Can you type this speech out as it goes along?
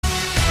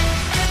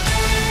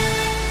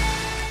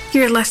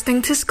You're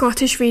listening to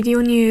Scottish Radio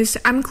News.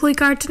 I'm Chloe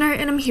Gardiner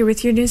and I'm here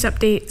with your news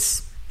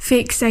updates.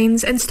 Fake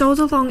signs installed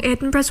along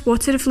Edinburgh's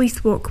Water of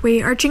Leith walkway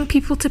urging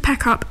people to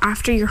pick up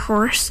after your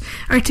horse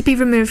are to be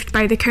removed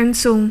by the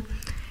council.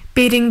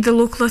 Bearing the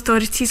local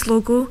authority's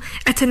logo,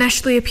 it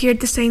initially appeared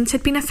the signs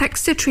had been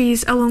affixed to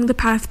trees along the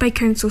path by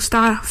council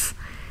staff.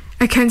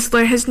 A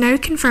councillor has now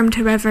confirmed,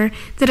 however,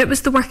 that it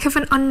was the work of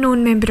an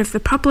unknown member of the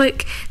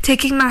public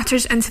taking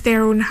matters into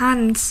their own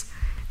hands.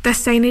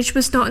 This signage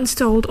was not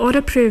installed or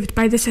approved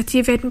by the City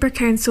of Edinburgh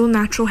Council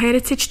Natural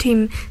Heritage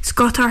team,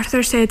 Scott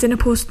Arthur said in a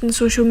post on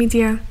social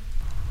media.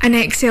 An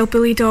XL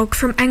bully dog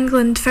from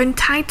England found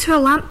tied to a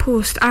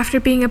lamppost after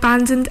being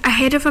abandoned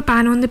ahead of a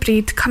ban on the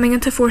breed coming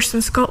into force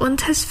in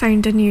Scotland has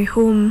found a new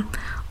home.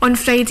 On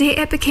Friday,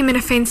 it became an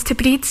offence to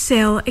breed,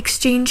 sell,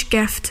 exchange,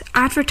 gift,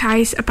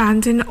 advertise,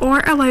 abandon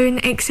or allow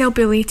an XL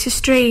bully to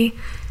stray.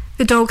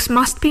 The dogs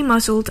must be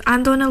muzzled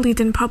and on a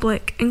lead in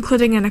public,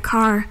 including in a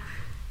car.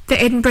 The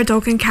Edinburgh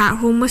Dog and Cat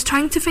Home was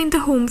trying to find a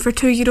home for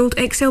 2-year-old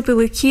XL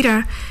bully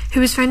Kira, who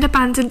was found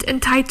abandoned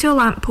and tied to a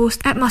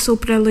lamppost at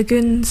Musselburgh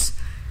Lagoons.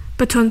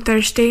 But on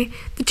Thursday,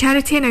 the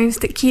charity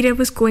announced that Kira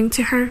was going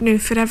to her new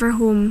forever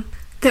home.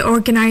 The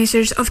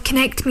organisers of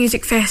Connect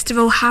Music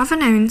Festival have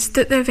announced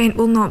that the event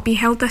will not be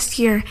held this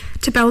year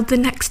to build the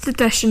next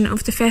edition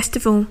of the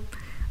festival.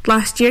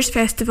 Last year's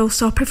festival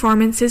saw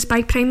performances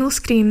by Primal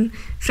Scream,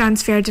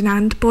 Franz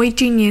Ferdinand, Boy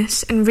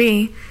Genius and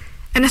Ray.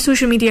 In a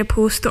social media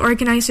post, the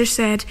organisers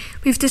said,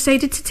 "We've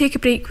decided to take a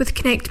break with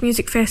Connect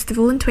Music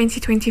Festival in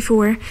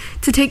 2024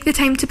 to take the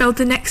time to build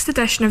the next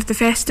edition of the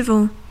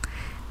festival,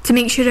 to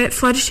make sure it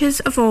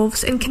flourishes,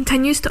 evolves and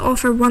continues to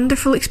offer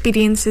wonderful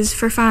experiences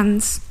for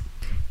fans."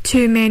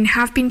 2 men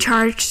have been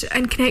charged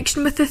in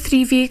connection with a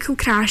 3-vehicle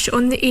crash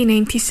on the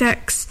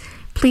A96.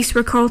 Police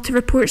were called to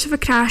reports of a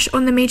crash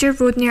on the major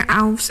road near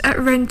Alves at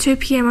around 2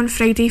 p.m. on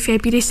Friday,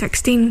 February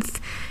 16th.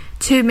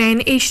 2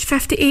 men aged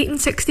 58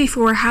 and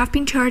 64 have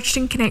been charged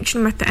in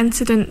connection with the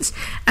incidents,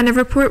 and a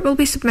report will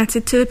be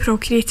submitted to the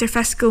Procurator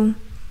Fiscal.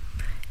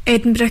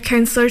 Edinburgh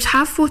councillors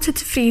have voted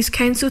to freeze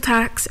council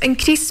tax,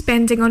 increase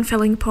spending on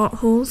filling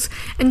potholes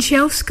and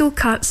shelve school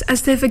cuts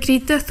as they've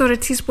agreed the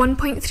authority's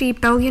 £1.3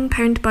 billion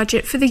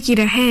budget for the year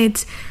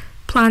ahead.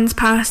 Plans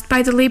passed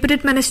by the Labour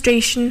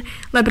administration,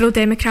 Liberal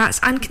Democrats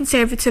and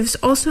Conservatives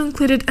also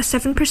included a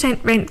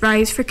 7% rent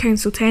rise for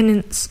council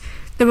tenants.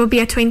 There will be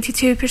a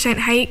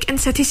 22% hike in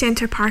city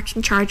centre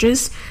parking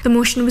charges. The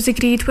motion was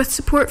agreed with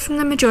support from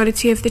the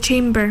majority of the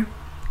chamber.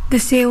 The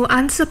sale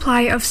and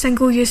supply of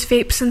single-use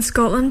vapes in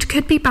Scotland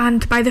could be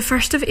banned by the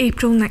 1st of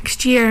April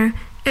next year.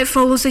 It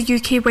follows a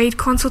UK-wide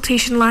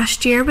consultation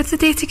last year with the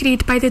date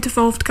agreed by the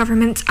devolved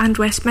government and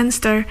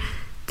Westminster.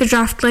 The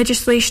draft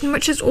legislation,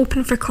 which is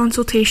open for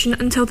consultation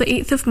until the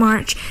 8th of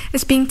March,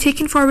 is being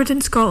taken forward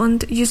in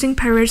Scotland using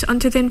powers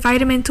under the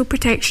Environmental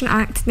Protection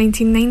Act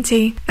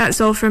 1990. That's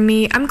all from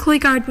me. I'm Chloe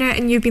Gardiner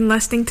and you've been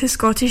listening to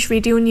Scottish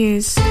Radio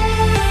News.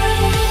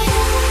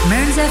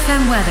 Mearns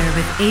FM weather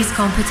with Ace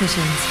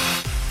Competitions.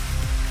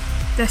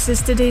 This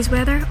is today's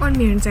weather on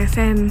Mearns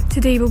FM.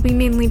 Today will be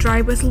mainly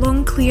dry with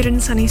long, clear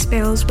and sunny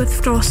spells with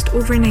frost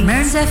overnight.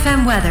 Mearns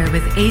FM weather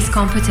with Ace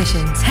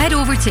Competitions. Head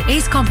over to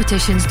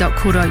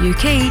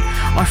acecompetitions.co.uk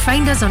or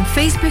find us on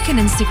Facebook and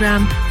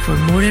Instagram for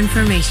more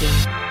information.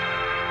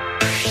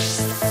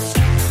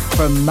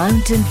 From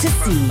mountain to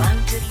sea,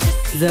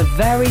 the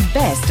very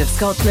best of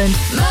Scotland.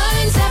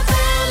 Mearns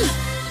FM.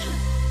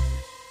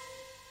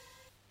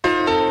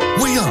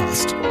 We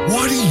asked,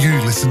 why do you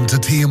listen to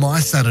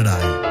TMI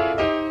Saturday?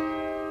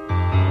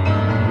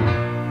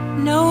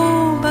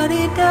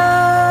 Nobody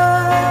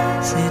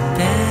does it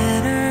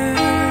better.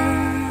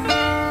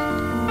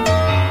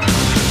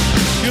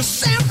 You're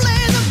simply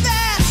the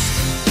best,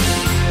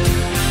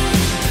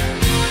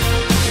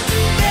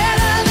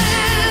 better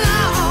than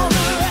all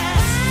the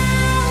rest.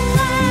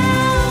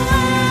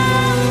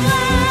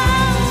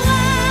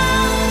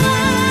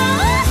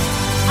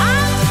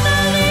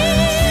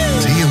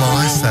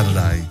 TMI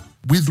Saturday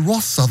with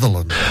Ross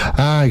Sutherland.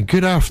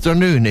 Good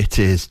afternoon. It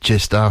is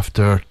just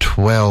after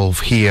 12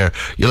 here.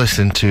 You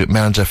listen to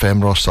Mearns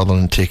FM, Ross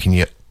Sutherland taking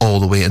you all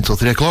the way until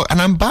 3 o'clock, and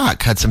I'm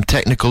back. Had some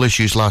technical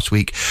issues last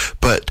week,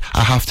 but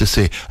I have to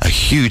say a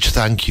huge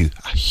thank you,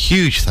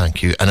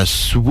 and a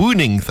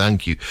swooning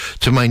thank you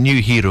to my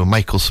new hero,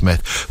 Michael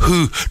Smith,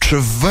 who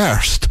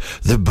traversed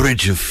the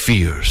Bridge of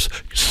Fears,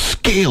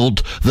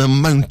 scaled the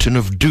Mountain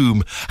of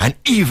Doom, and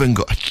even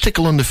got a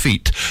tickle on the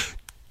feet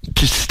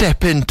to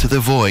step into the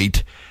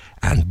void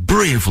and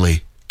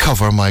bravely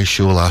cover my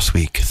show last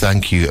week.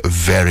 Thank you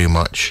very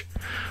much.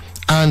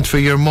 And for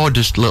your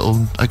modest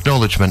little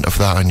acknowledgement of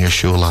that on your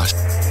show last.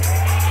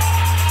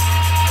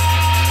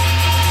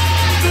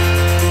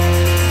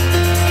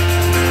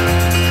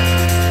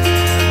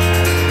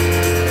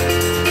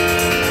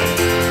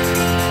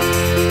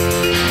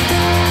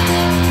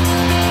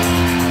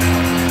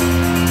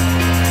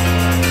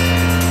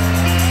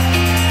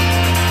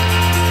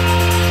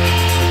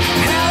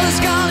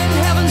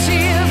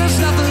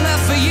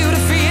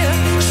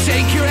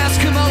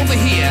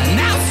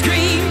 Now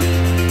scream.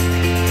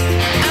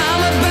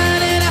 I'm a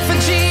burning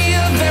effigy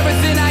of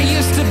everything I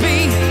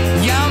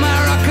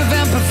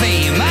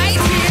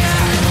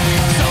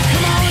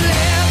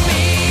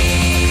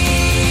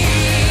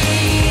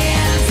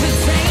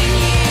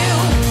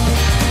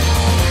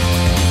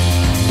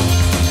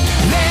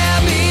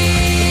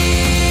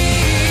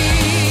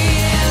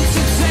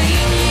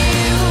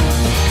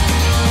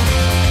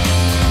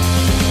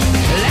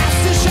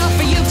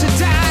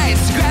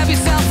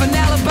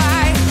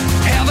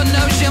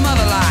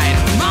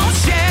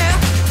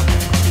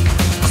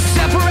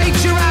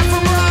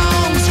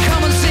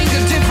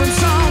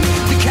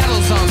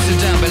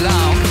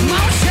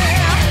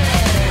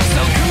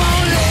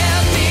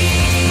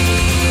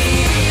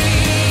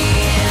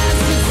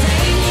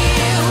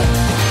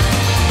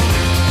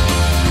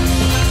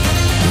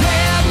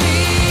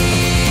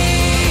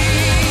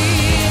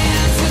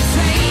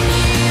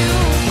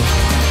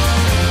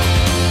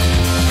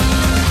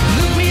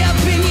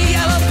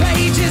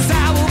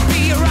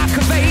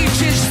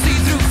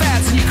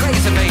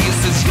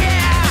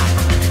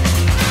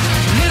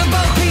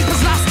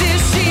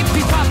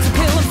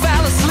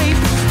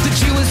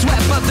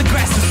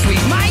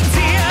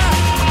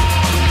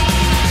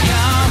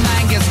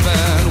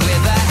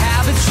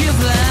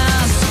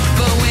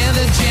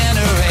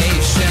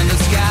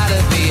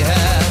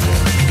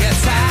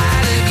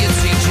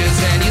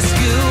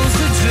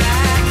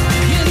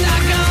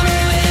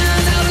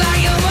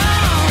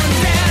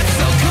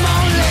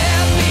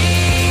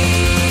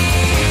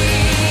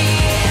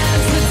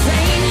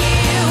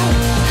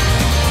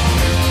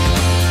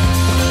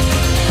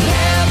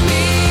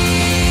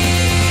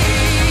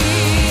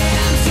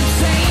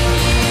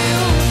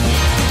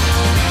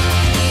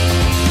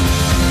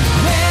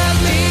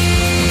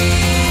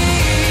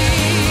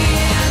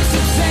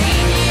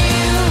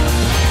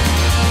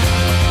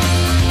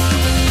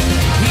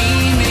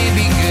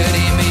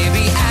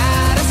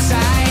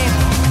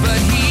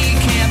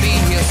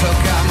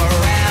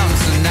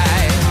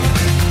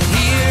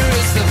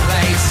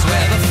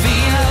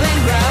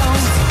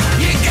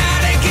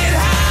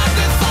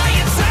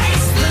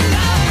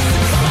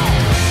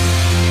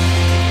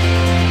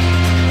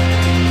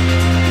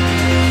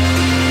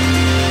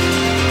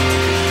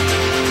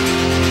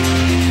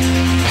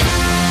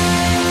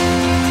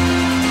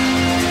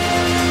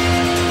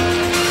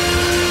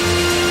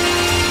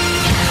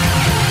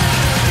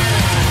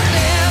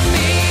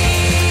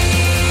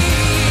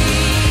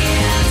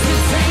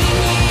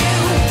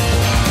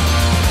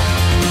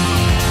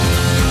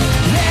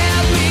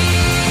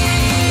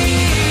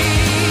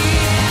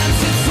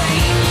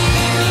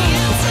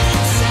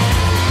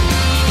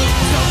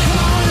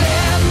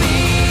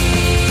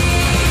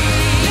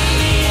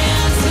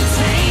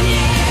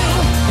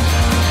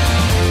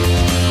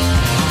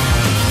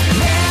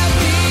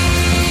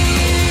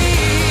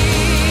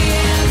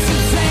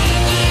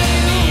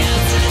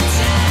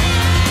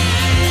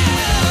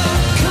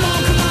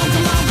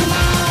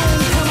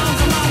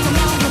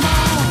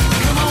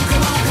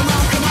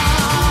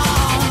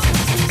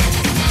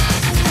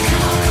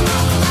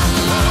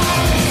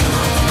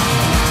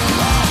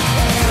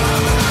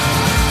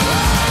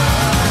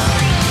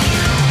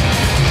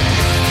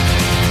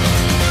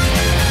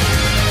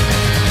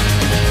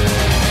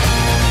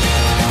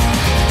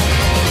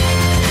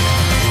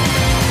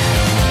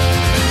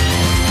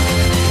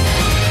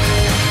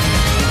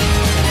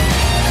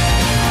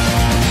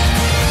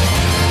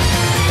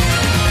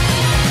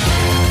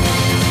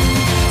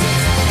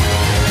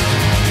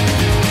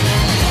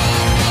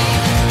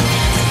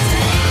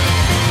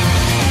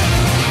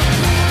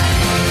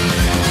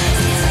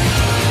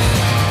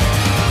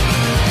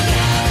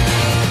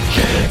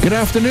Good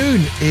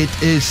afternoon. It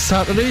is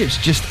Saturday. It's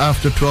just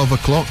after 12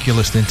 o'clock. You're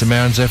listening to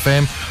Mearns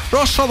FM.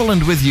 Ross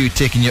Sutherland with you,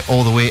 taking you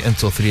all the way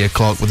until 3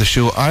 o'clock with a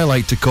show I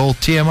like to call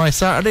TMI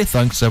Saturday.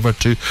 Thanks ever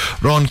to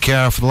Ron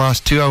Kerr for the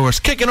last 2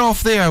 hours. Kicking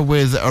off there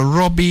with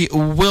Robbie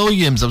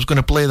Williams. I was going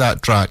to play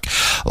that track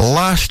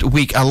last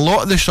week. A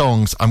lot of the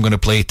songs I'm going to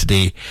play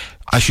today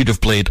I should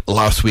have played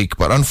last week,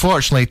 but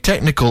unfortunately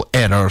technical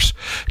errors,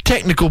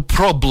 technical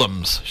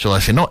problems, shall I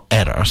say, not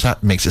errors,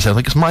 that makes it sound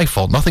like it's my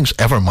fault. Nothing's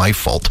ever my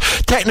fault.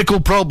 Technical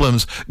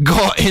problems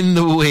got in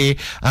the way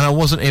and I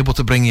wasn't able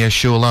to bring you a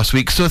show last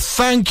week, so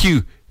thank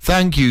you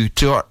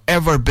to our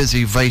ever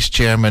busy Vice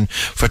Chairman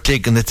for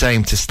taking the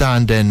time to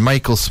stand in.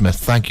 Michael Smith,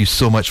 thank you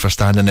so much for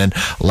standing in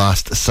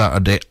last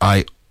Saturday.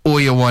 I owe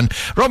you one.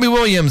 Robbie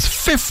Williams,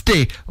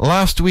 50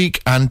 last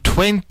week and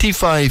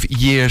 25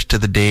 years to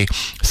the day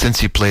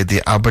since he played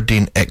the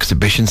Aberdeen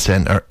Exhibition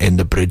Centre in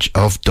the Bridge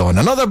of Dawn.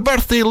 Another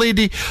birthday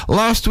lady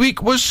last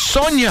week was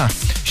Sonia.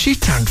 She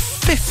turned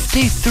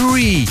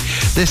 53.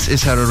 This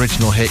is her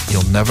original hit,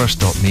 You'll Never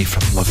Stop Me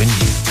From Loving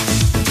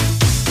You.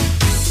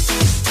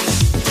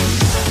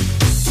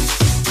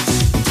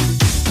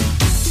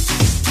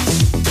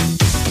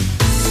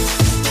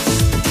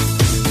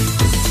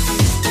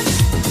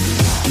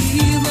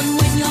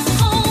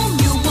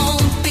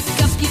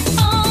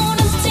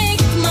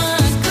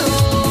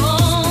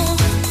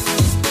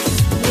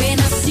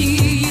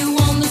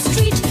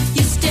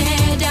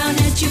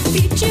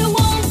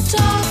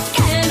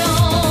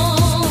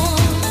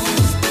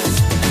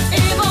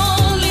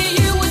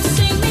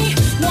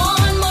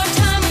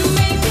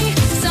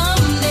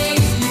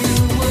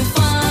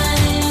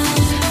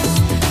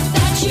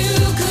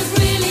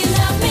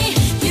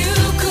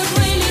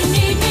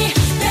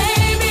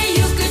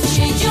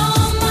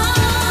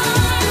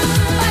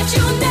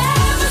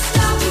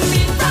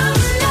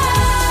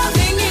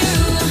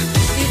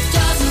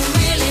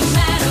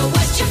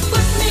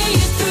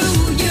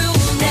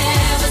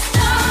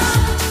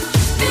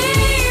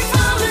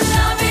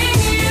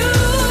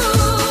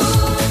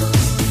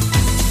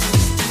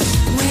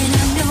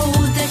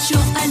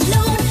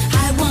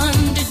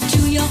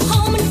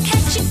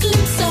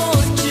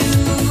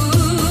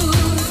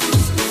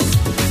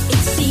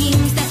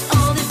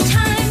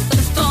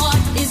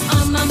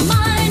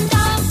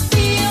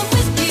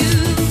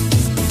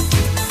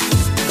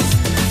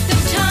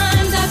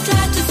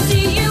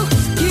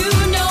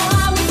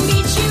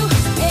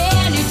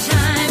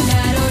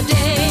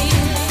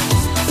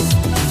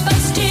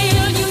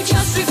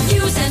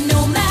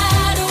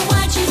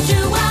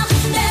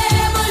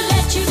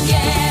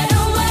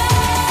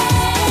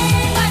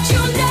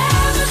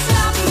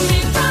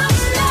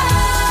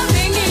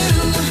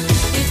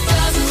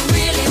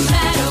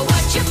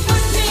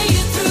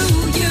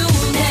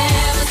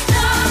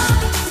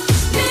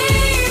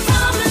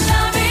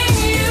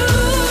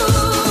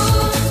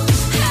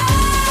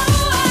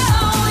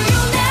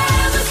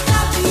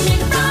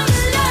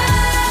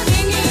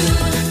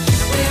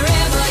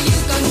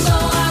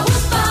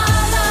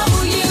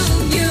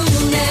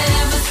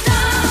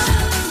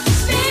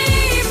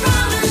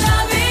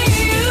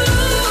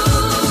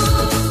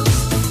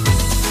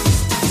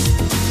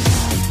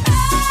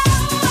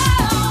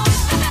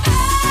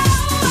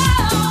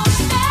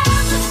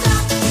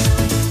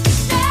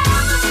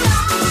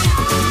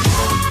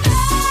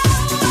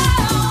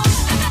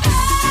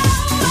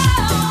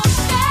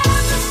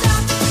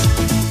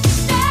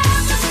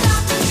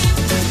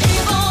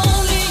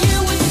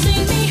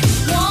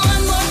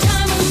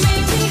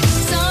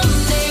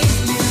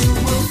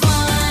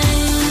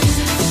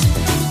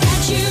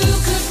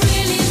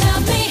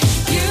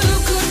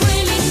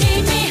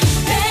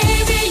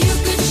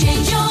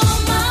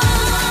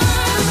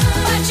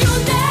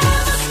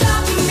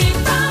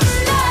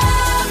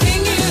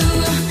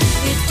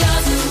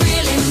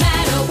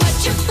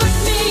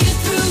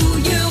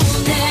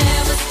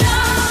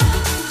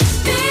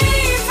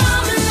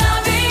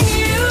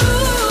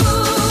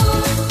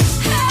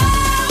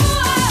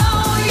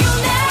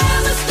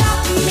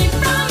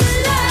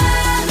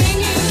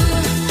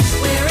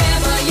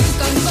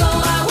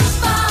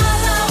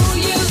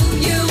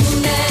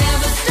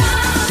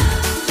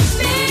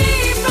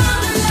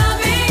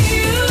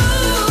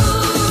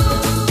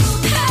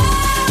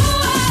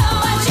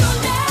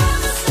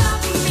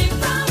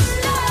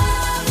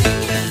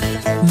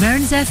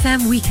 Mearns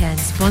FM Weekend,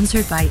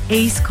 sponsored by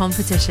Ace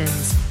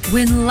Competitions.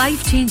 Win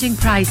life-changing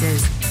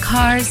prizes,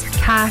 cars,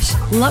 cash,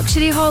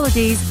 luxury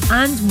holidays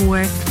and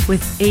more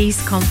with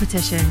Ace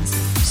Competitions.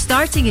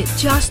 Starting at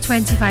just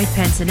 25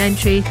 pence an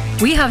entry,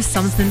 we have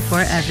something for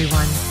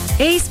everyone.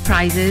 Ace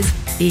prizes,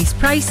 Ace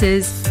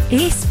prices,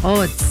 Ace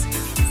odds.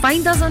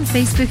 Find us on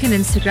Facebook and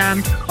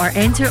Instagram or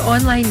enter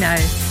online now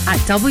at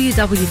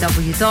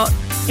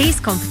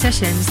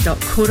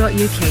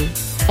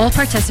www.acecompetitions.co.uk. All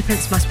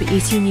participants must be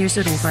 18 years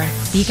or over.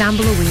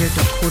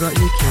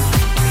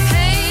 BeGambleAware.co.uk.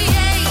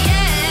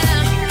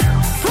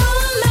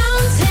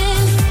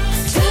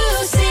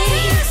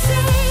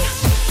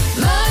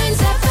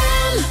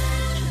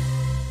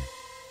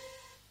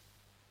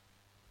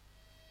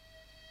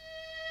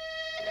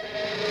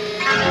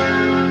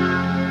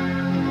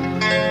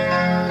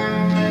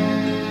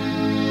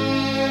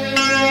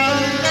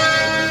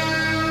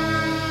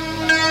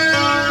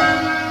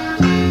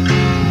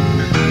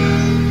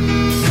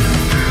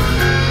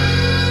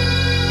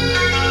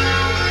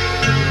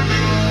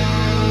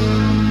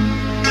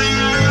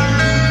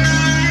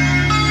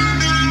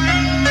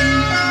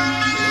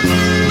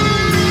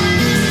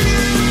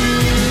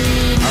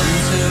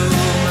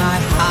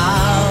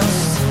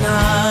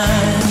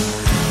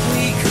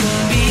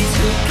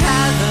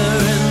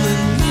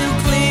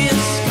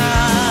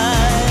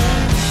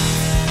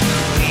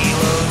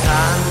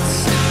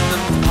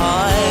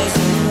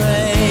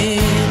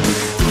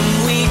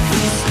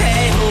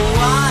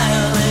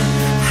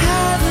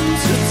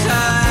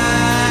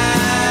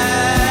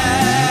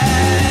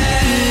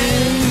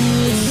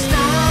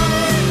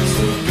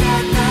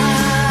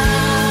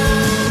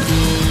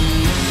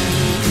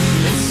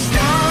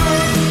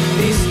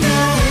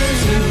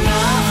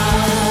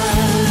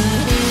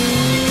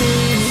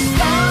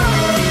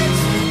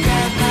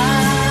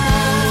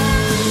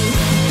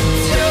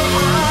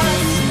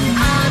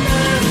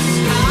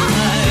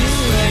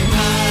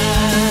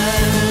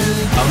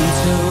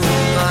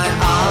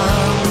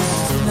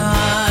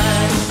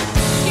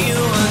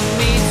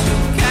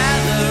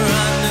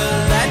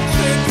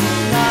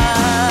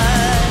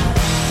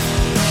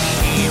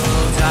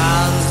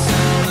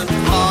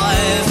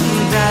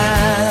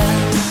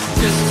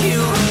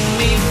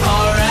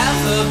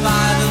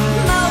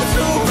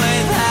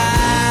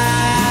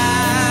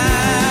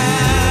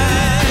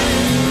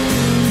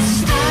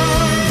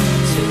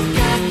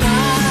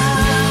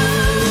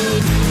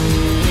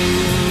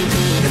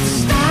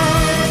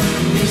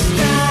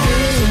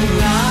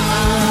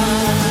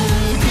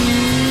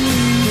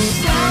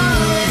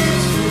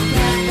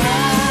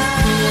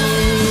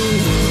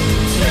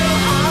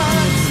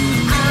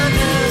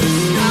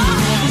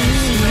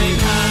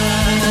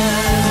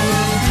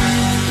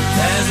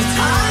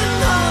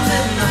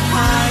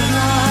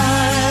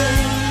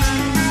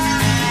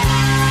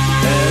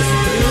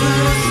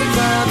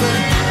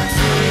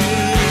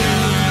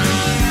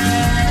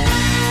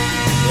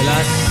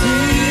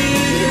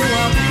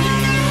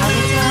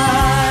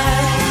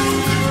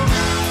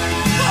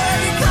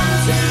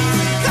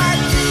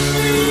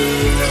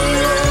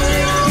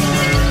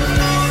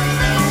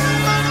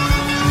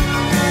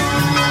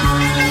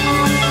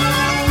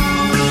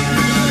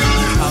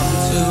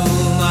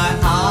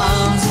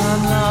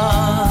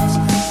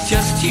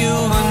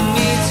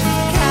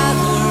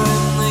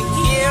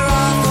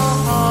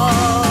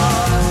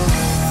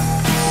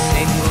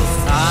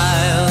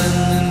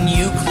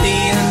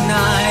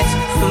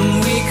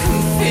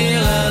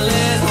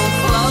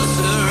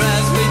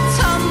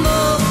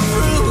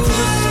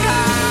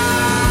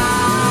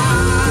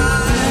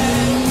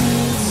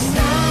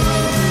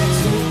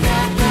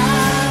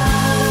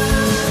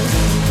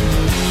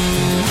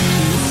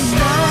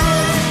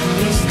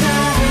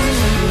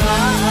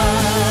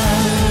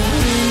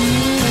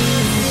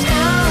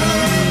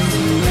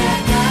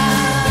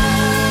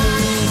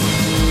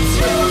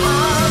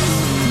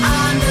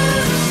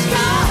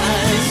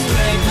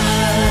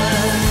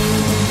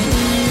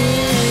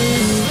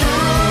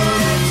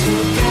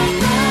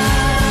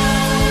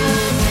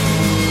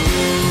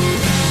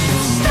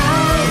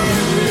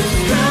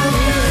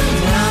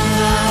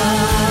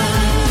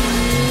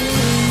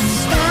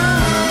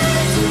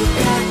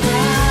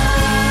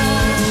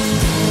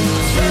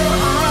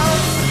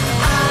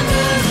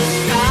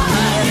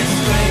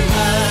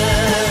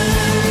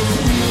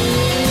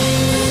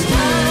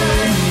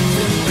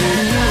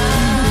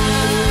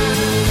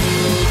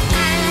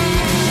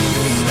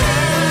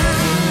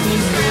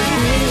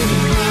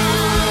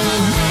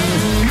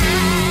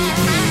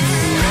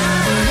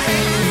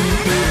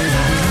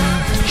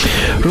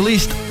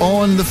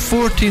 on the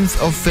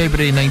 14th of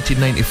February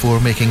 1994,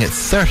 making it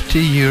 30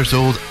 years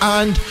old,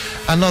 and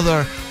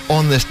another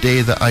on this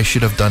day that I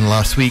should have done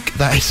last week.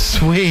 That is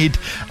Suede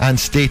and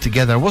Stay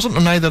Together. It wasn't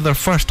on either their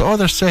first or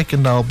their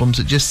second albums.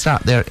 It just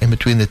sat there in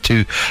between the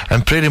two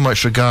and pretty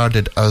much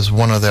regarded as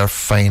one of their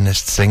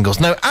finest singles.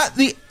 Now, at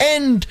the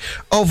end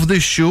of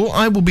this show,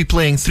 I will be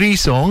playing 3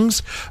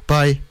 songs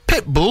by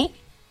Pitbull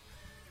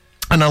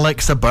and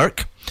Alexa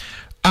Burke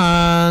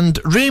and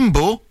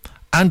Rainbow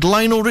and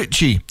Lionel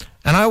Richie.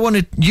 And I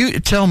wanted you to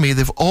tell me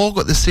they've all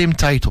got the same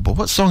title, but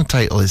what song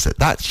title is it?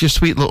 That's your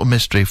sweet little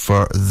mystery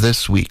for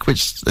this week,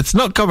 which it's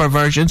not cover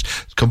versions,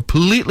 it's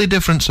completely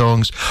different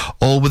songs,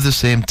 all with the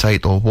same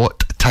title.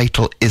 What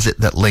title is it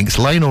that links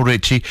Lionel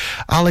Richie,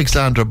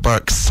 Alexandra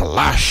Burke /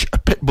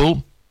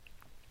 Pitbull,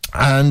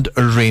 and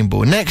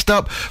Rainbow? Next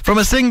up, from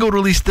a single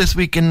released this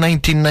week in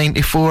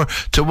 1994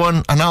 to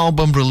an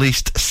album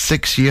released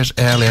 6 years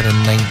earlier in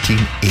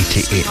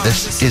 1988.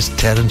 This is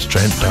Terence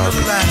Trent D'Arby.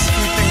 The last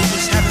few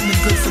pages haven't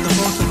been good for the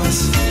both of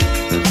us,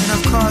 and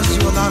I've caused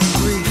you a lot of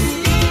grief.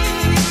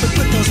 But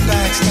put those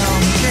bags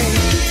down, okay?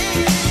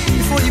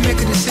 Before you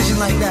make a decision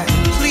like that,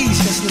 please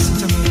just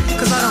listen to me,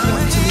 because I don't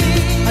want you to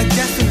leave. I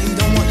definitely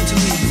don't want you to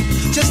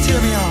leave. Just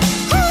hear me out.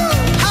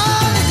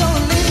 Honey,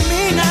 don't leave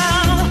me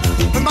now,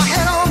 with my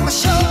head on my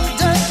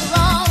shoulder.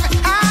 Wrong,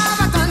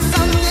 have I done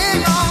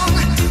something wrong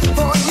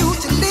for you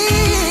to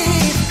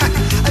leave?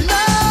 I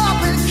know I've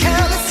been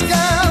careless,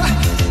 girl,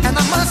 and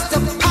I must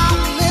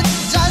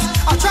apologize.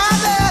 I'll try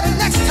better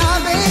next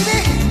time,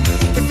 baby.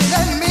 If you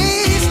let me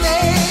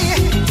stay,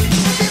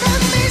 if you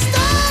let me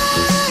stay,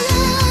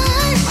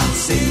 I'll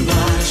say what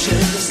I should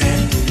have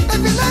said. If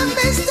you let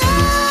me stay,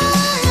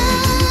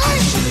 I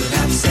should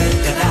have said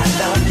that I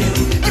love you.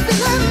 If you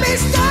let me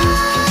stay,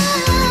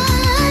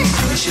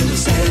 I should have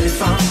said it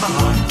from my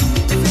heart.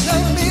 If you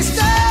let me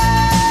stay,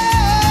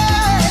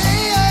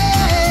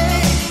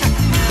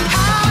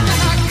 how can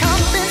I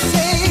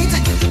compensate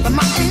for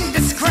my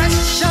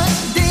indiscretion,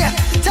 dear?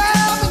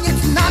 Tell me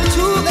it's not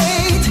too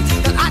late,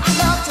 that I'd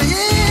love to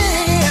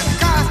hear.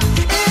 'Cause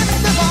if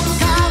you walk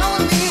out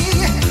on me,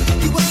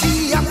 you will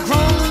see a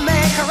grown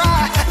man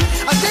cry.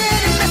 I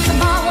didn't miss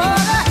my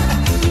water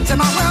till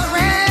my well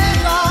ran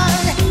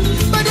dry.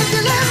 But if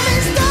you let me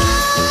stay,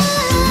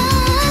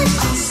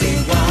 I'll say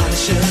what I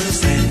should have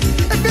said.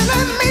 If you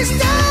let me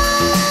stay,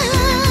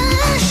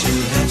 I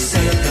should have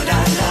said that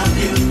I love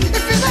you.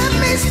 If you let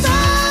me stay,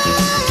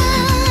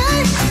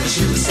 I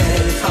should have said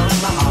it from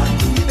my heart.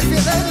 If you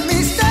let me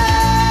stay,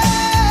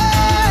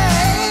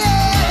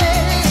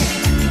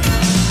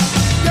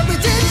 your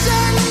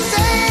redemption's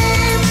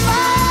ain't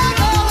fine,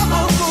 all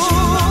of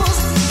fools.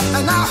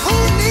 And now who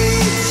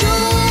needs you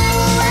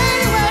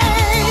anyway?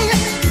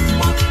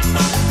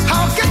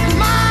 I'll get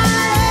my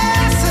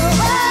ass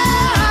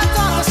right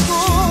out of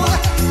school.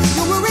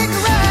 You will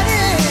regret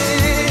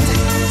it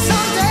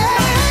someday.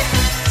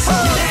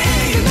 Someday.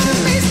 If you let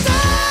me stay,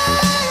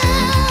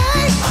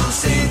 I'll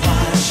say what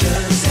I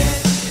should have said.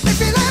 If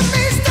you let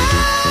me stay,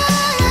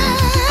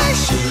 I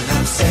should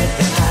have said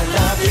that I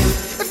love you.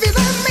 If you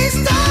let me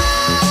stay,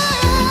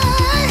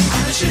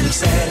 I should have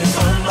said it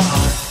from my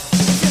heart.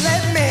 If you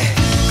let me,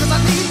 'cause I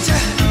need you.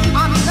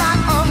 I'm not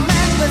a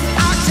man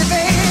without you,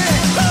 baby.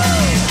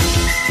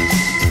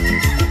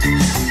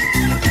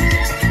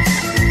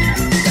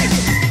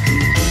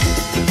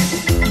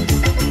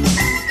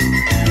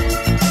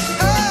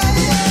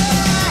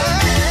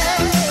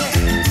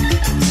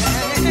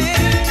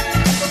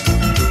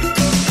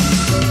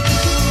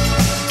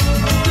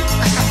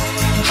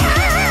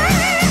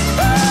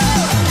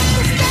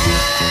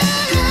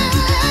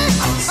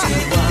 I'll say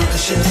what I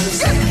should have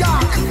said.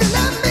 If you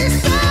let me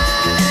stay,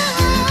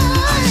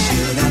 I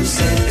should have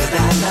said that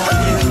I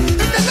love you.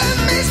 If you let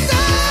me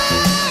stay,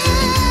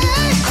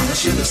 I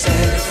should have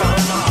said it from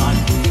my heart.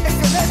 If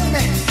you let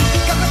me,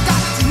 'cause I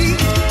got to need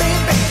you,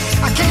 baby.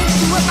 I can't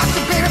do without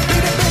you, baby,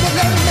 baby, baby.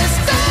 Let me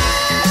stay.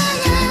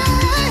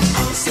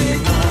 I'll say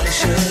what I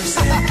should have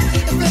said.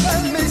 If you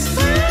let me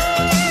stay.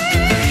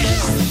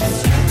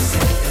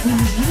 When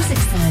music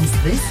sounds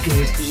this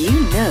good, you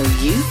know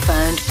you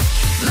found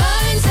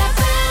Mearns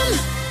FM.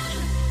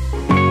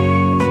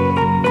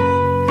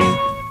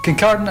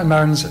 Kincardine and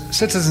Mearns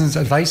Citizens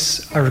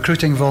Advice are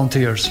recruiting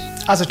volunteers.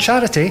 As a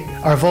charity,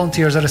 our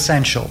volunteers are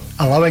essential,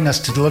 allowing us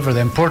to deliver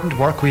the important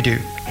work we do.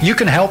 You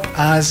can help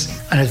as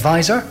an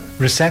advisor,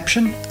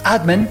 reception,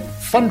 admin,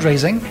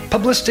 fundraising,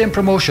 publicity and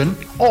promotion,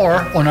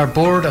 or on our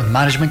board and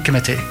management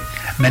committee.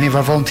 Many of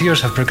our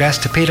volunteers have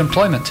progressed to paid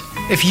employment.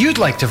 If you'd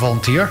like to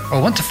volunteer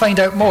or want to find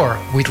out more,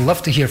 we'd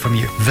love to hear from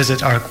you.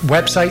 Visit our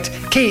website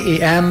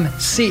kamcab.org.uk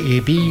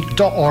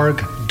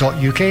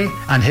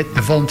and hit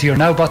the Volunteer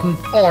Now button,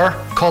 or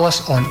call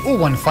us on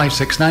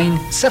 01569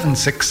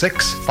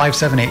 766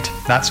 578.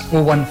 That's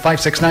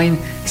 01569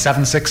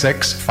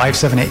 766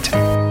 578.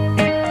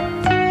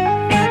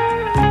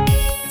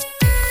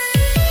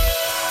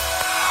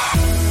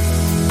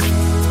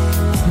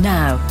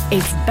 Now,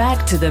 it's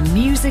back to the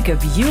music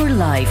of your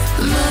life.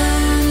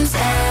 Mearns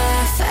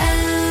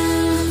FM.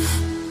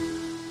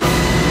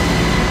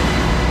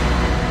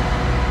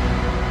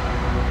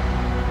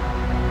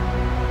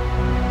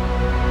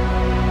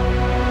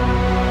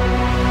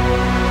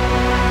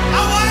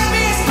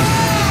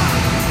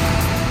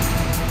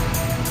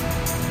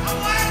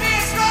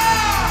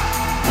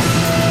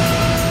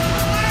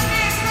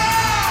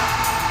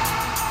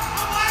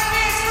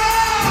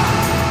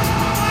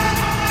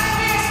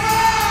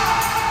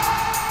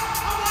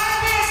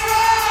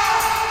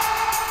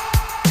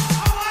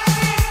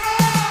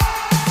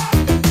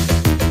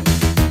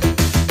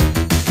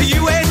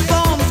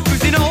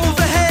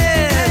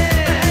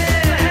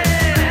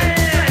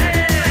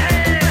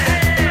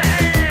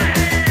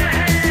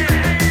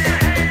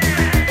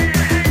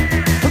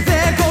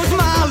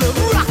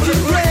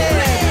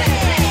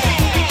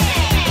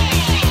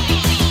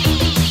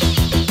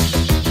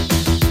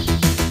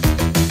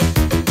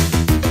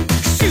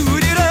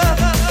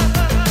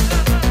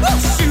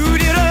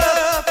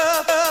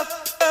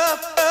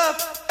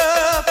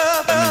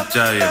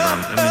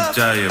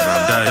 tell you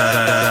about, tell you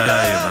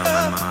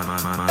about my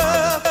mother.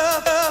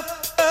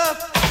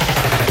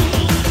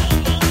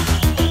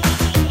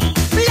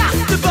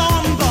 Blast the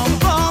bomb, bomb,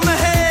 bomb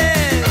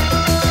ahead.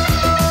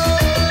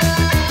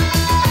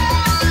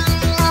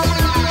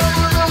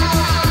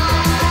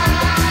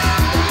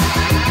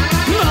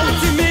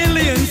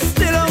 Multi-million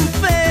still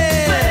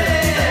unfair.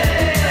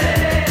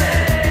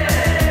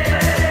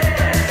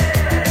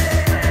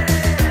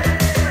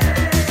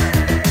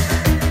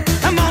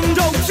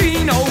 Amondo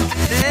Tino.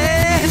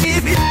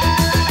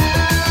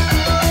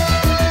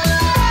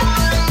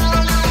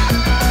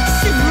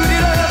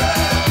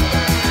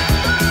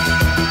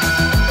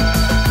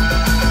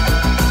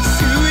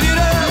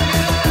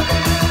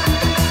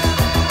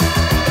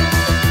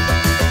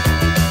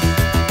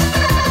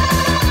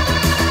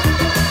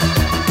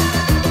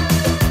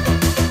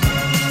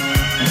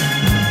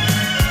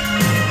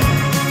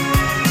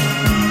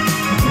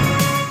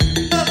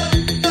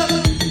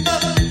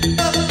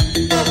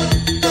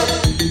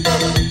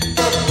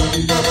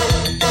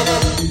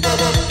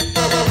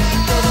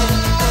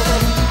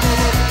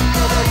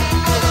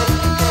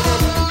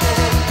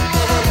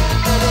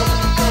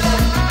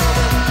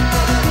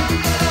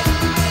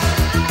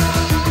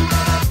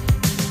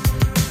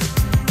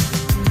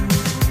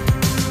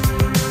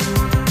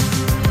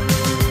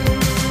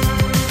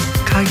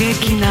過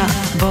激な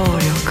暴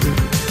力。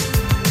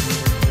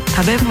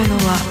食べ物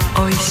は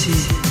おいしい。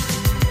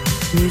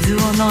水を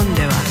飲ん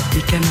では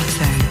いけま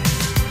せん。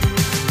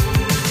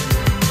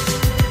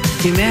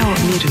夢を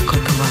見るこ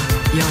とは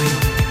良い。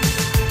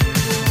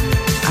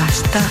明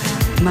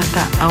日ま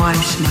たお会い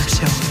しま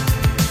しょう。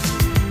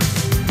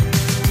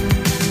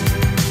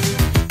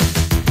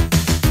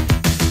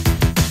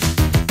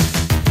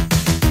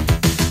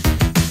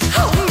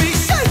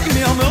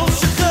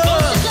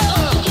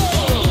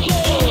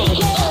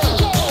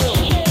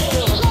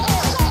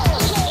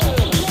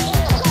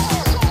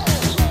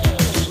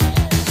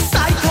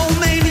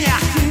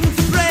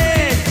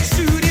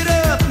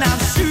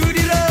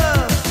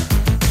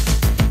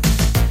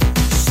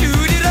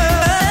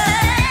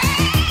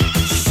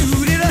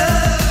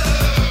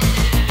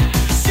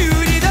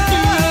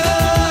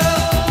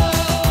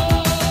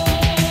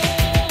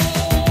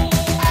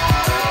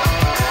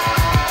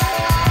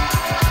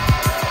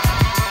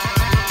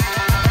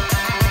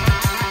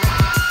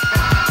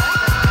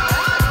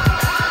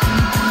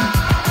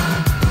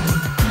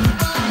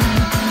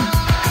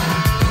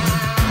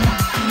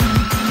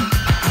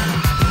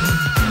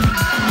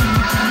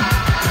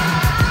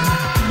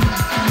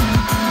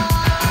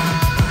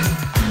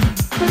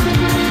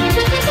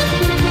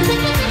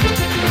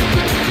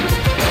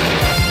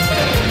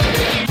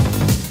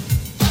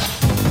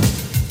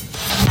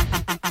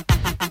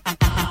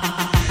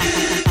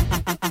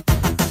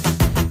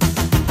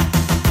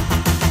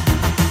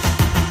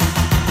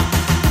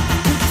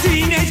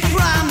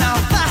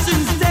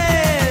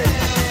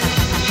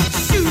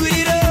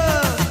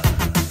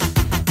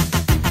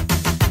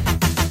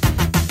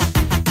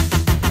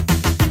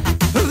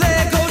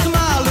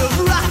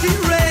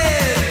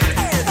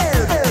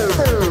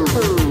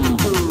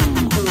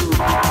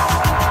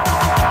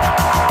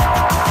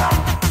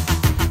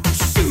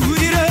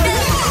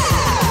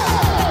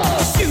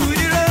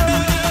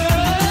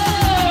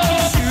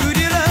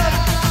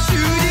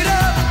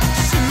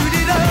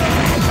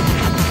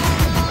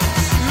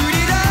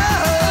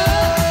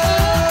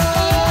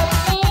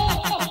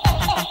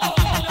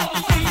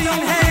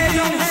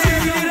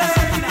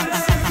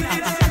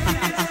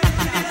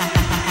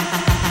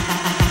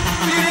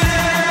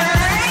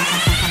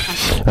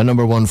A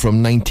number one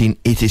from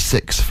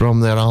 1986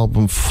 from their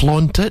album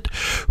Flaunt It,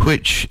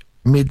 which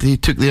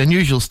took the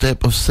unusual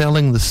step of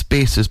selling the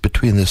spaces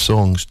between the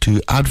songs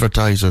to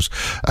advertisers,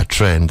 a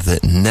trend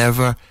that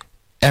never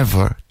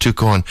ever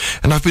took on.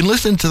 And I've been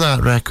listening to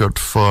that record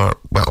for,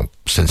 well,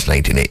 since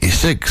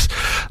 1986,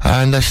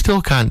 and I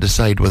still can't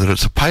decide whether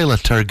it's a pile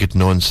of turgid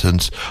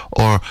nonsense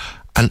or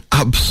an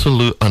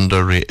absolute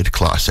underrated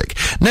classic.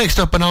 Next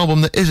up, an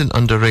album that isn't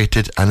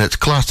underrated and its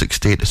classic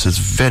status is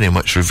very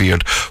much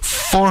revered.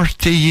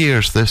 40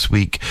 years this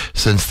week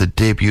since the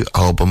debut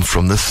album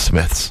from the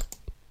Smiths.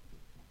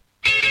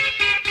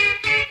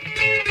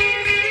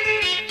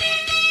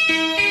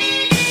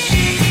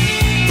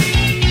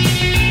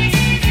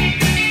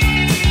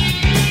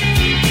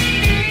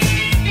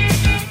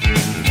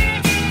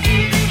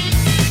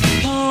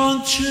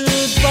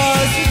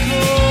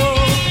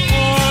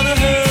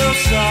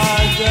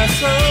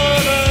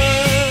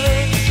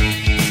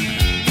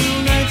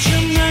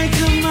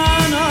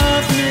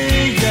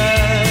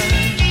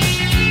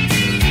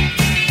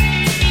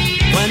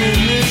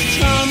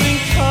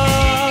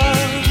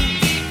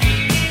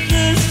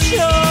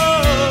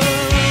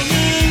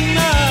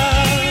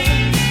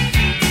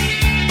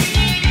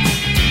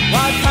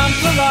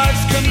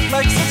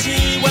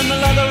 When the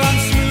leather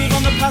runs smooth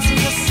on the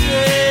passenger seat,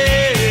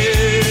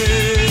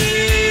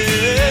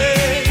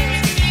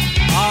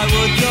 I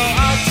would go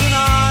out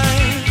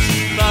tonight,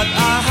 but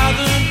I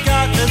haven't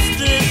got a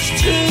stitch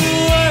to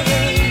wear.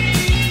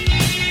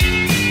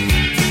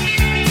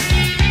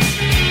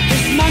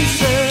 This man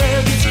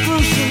said it's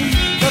gruesome,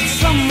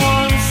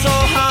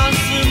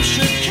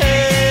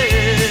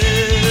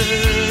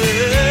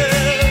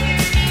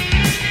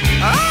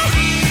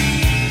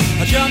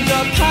 jumped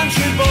up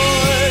country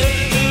boy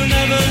who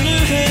never knew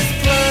his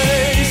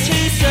place.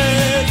 He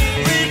said,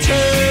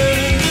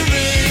 return the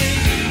ring.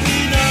 He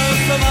knows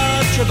so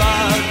much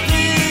about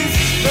these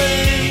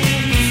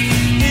things.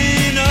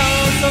 He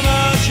knows so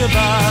much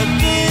about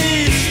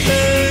these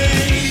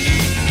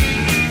things.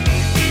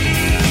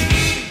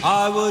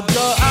 I would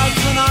go out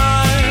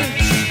tonight,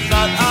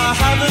 but I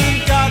haven't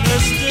got a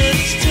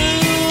stitch to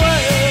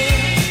wear.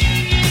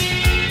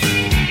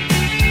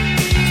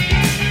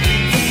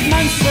 This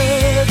man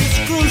said it's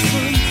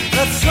gruesome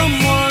that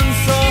someone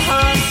so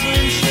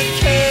handsome should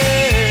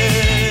care.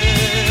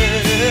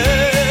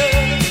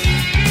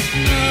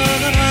 Na,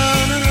 na, na,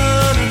 na, na,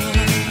 na.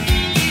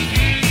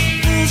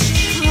 This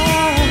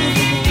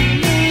charming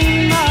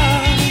man. Na,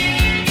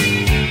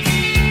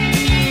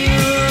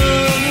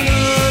 na,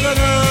 na,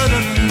 na, na.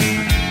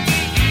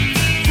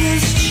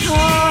 This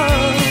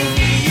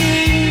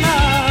charming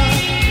man.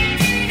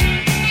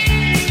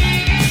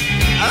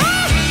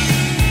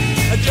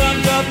 A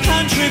jumped up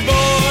country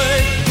boy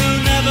who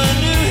never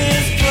knew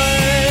his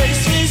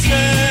place. He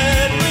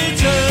said,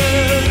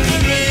 return the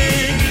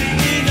ring.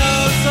 He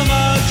knows so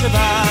much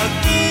about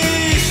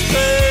these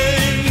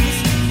things.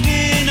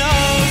 He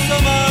knows so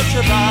much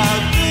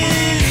about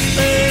these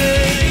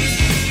things.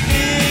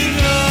 He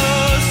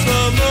knows so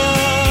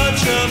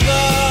much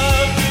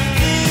about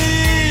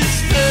these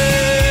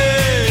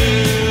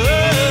things.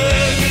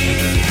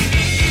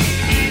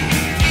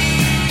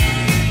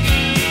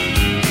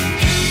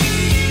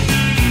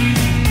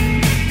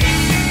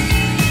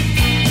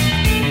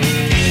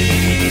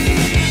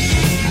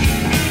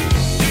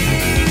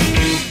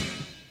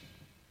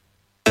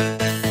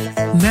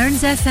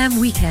 Mearns FM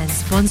Weekend,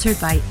 sponsored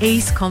by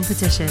Ace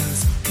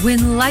Competitions.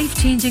 Win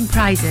life-changing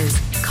prizes,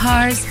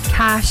 cars,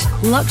 cash,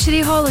 luxury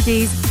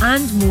holidays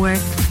and more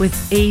with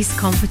Ace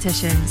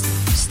Competitions.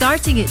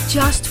 Starting at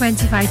just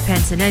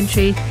 25p an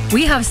entry,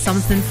 we have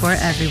something for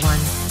everyone.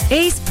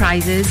 Ace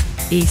prizes,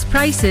 Ace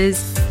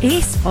prices,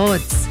 Ace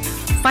odds.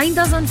 Find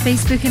us on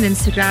Facebook and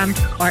Instagram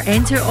or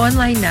enter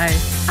online now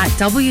at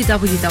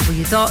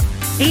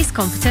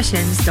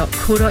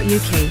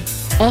www.acecompetitions.co.uk.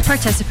 All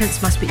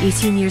participants must be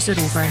 18 years or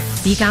over.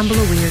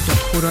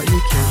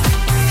 BeGambleAware.co.uk.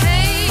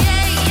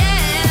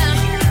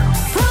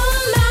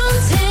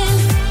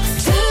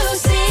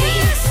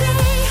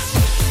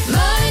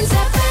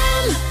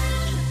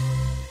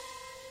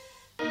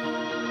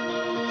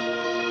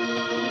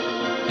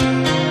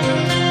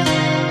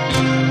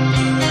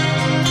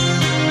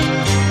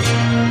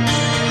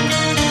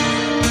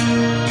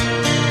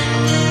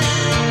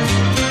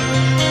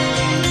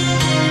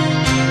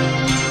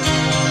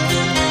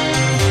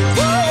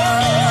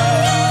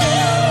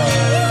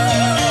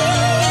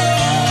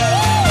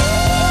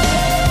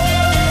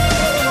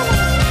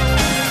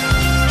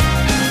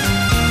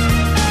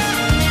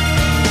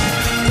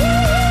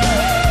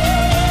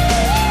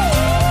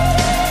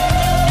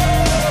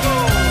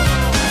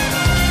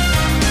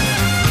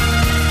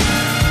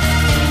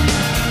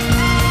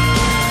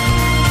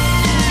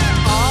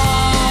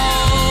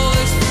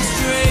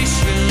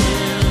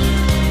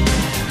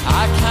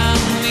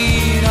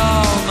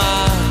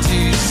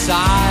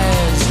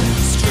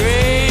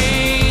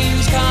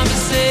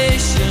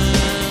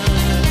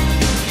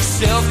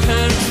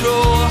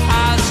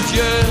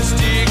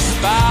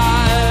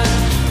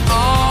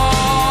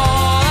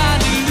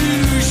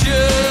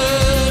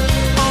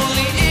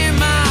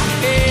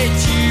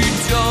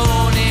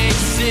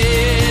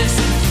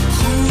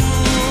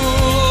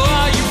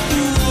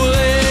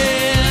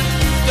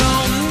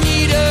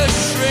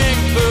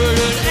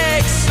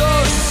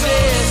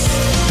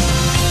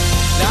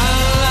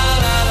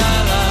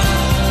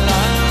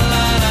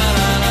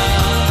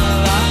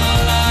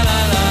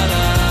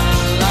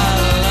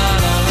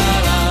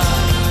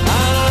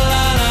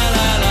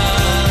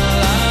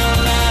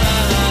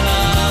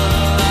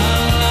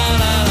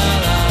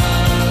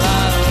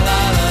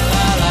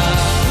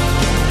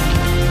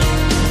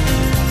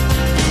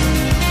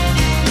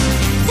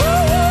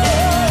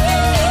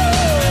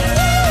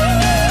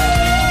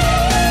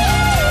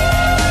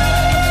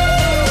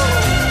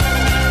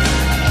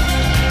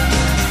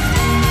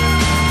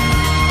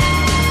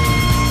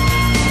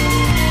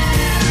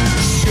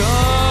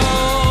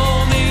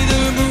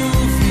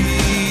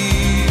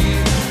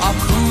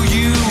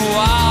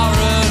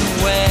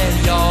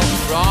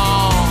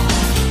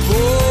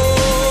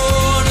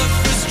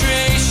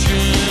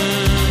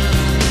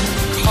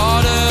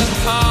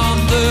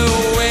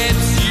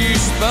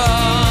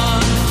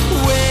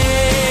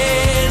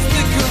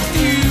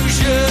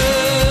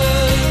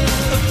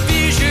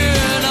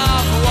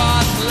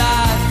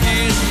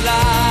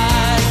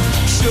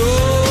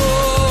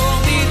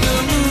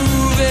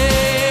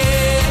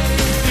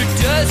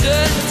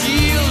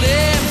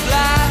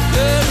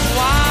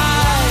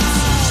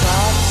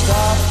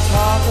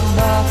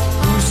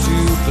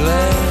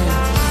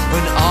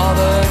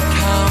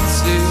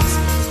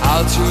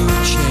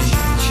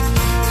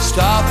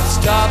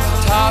 Stop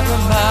talking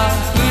about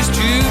who's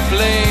to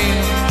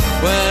blame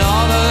when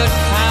all that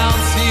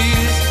counts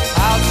is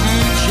how to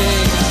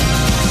change.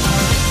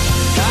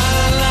 La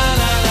la la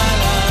la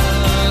la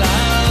la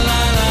la.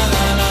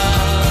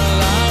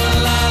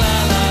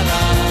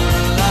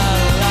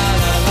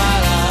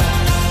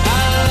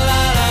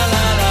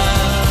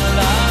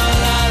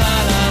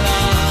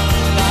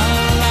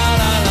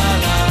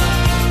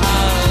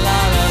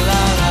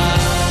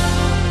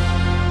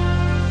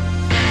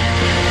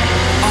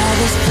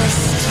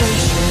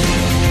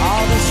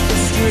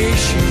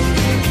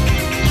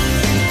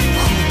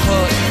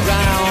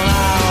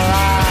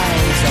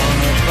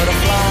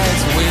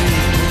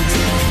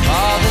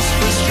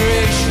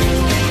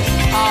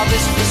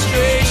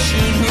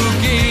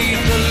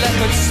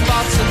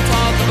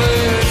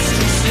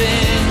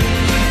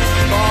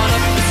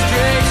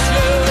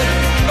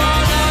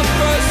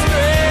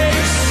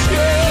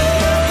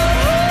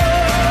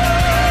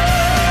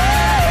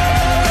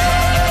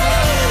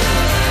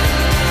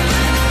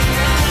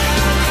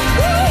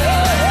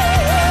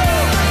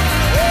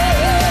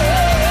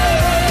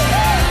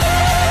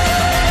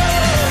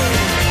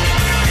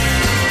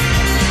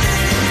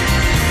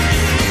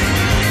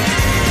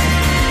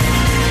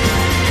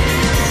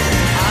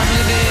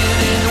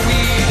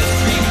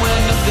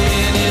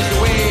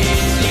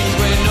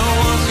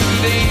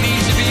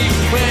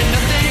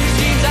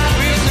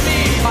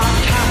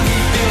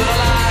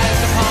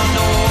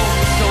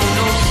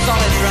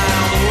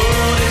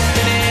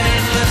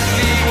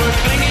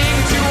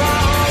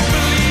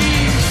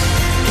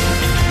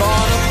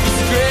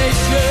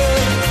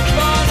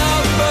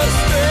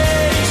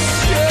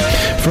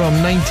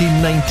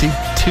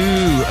 1992,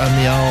 and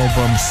the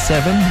album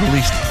 7,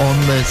 released on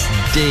this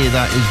day.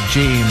 That is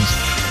James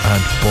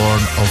and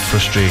Born of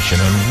Frustration.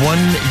 And 1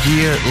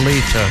 year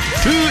later,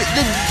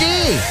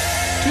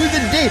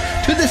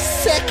 to the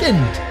second,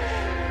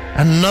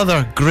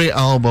 another great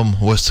album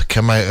was to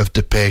come out of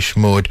Depeche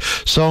Mode,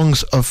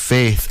 Songs of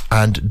Faith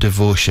and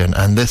Devotion,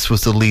 and this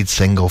was the lead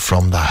single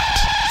from that.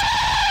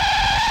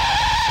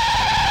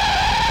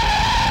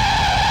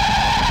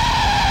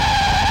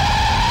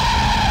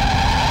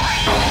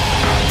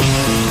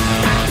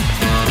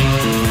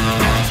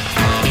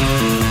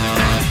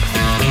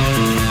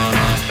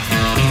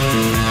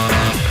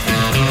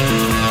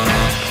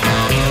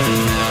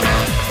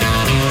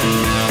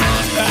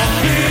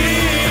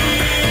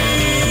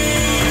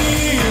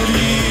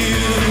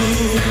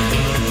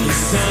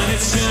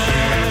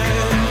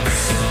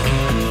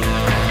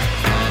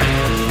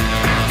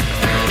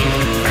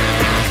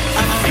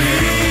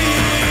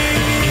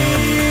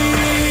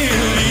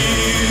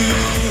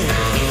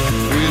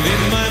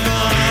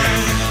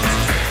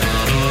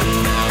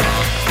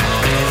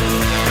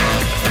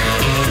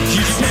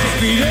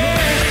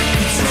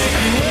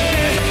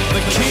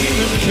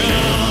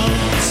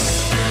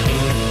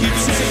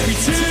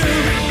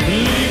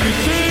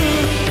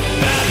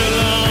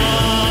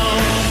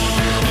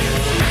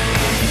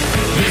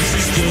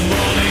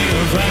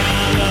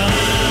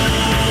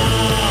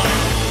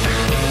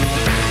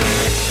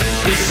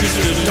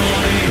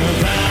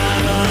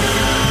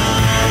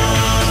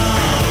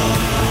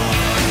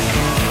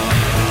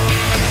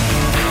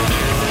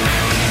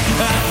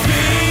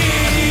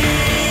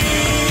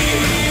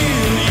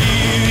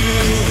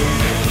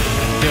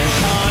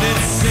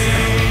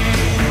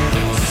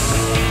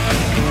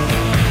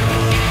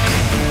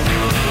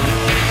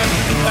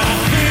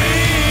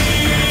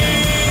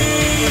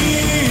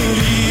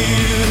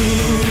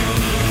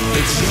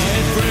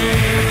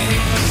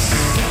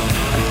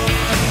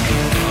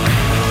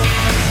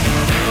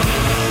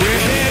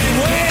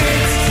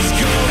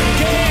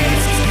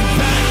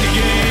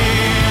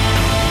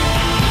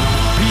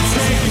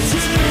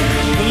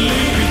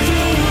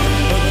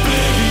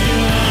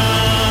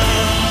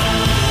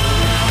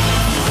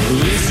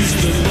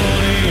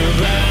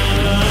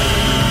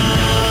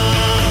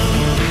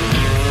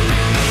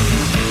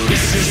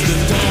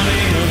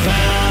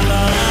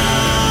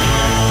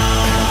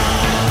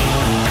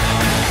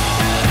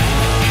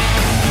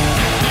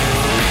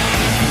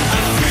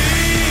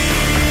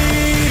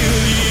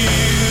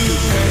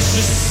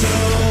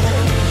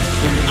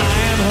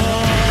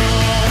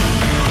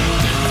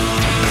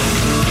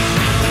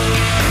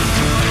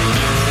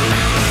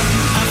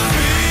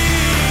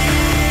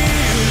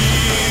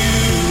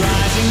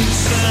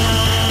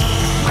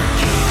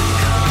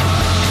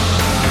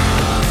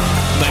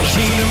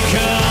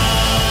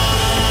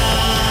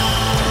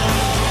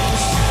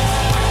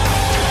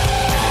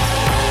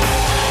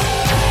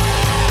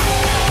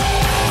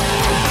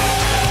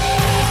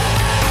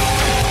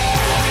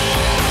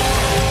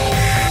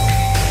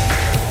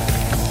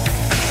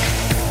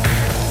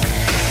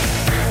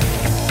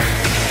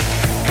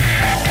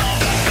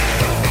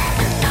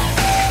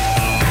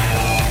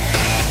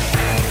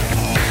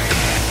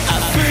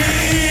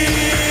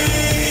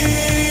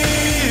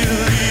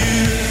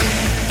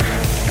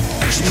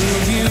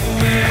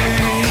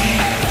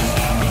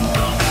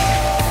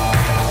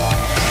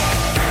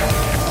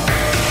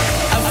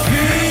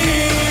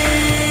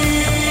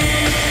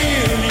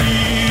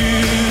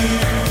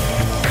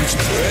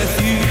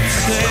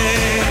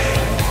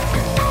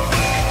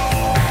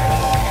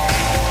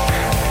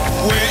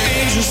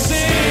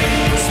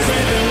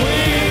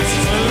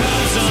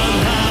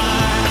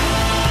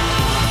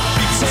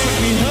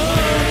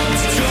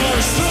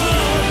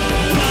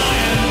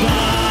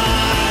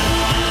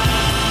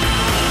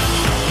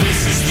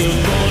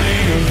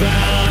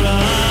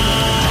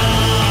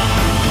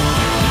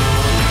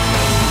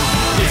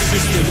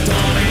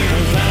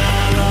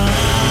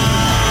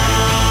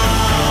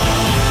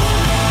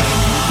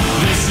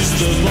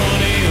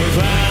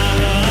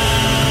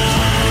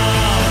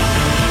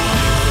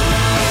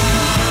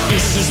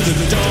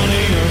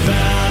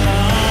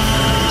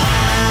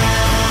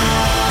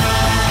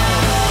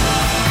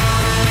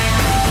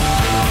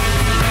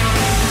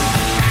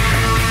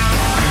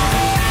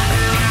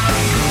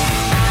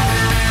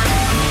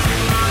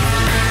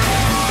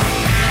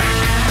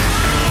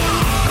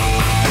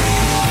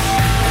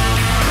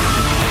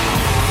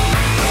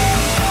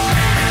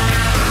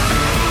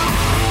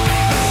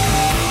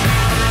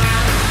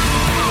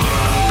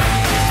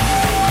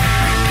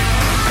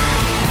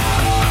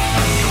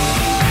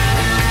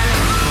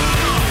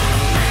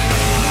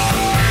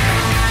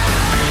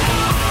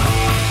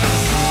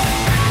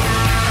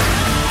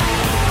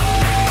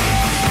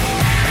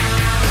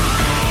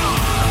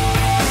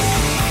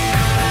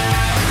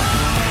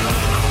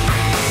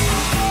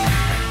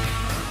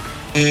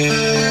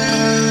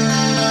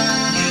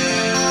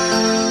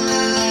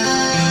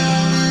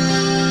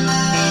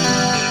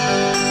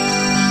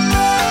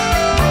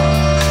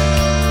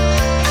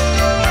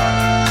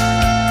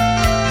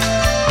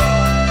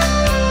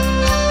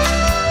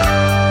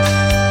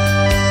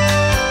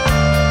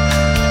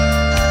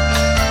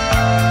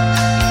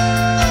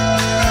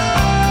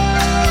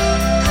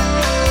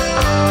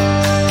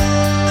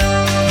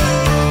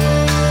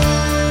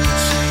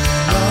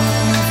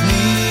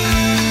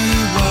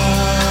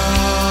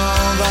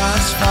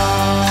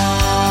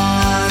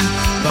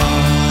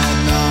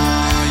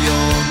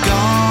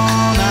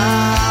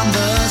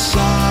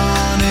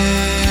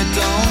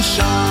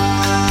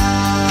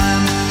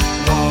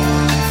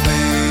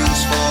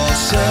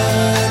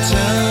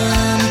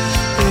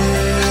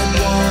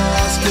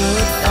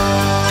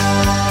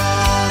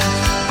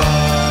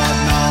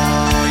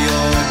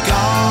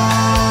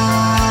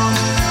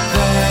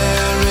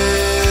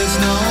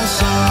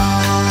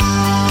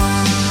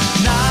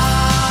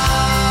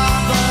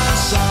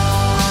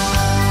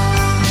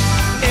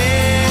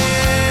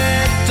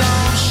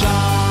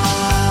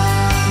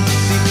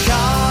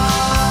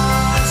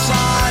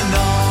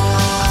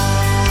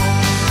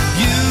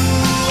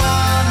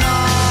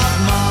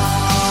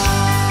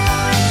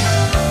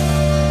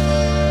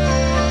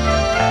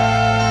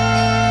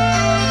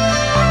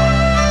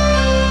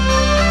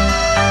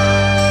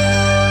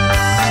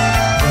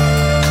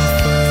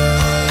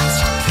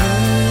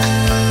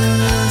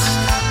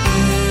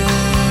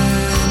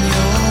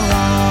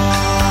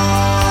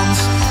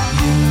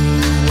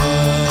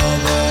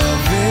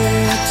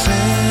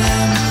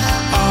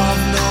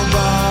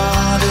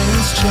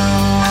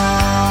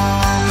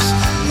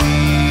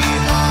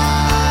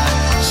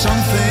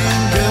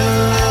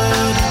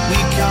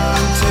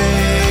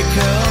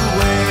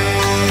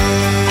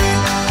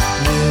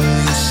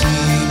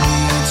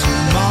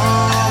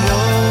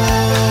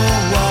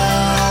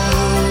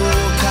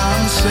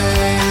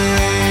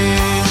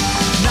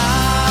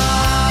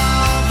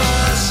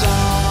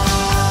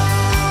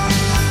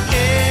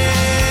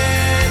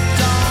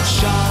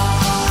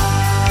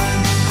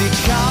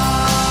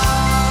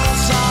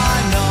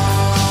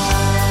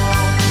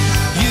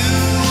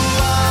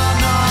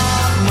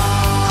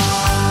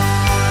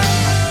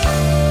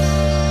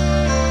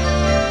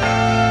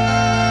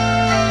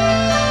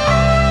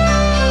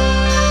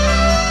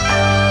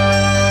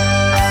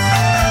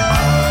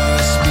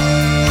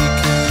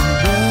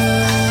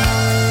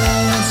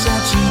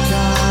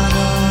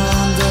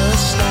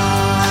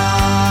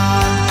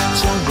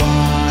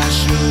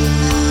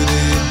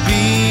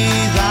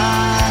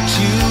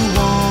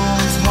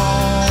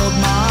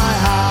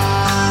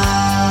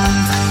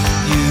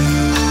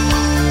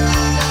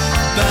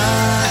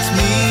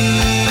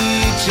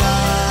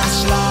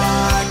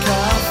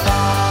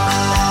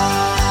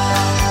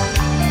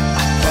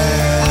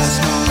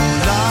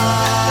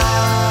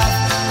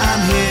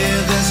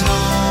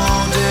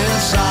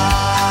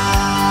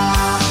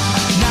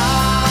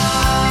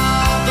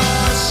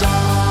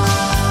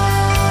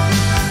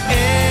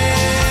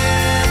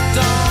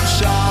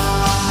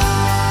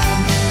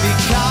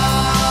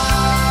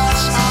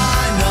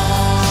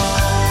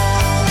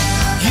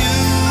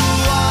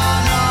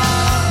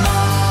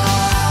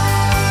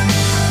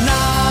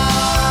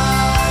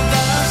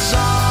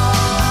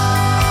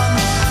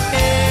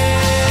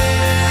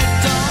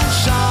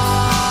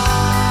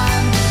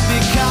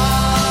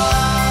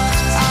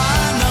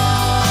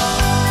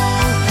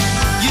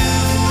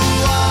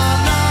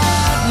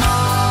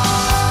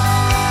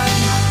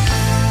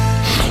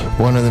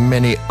 one of the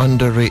many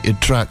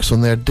underrated tracks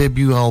on their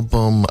debut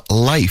album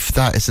Life.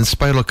 That is in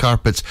Spiral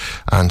Carpets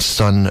and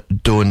Sun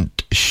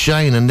Don't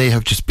Shine, and they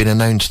have just been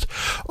announced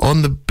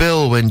on the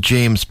bill when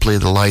James play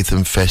the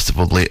Lytham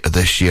Festival later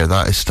this year.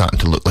 That is starting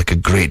to look like a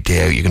great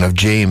day out. You're going to have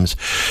James,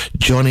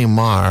 Johnny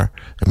Marr,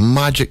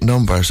 Magic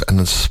Numbers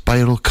and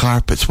Spiral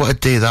Carpets. What a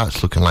day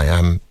that's looking like.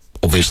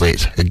 Obviously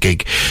it's a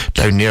gig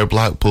down near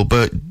Blackpool,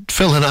 but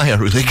Phil and I are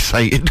really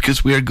excited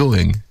because we're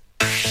going.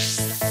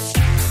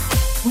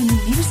 When the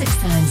music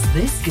sounds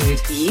this good,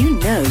 you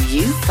know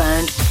you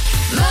found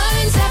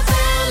Mearns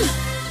FM.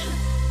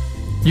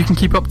 You can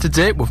keep up to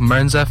date with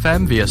Mearns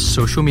FM via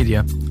social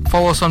media.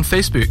 Follow us on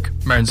Facebook,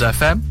 Mearns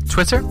FM,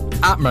 Twitter,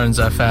 @Mearns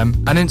FM,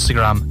 and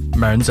Instagram,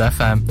 Mearns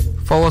FM.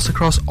 Follow us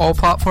across all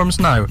platforms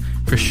now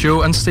for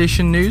show and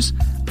station news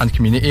and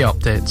community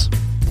updates.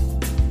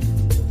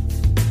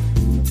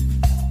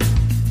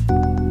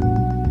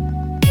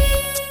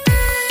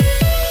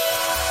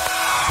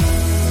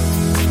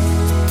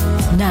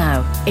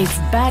 Now, it's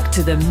back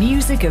to the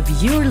music of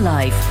your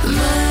life.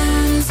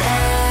 Mearns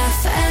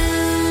FM.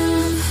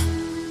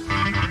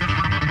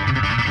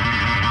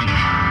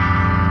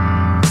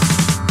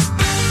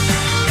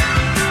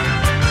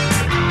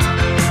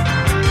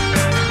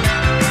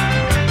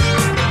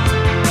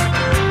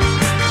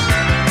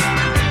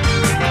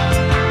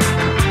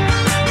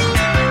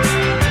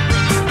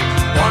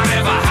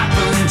 Whatever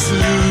happened to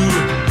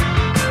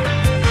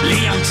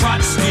Leon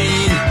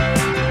Trotsky?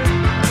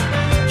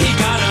 He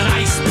got an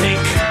ice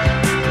pick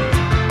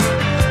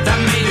that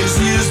made his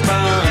ears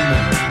burn.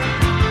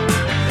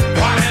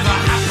 Whatever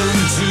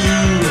happened to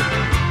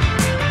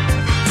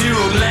dear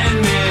old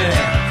Lenin,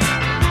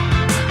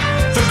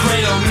 the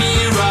great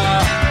O'Meara,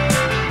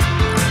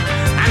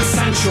 and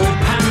Sancho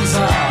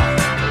Panza?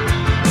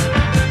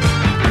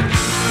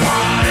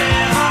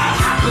 Whatever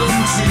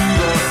happened to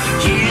the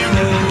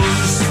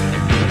heroes?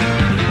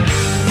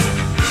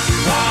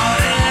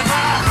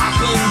 Whatever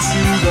happened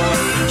to the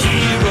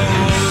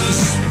heroes?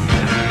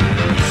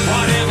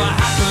 Whatever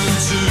happened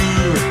to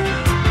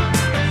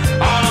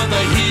all of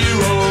the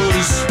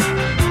heroes,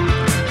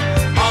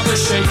 all the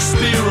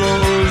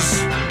Shakespeareos?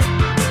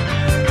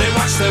 They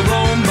watch their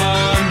own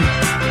burn.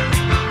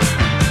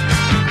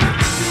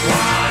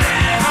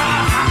 Whatever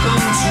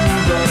happened to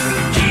the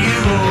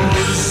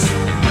heroes?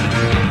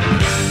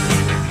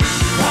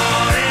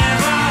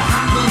 Whatever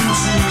happened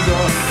to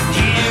the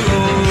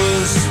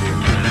heroes?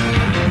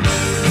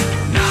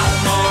 No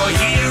more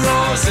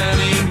heroes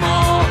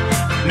anymore.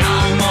 No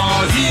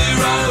more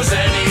heroes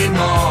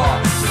anymore.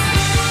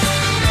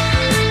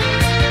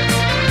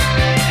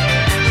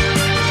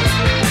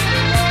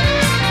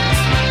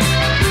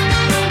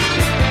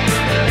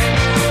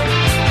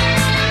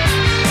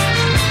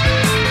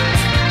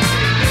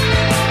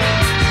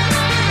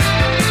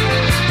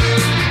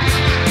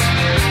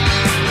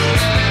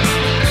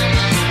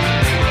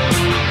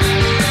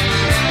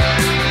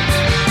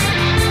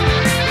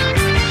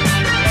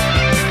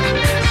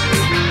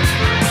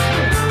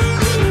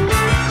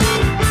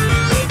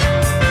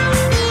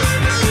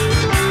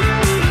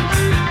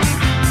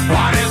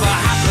 Whatever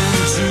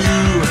happened to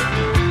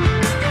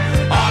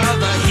all of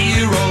the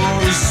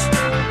heroes,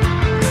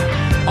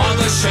 all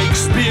the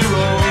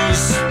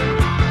Shakespeareos?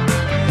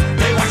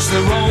 They watch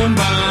their own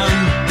burn.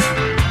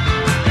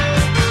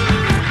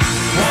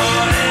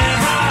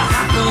 Whatever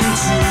happened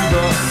to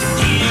the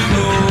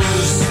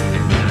heroes?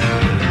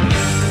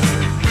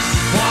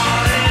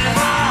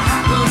 Whatever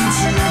happened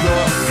to the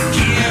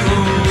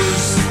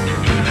heroes?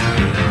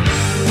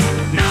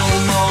 No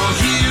more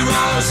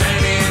heroes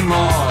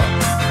anymore.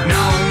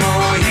 No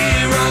more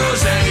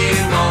heroes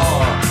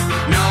anymore.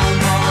 No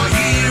more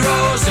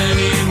heroes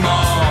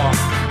anymore.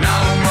 No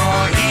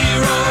more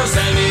heroes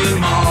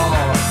anymore.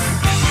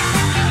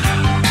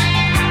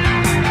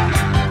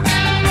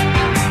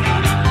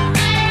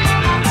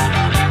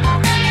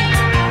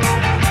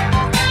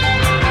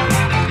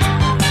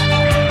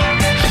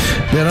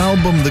 Their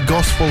album, The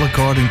Gospel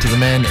According to the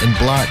Men in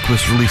Black,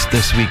 was released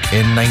this week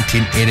in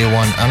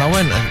 1981, and I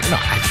went,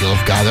 I feel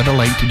I've gathered a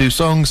like to do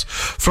songs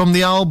from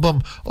the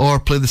album or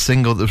play the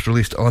single that was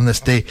released on this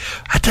day.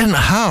 I didn't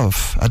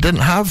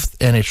have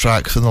any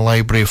tracks in the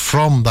library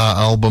from that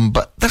album,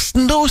 but there's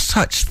no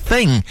such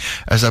thing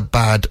as a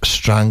bad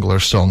Strangler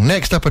song.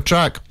 Next up, a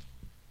track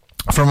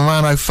from a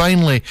man I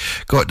finally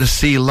got to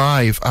see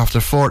live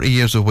after 40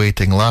 years of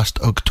waiting last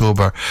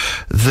October,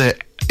 the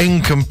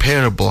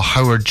incomparable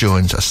Howard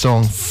Jones, a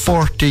song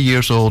 40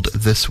 years old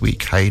this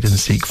week, Hide and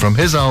Seek, from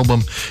his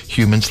album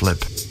Human's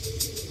Lib.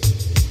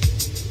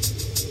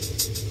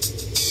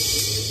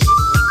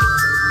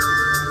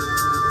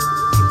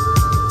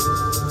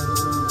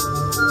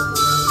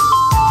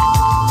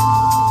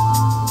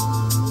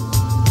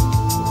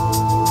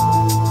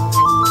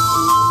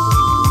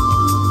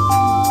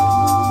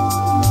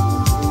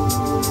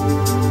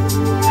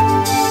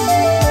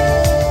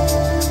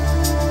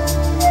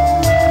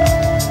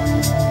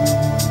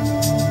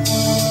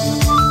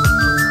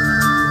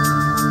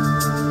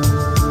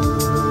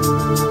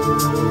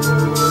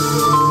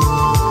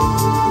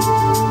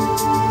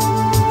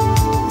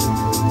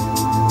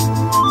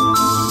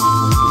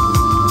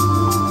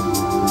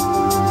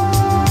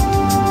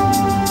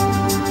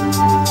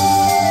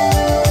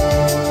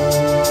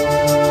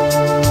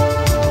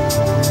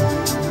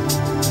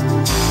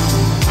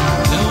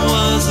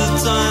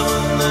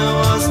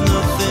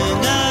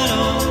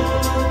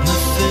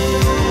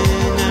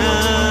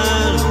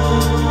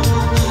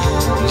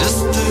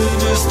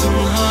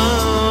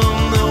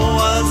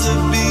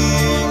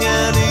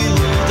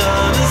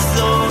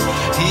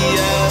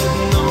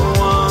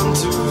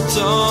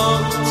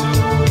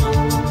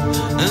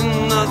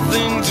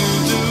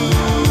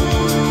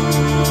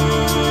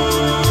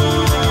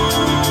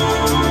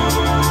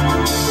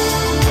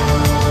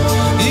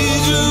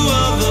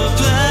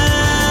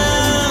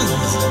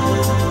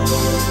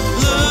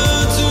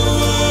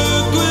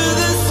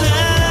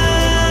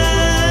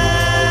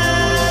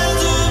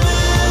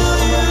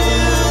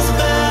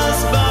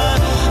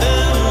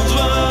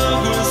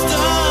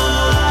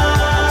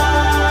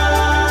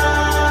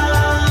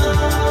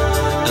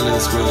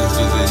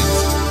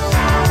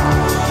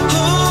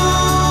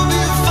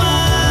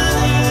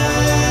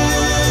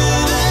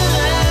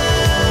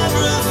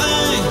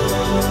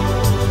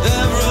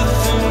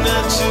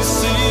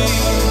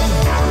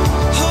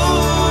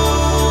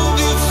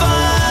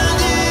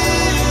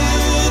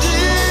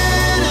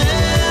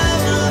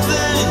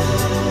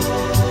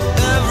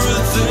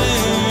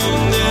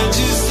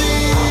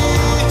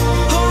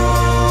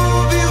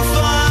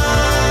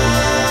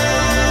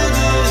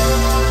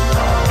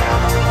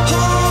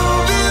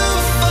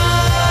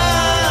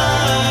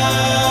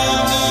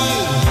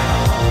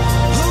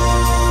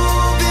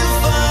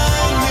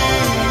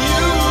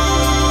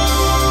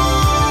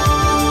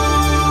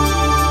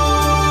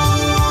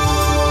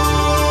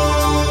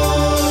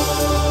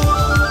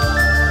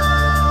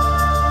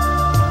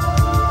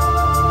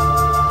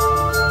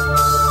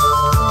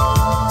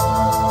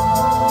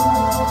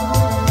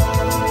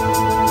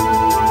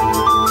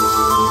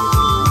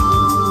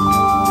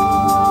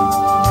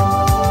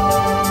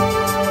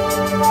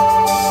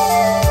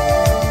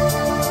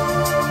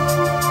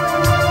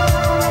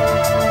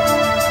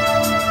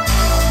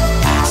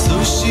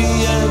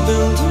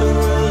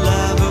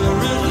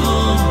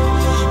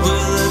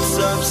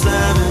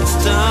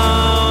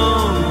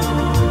 downs.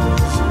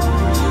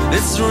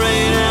 It's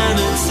rain and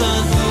it's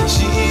sun.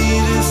 She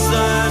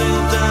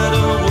decided that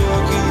her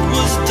work it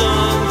was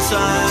done.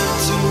 Time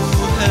to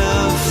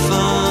have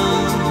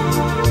fun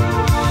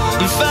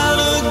and found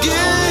a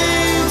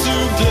game to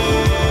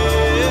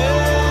play.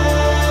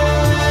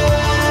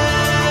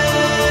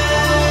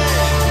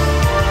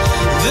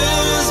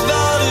 This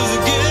part of the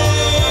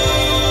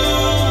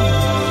game,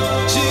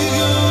 she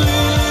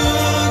completely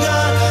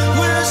forgot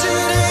where she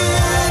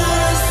needed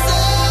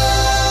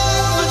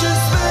herself, and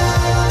just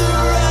spent the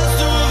rest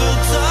of her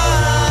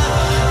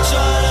time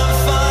trying to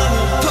find the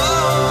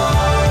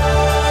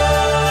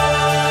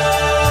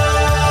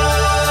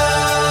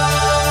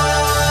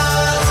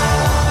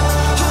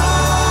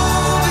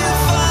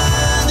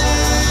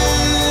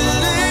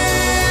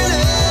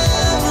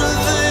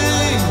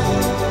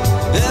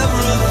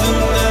everything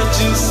that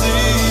you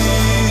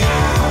see.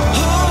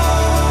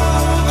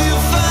 Hope you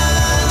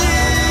find it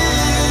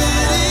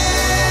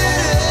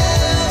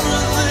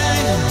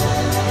in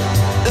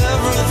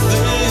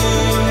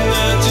everything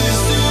that you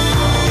see.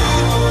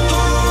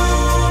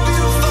 Hope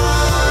you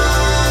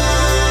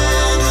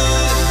find it.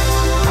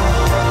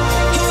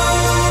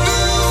 Hope you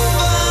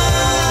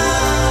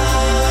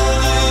find it.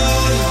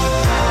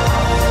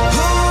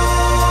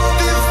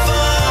 Hope you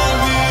find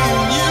me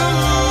in you.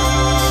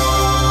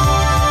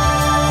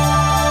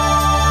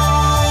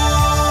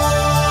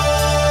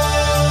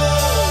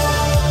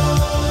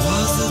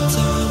 Was a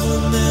time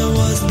when there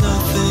was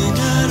nothing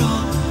at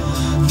all,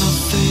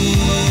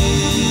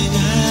 nothing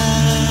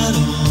at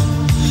all,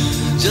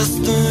 just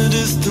a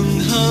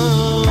distant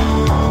hum.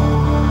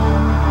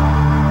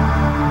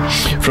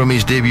 From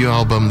his debut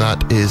album,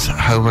 that is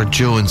Howard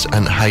Jones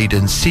and Hide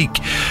and Seek,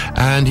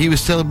 and he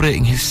was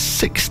celebrating his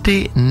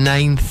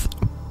 69th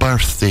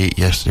birthday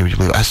yesterday. Would you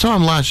believe it? I saw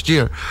him last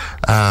year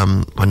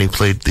when he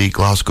played the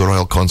Glasgow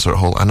Royal Concert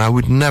Hall, and I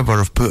would never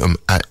have put him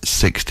at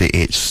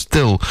 68.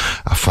 Still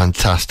a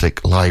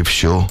fantastic live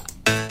show.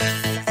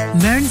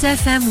 Mearns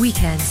FM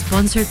Weekend,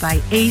 sponsored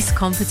by Ace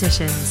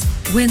Competitions.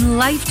 Win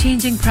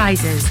life-changing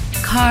prizes,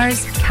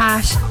 cars,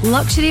 cash,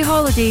 luxury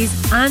holidays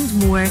and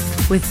more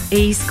with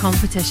Ace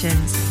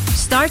Competitions.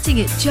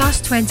 Starting at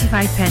just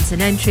 25p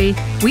an entry,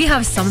 we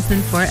have something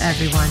for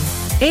everyone.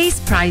 Ace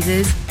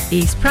prizes,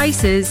 Ace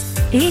prices,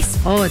 Ace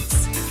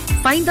odds.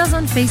 Find us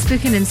on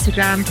Facebook and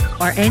Instagram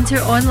or enter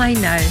online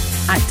now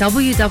at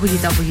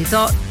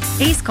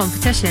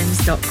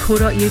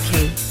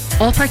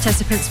www.acecompetitions.co.uk. All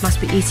participants must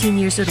be 18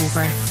 years or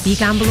over.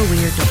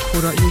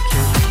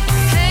 BeGambleAware.co.uk.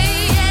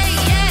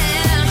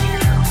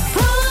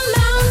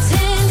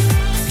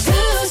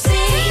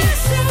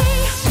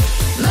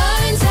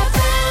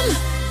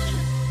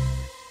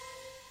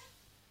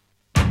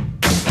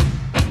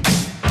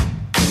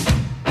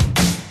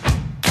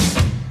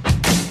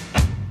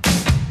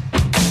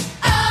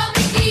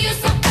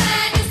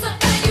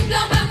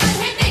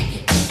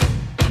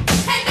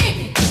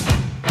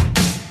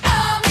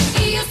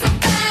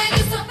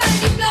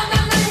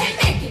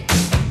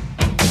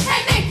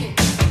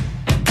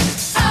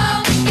 Oh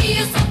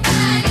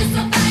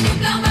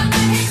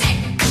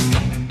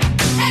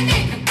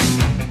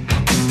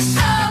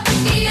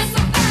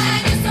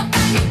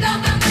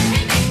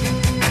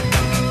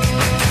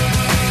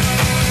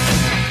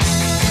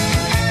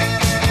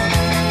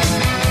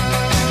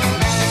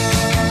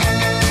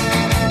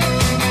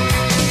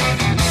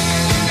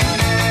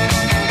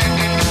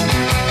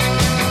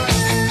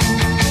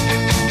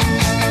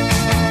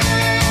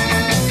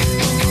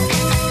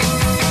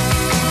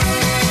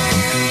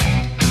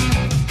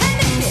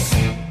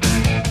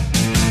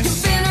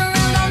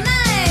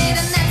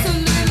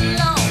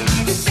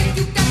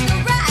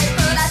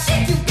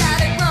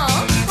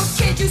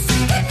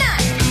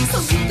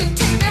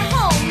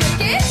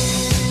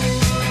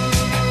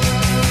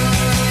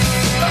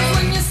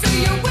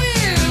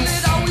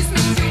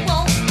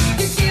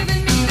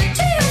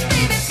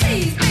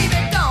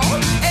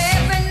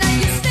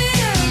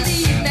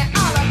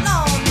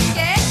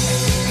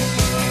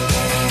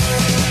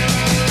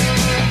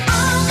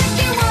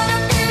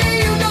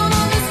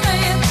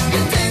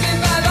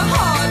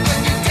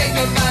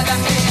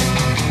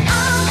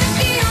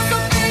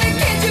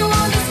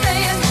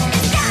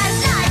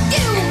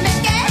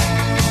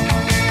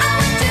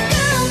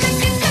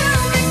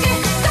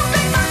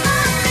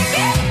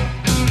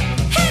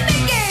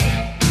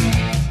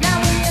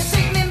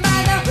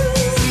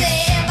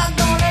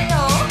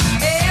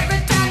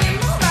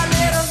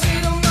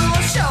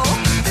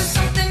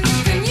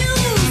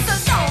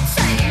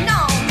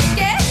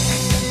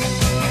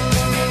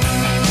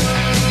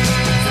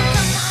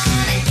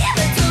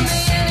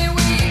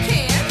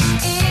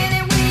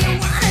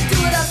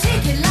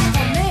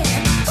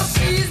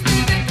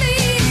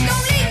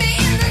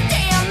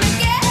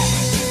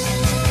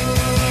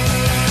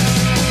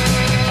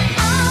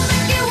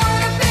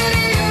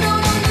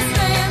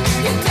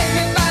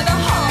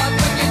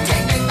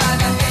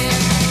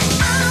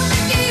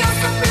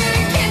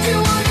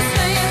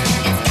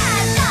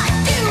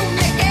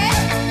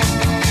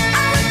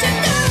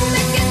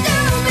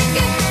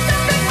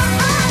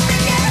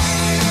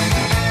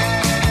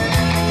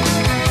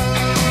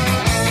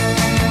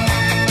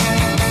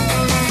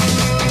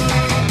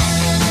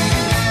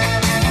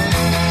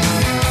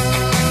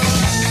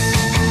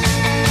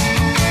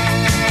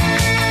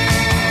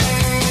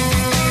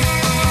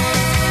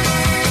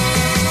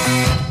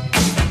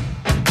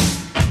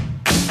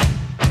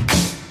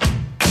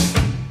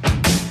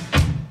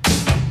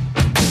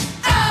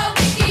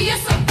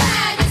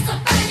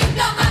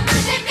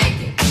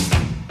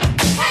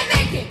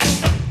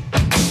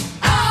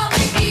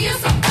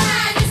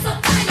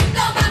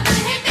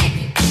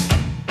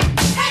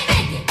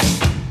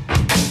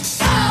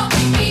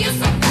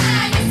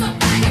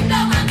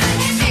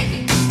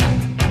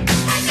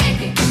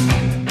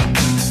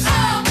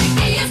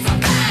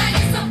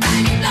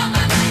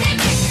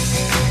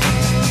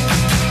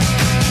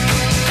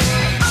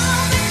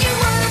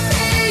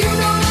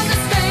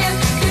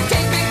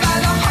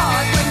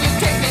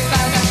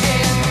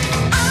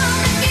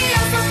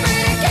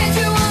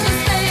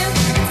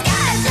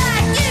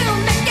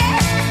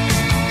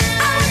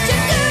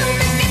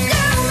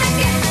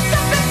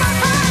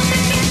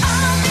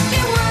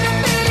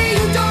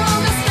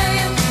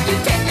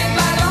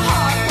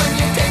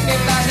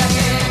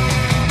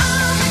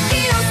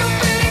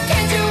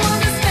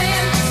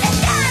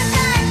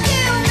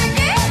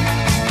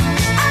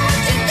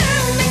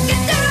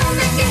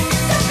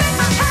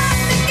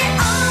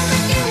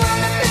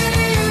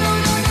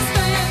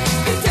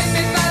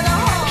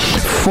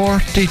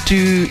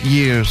 42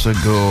 years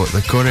ago,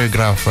 the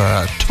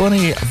choreographer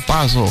Tony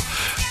Basil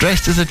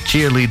dressed as a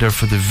cheerleader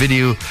for the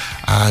video,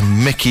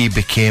 and Mickey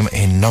became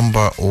a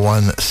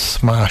 #1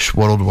 smash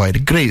worldwide. A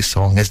great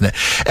song, isn't it?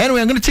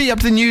 Anyway, I'm going to take you up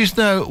to the news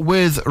now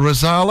with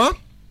Rosala.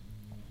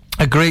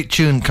 A great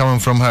tune coming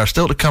from her.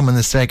 Still to come in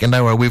the second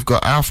hour, we've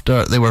got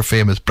After They Were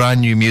Famous, brand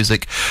new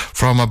music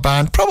from a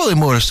band probably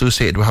more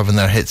associated with having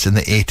their hits in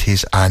the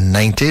 80s and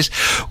 90s.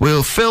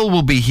 Phil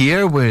will be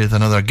here with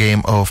another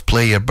game of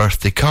Play Your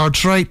Birthday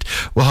Cards Right.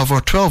 We'll have our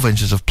 12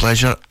 inches of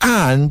pleasure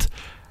and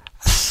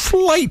a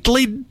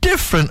slightly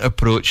different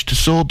approach to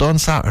Sold on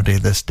Saturday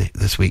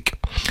this week.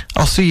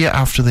 I'll see you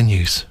after the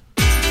news.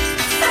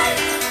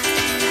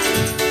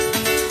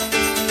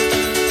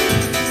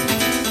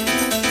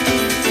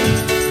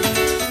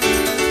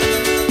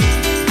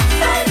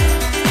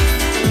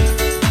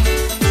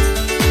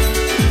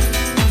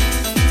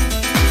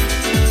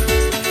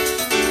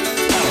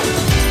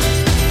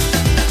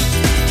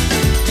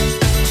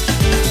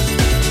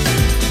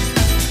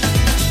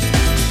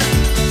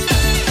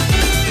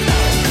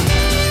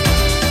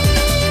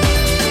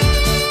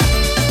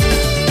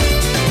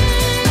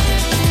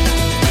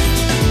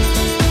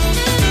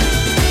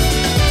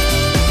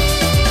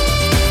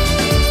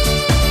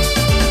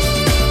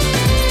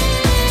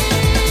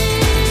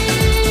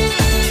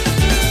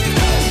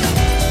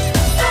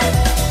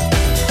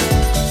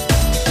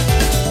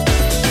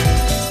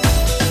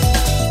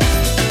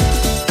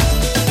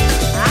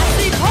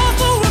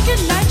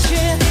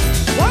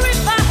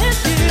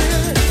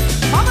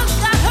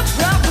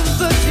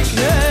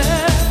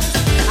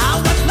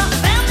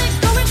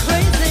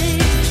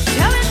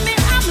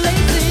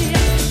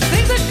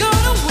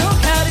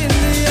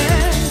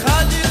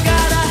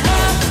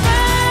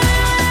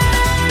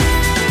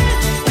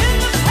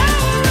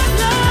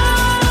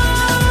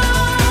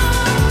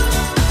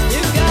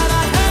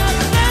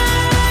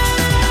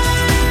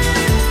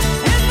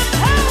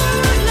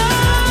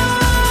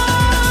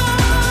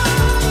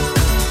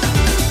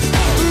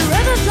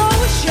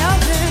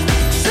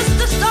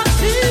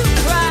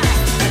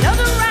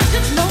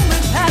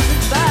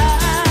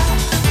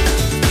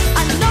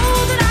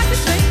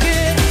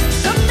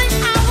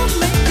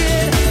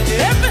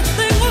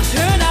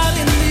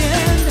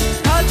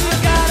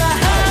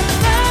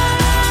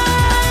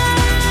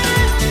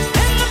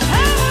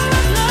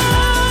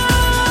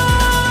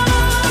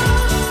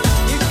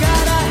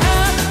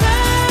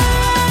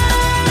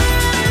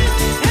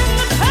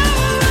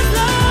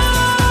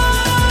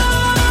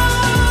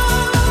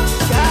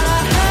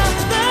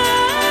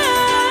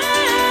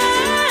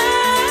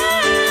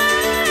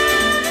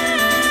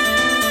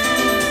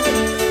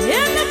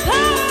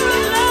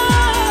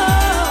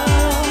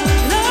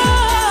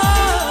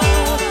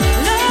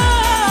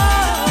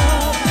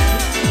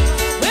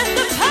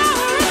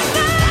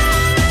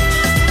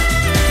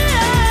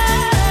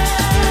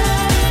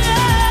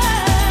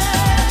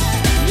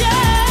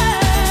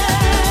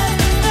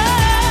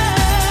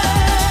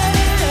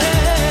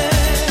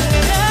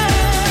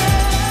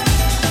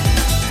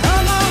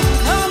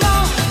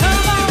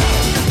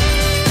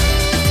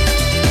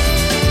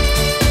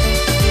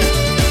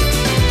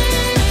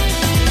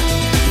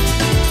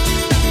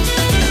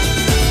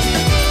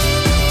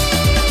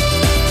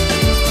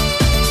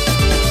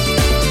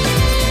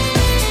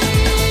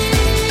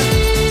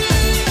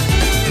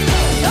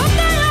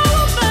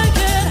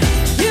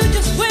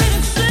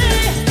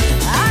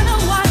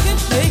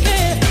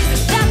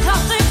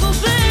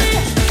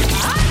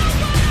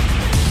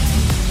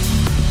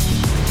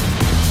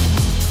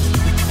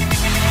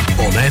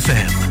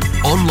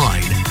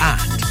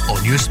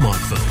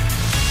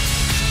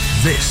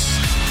 This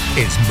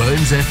is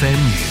Mearns FM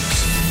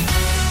News.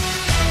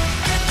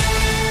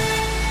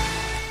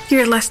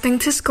 You're listening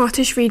to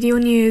Scottish Radio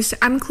News.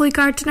 I'm Chloe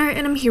Gardiner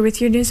and I'm here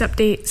with your news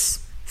updates.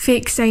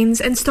 Fake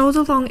signs installed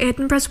along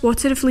Edinburgh's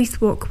Water of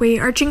Leith walkway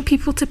urging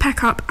people to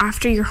pick up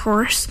after your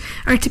horse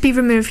are to be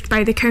removed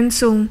by the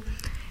council.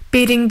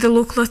 Bearing the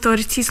local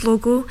authority's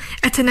logo,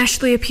 it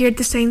initially appeared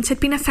the signs had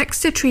been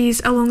affixed to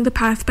trees along the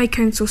path by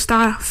council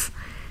staff.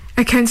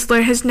 A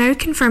councillor has now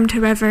confirmed,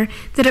 however,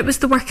 that it was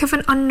the work of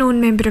an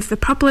unknown member of the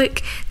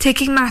public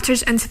taking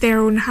matters into their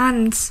own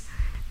hands.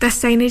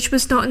 This signage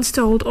was not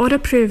installed or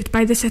approved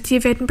by the City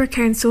of Edinburgh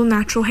Council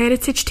Natural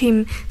Heritage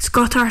team,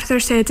 Scott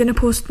Arthur said in a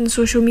post on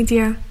social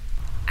media.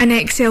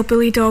 An XL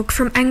bully dog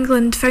from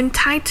England found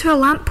tied to a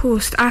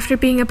lamppost after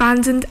being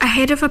abandoned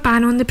ahead of a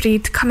ban on the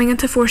breed coming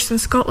into force in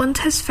Scotland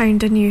has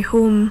found a new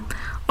home.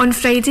 On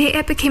Friday,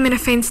 it became an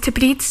offence to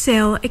breed,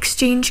 sell,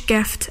 exchange,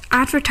 gift,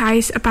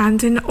 advertise,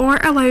 abandon or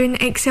allow an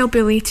XL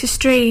bully to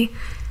stray.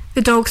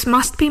 The dogs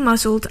must be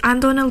muzzled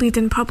and on a lead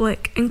in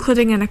public,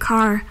 including in a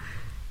car.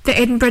 The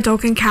Edinburgh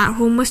Dog and Cat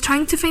Home was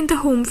trying to find a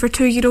home for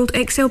 2-year-old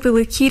XL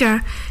bully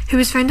Kira, who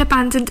was found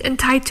abandoned and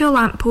tied to a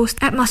lamppost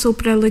at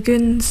Musselburgh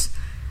Lagoons.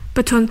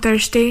 But on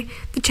Thursday,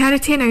 the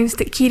charity announced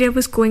that Kira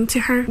was going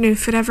to her new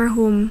forever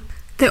home.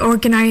 The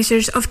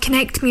organisers of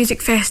Connect Music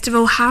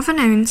Festival have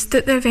announced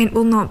that the event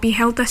will not be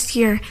held this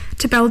year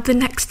to build the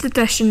next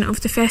edition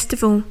of the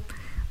festival.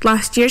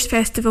 Last year's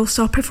festival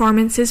saw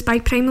performances by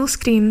Primal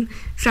Scream,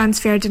 Franz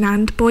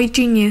Ferdinand, Boy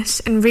Genius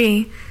and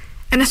Ray.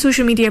 In a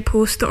social media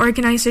post, the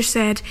organisers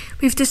said,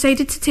 "We've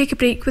decided to take a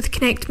break with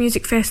Connect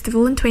Music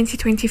Festival in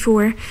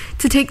 2024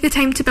 to take the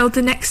time to build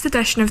the next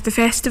edition of the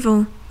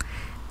festival,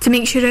 to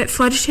make sure it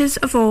flourishes,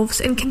 evolves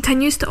and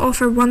continues to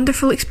offer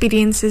wonderful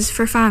experiences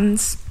for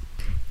fans."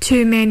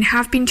 2 men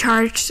have been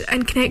charged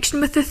in connection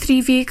with the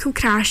 3-vehicle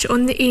crash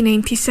on the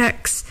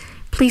A96.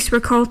 Police were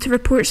called to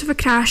reports of a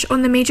crash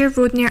on the major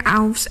road near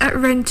Alves at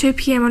around 2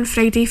 p.m. on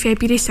Friday,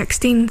 February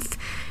 16th.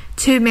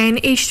 2 men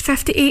aged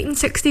 58 and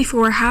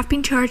 64 have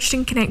been charged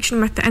in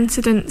connection with the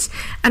incidents,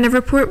 and a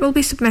report will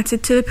be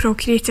submitted to the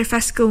Procurator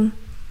Fiscal.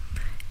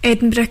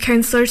 Edinburgh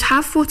councillors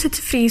have voted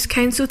to freeze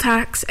council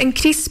tax,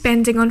 increase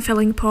spending on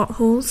filling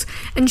potholes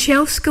and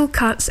shelve school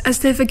cuts as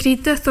they've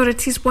agreed the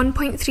authority's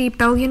 £1.3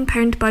 billion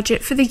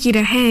budget for the year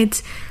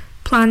ahead.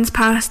 Plans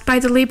passed by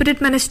the Labour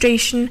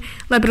administration,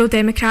 Liberal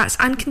Democrats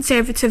and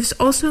Conservatives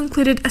also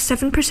included a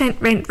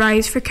 7% rent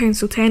rise for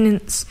council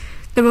tenants.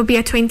 There will be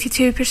a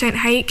 22%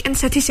 hike in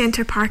city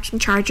centre parking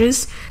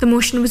charges. The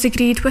motion was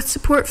agreed with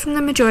support from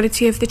the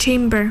majority of the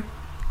chamber.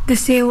 The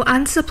sale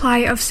and supply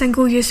of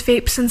single-use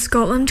vapes in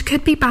Scotland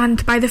could be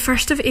banned by the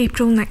 1st of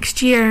April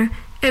next year.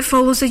 It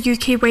follows a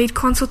UK-wide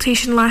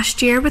consultation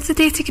last year with the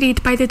date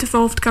agreed by the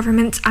devolved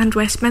government and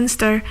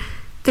Westminster.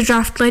 The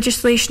draft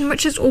legislation,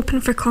 which is open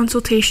for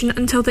consultation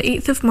until the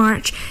 8th of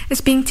March,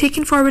 is being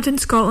taken forward in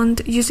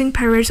Scotland using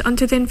powers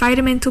under the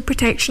Environmental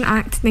Protection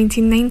Act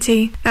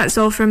 1990. That's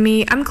all from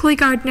me. I'm Chloe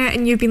Gardner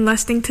and you've been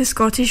listening to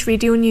Scottish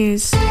Radio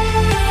News.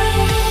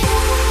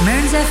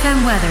 Mearns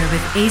FM weather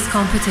with Ace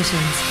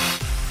Competitions.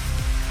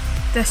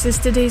 This is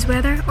today's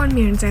weather on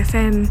Mearns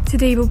FM.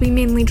 Today will be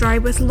mainly dry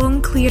with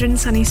long, clear and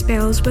sunny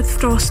spells with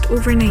frost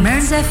overnight.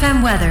 Mearns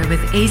FM weather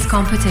with Ace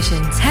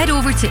Competitions. Head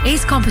over to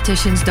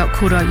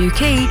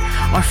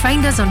acecompetitions.co.uk or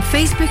find us on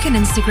Facebook and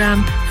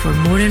Instagram for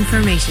more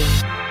information.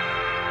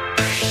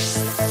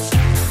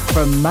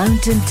 From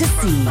mountain to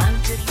sea,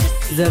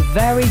 the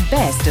very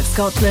best of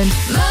Scotland.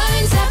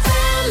 Mearns FM.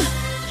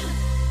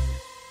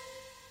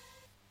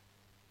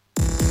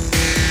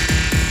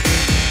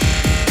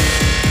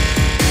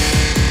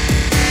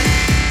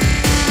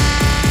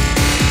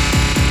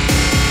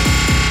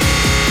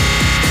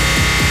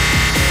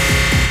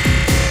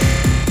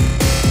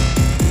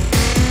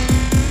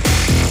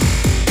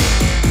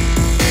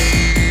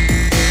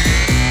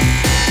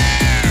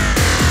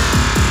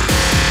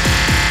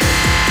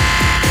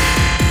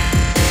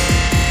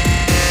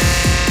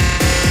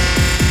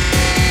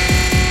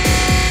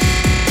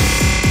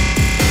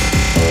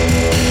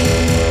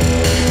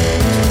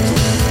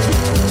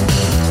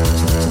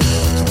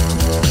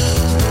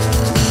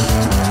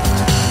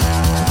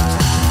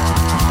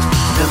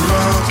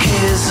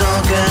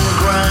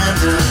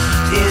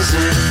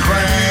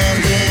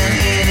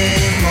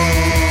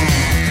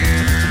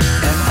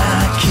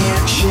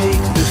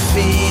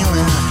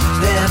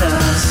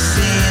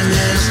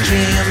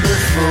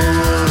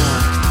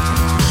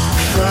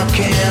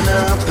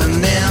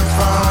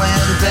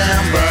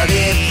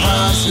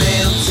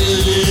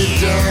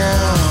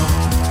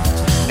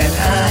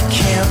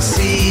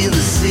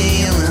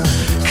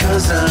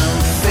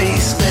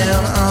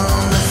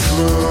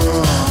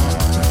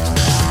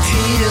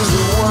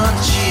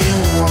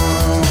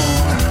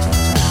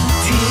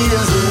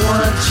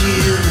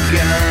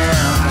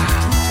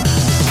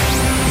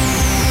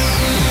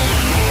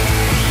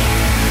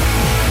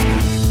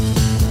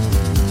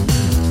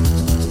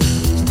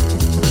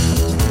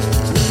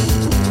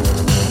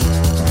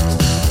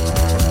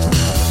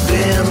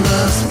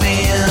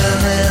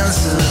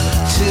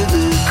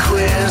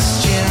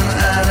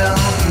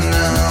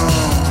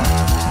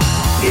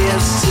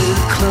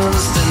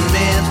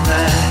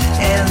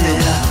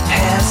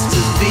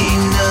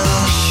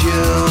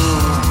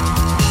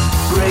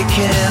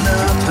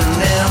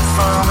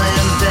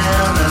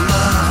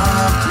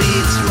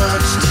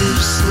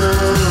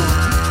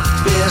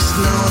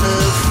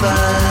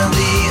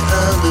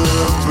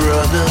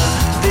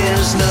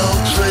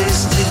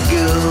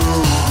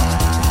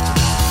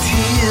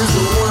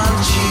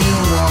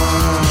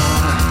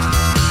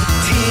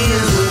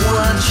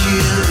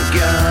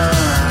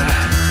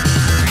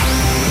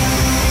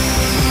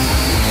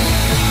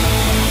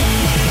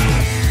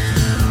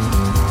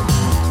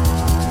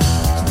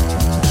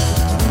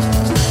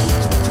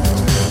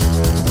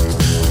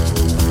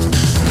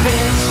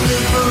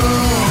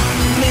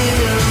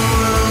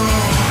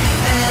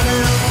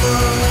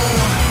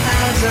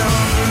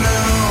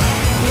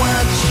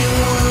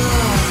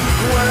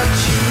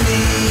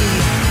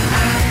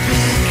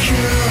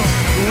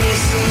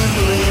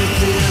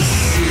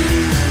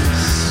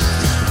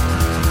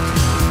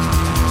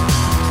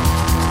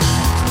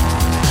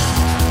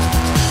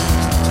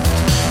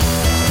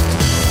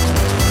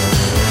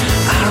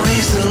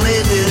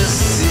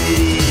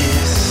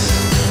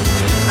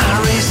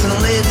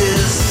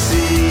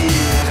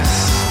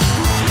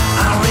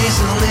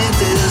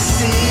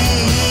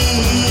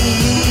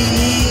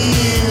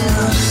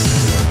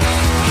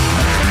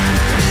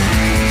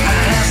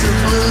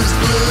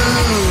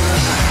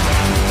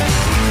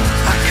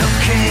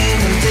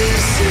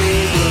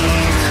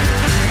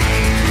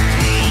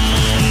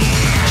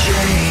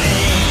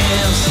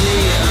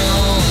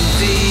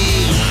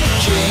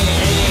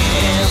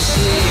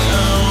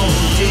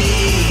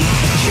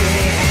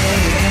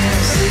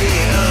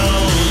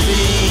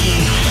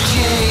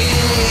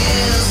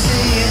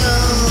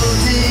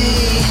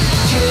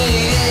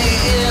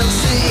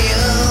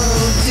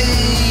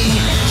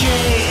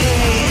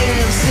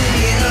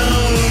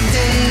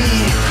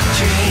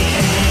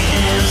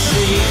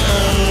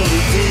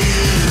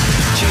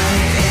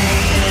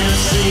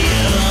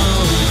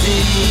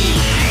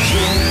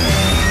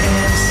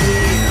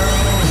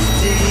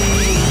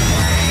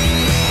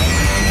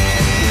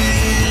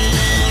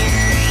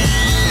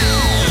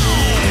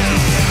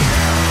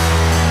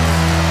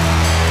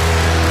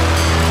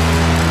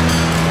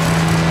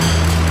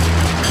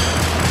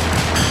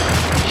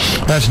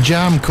 That's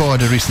Jam Cod,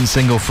 a recent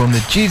single from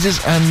the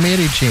Jesus and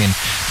Mary chain.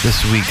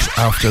 This week's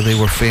after they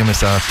were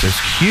famous artists.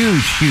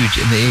 Huge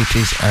in the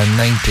 80s and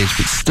 90s,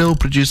 but still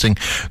producing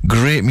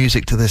great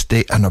music to this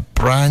day, and a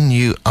brand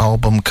new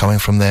album coming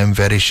from them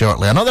very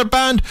shortly. Another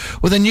band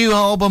with a new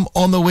album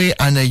on the way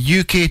and a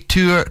UK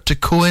tour to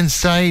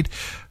coincide.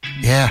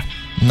 Yeah,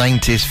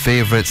 90s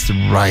favourites, The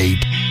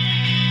Ride.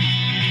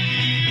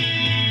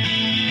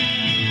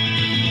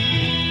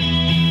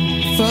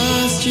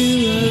 First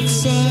you look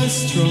so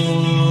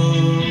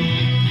strong,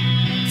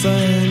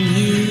 then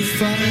you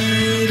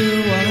fade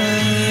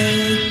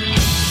away.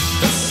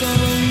 The sun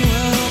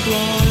will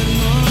blind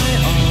my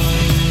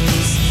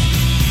eyes,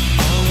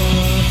 I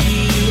love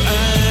you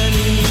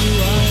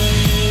anyway.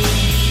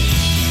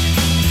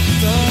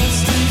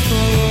 Thirsty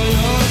for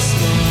your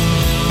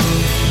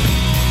smile,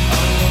 I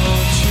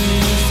watch you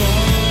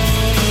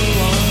fall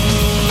away.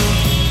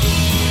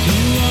 You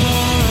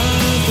are a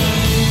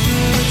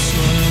vagrant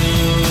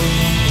trail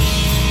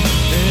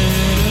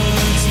in a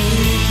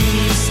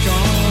deep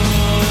sky.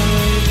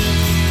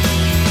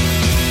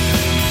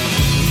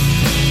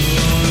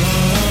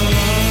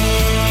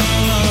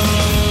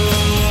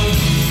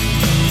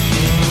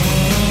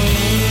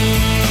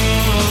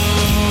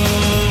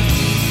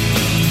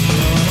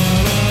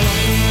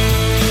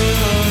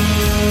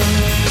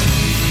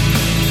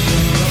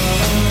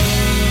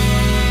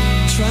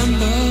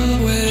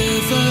 Tremble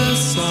with a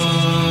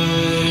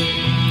sigh,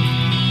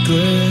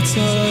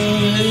 glitter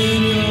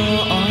in your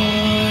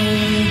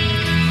eye.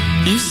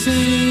 You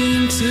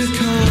seem to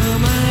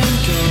come and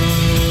go,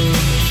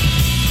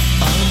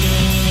 I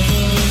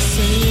never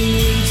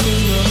seem to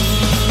know.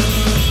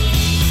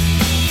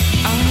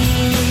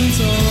 And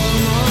all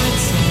my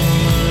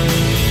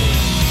time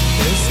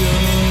is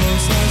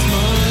yours as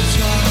much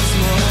as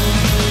mine.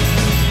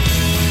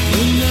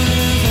 We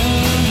never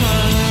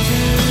have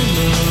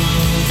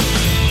enough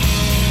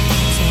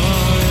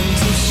time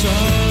to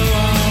show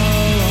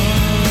our love.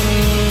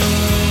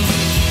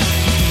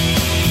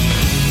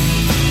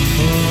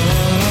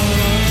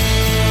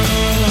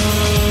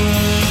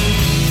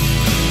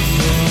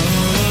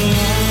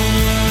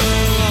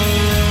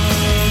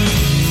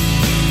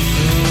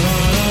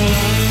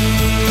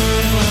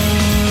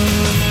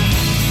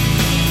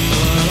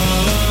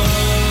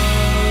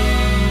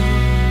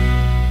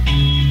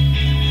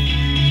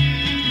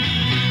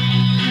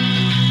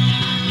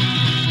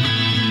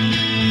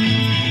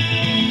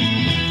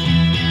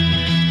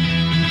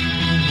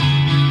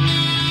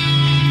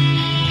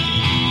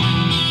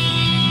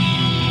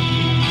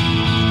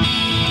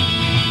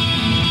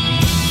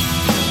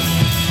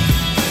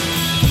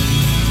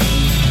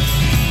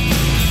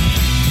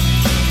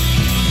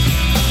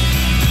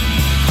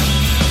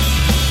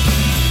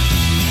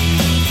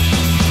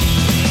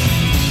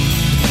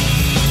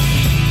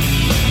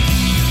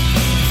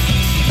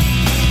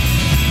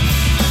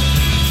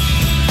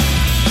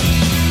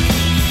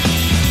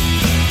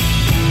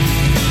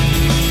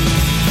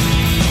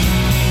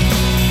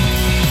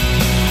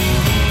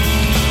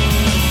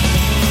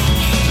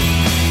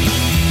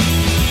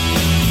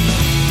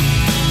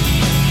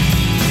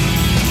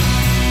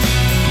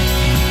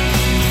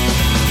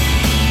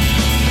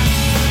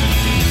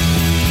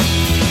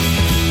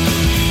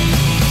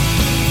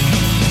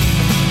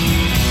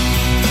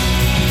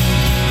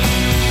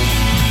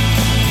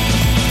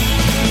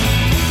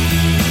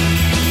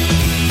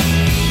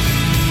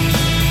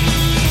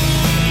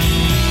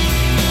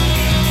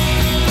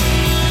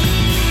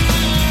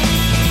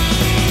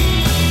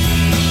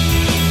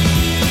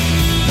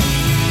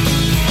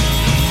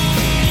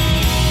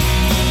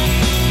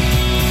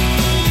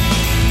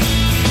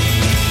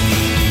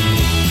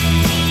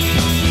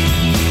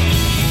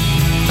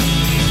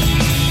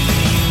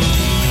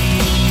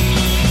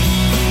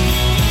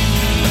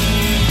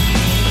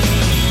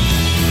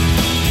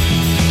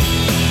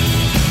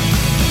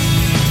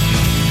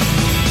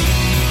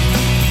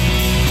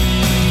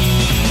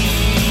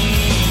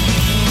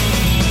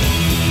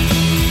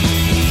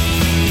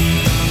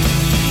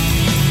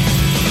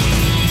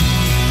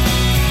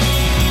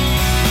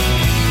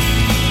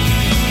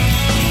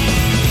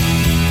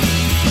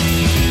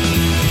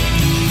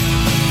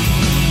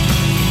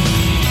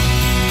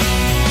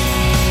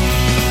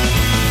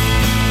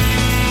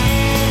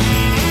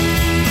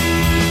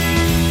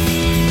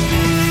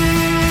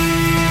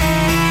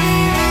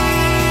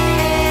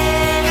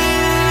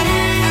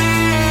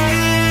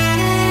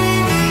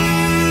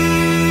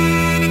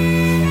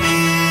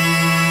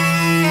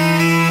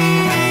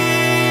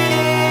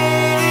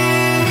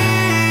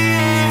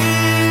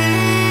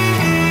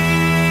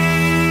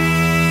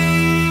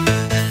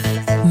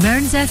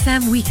 Mearns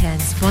FM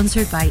Weekend,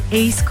 sponsored by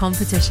Ace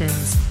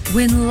Competitions.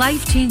 Win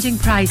life-changing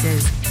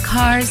prizes,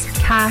 cars,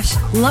 cash,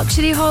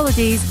 luxury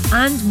holidays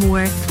and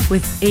more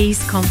with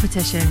Ace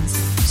Competitions.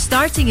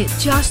 Starting at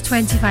just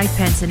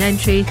 25p an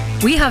entry,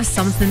 we have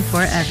something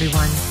for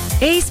everyone.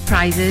 Ace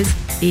prizes,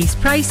 ace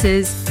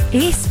prices,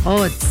 ace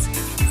odds.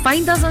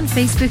 Find us on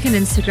Facebook and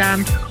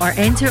Instagram or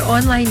enter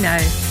online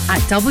now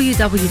at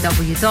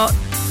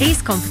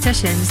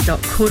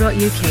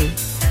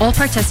www.acecompetitions.co.uk. All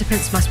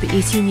participants must be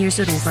 18 years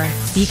or over.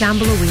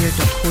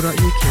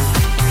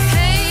 BeGambleAware.co.uk.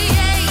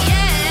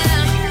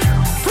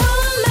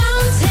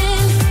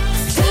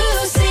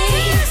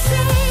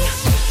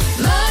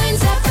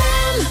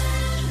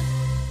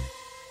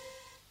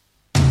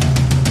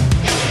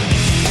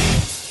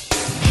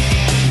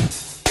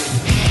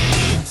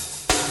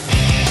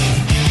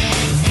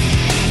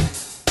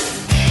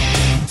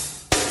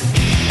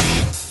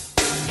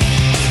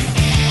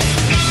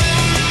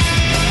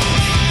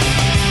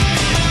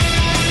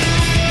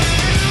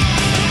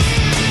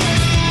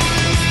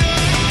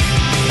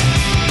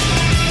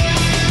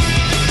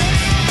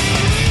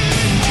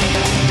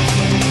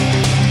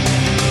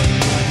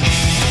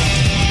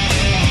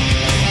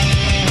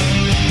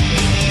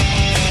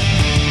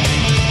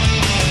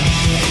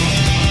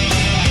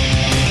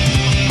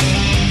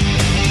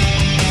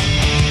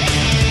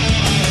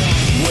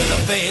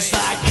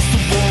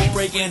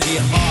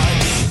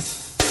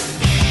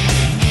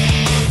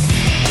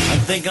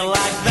 Thinking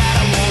like that,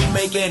 I won't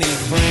make any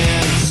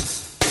friends.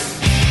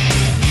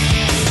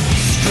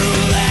 Screw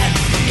that,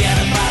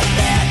 forget about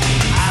that.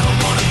 I don't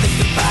wanna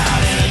think about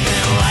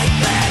anything like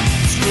that.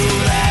 Screw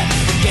that,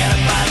 forget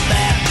about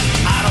that.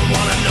 I don't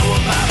wanna know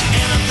about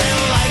anything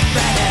like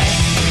that.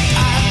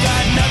 I've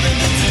got nothing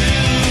to do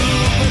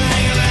but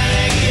hang around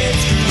and get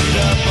screwed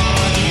up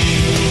on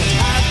you.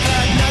 I've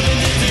got nothing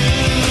to do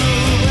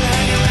but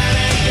hang around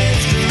and get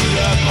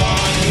screwed up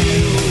on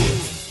you.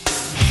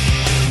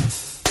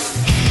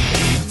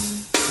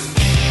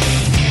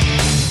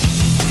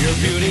 Your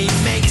beauty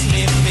makes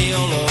me feel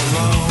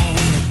alone.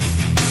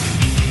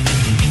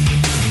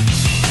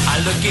 I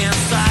look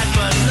inside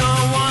but no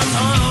one's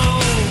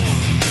home.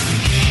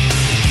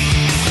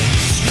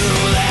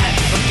 Screw that,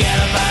 forget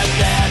about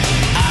that.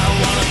 I don't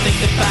wanna think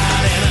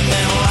about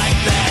anything like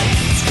that.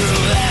 Screw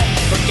that,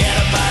 forget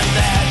about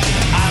that.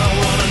 I don't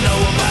wanna know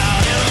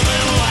about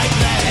anything like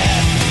that.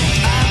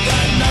 I've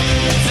got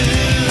nothing to do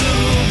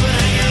but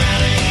hang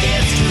around and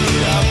get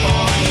screwed up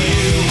on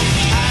you.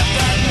 I've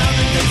got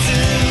nothing to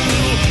do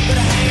but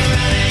hang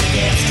around and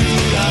get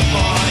screwed up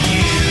on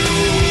you.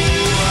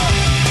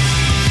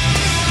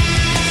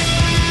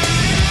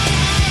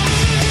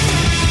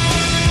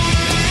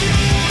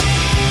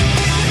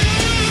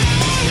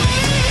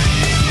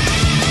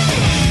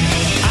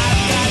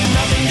 I've got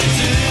nothing to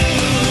do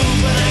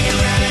but hang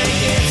around and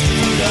get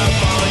screwed up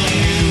on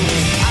you.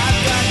 I've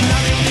got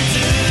nothing to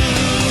do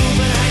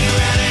but hang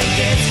around and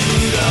get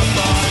screwed up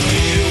on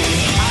you.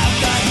 I've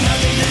got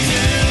nothing to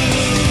do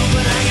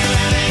but hang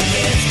around and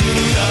get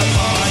screwed up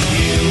on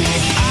you.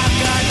 I've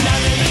got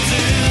nothing to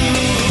do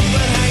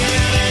but hang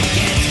around and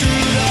get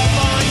screwed up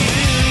on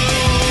you.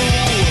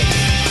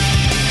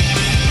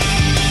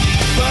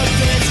 But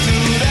get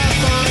screwed up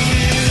on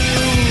you.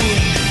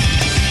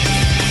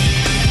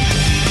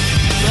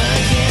 But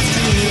get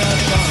screwed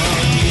up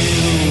on you.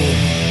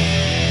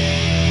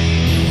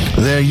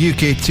 Their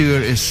UK tour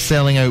is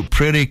selling out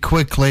pretty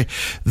quickly.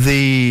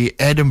 The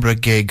Edinburgh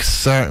gig,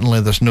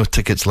 certainly there's no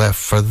tickets left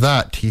for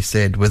that, he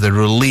said with a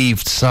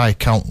relieved sigh.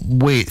 Can't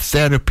wait.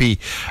 Therapy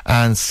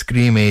and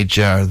Scream Age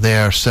are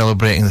there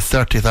celebrating the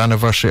 30th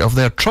anniversary of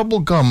their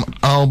Troublegum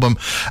album.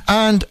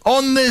 And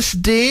on this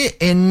day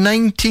in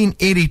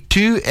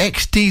 1982,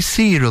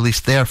 XTC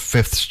released their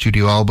 5th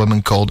studio album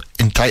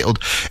entitled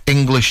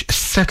English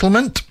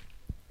Settlement,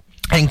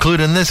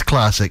 including this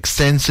classic,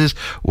 Senses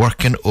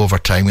Working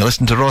Overtime. You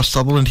listen to Ross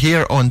Sutherland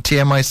here on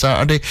TMI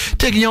Saturday,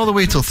 taking you all the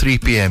way till 3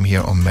 p.m.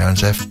 here on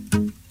Mearns F.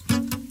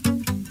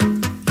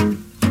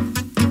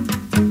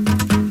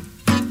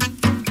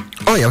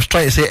 Oh yeah, I was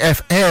trying to say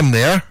FM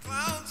there.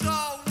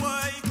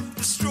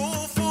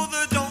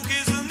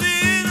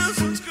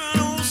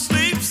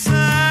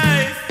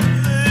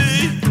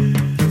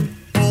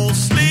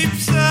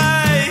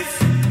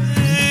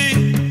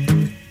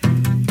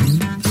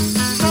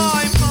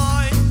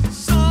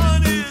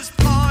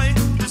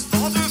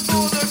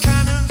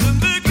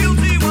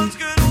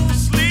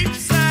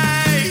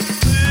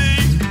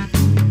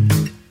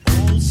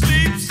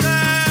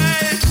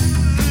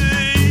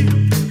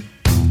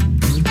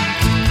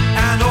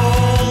 And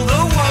all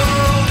the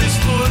world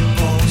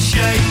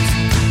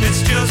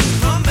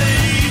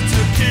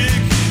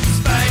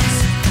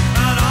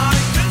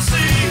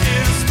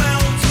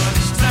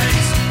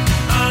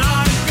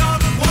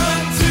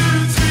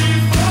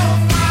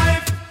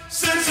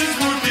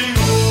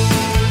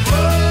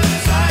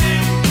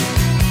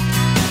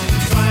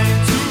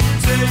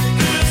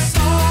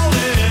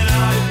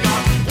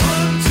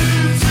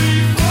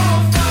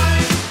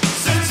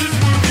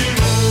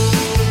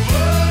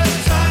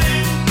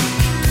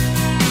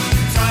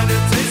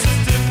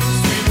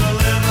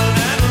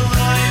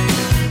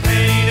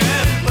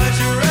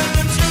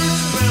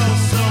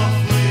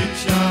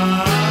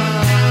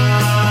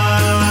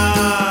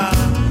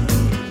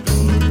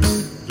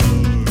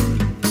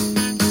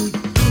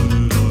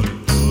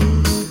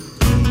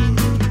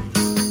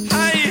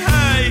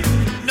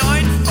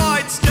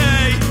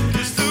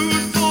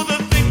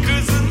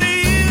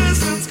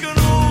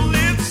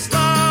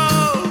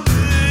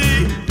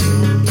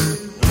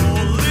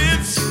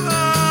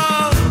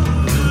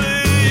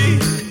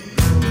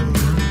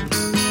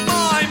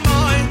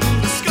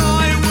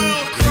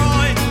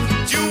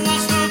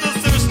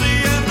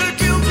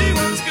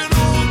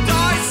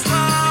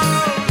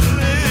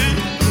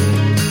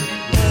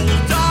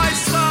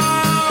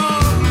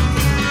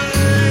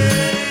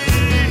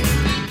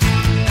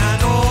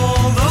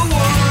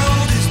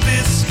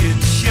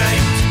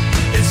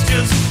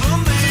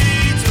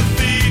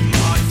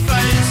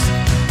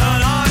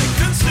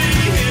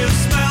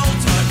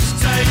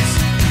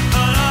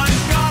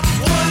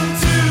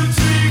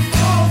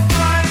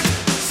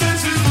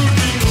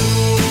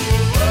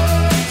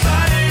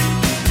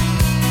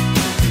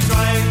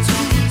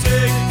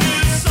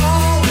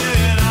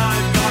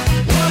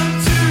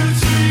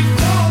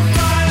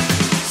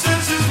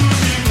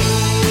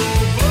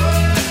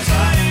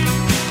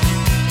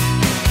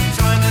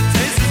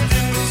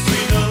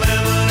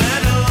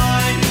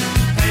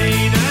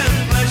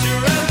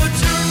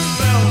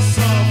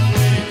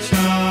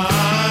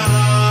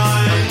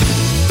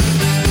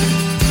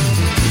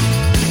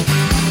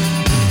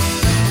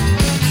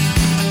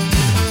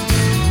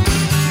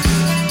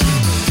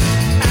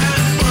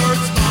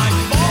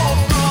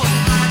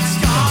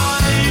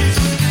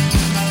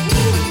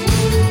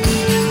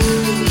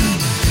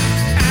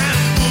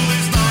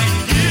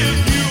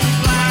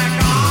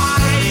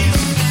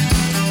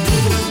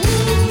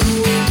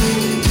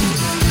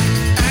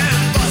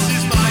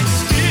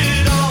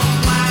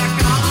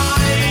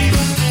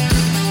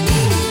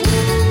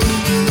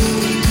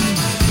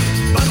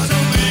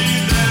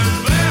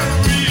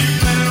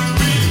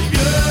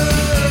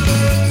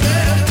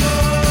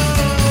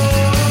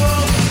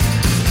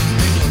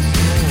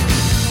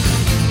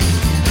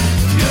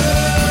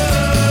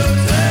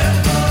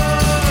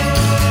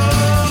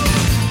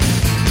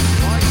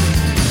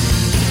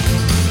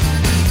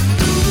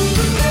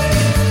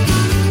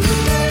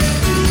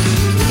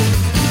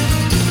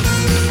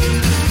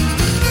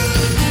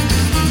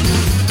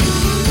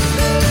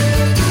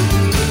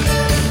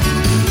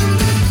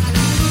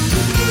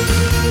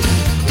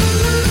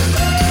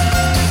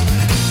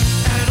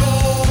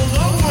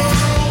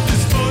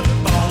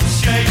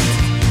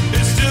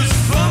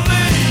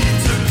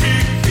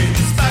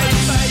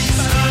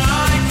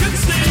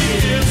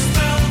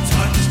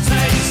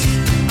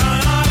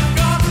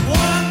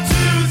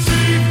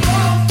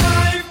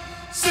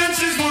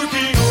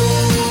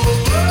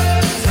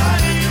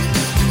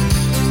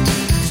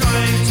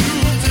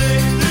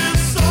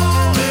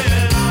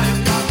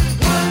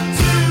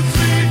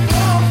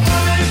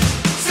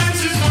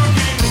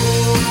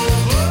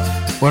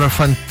What a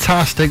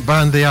fantastic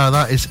band they are.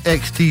 That is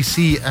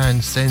XTC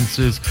and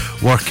Senses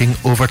working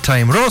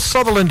overtime. Ross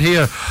Sutherland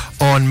here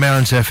on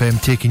Mearns FM,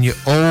 taking you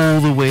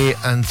all the way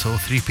until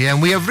 3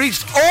 p.m. We have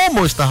reached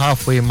almost the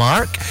halfway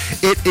mark.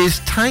 It is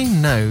time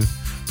now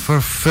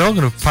for Phil. I'm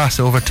going to pass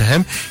it over to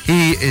him.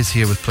 He is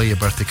here with Play Your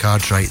Birthday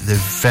Cards Right, the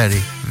very,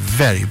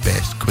 very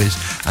best quiz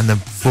and the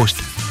most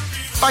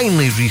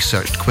finely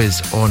researched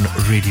quiz on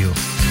radio.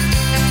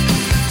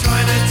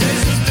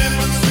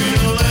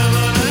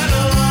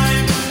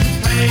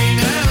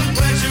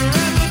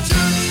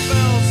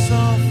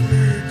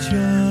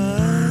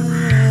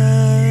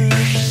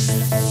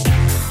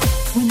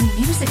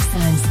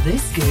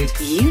 This good,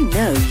 you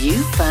know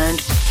you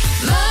found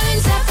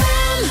Mearns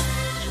FM.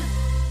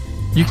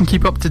 You can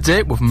keep up to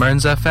date with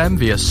Mearns FM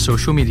via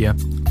social media.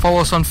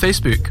 Follow us on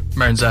Facebook,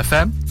 Mearns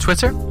FM,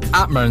 Twitter,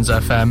 @Mearns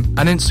FM,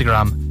 and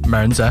Instagram,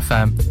 Mearns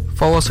FM.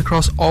 Follow us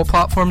across all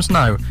platforms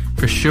now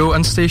for show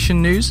and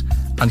station news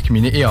and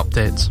community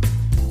updates.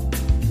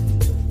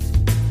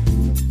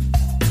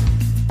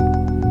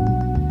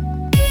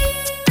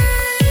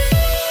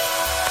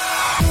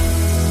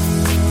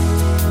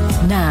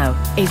 Now,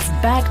 it's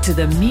back to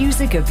the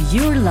music of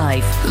your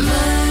life.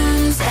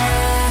 Mearns FM.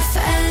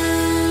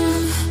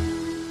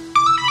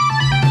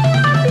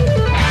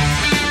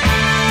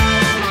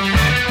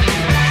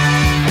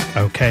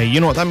 Okay, you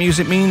know what that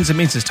music means? It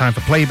means it's time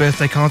for Play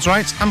Birthday Cards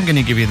Right. I'm going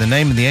to give you the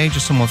name and the age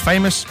of someone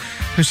famous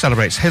who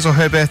celebrates his or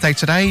her birthday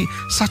today,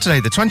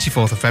 Saturday the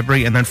 24th of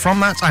February, and then from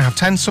that I have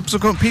 10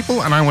 subsequent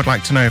people, and I would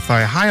like to know if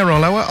they're higher or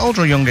lower,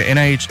 older or younger in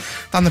age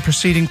than the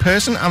preceding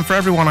person, and for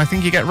everyone I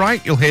think you get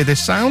right, you'll hear this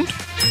sound.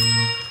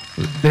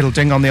 Little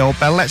ding on the old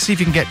bell. Let's see if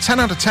you can get 10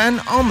 out of 10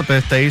 on the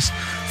birthdays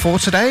for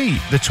today,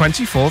 the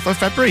 24th of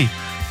February.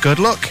 Good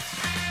luck.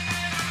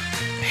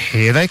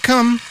 Here they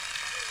come.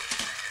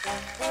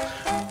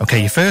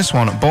 Okay, your first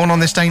one. Born on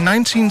this day,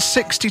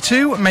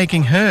 1962,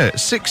 making her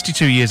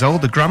 62 years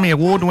old, the Grammy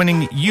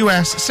Award-winning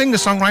US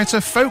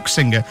singer-songwriter, folk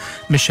singer,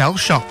 Michelle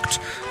Shocked.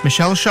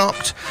 Michelle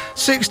Shocked,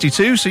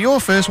 62, so your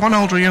first one,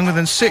 older or younger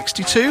than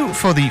 62,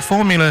 for the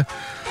Formula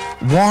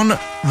One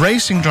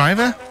racing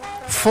driver.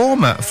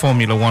 Former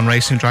Formula One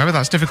racing driver,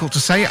 that's difficult to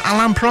say,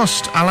 Alain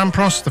Prost. Alain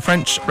Prost, the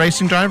French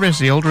racing driver, is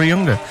he older or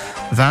younger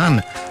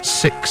than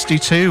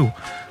 62?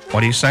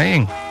 What are you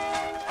saying?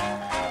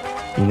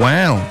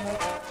 Well,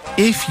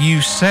 if you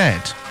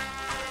said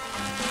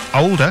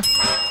older,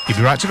 you'd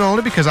be right to go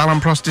older, because Alain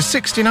Prost is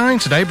 69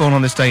 today, born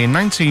on this day in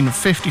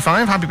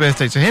 1955. Happy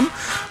birthday to him.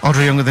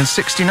 Older or younger than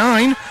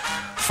 69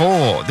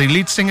 for the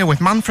lead singer with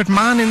Manfred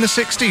Mann in the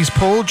 60s,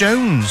 Paul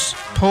Jones.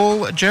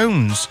 Paul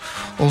Jones.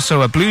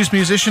 Also a blues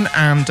musician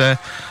and a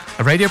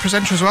radio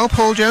presenter as well,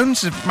 Paul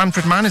Jones.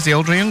 Manfred Mann, is he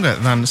older or younger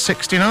than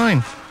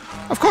 69?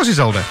 Of course he's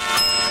older.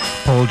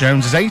 Paul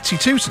Jones is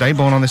 82 today,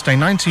 born on this day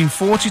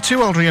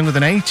 1942, older or younger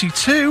than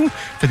 82,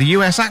 for the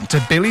US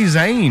actor Billy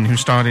Zane, who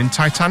starred in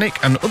Titanic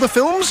and other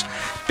films.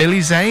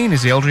 Billy Zane,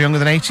 is he older or younger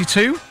than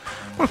 82?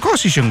 Well, of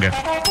course he's younger.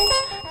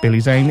 Billy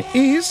Zane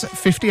is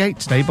 58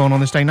 today, born on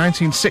this day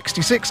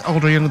 1966,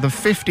 older or younger than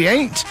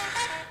 58,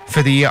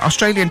 for the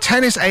Australian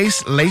tennis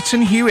ace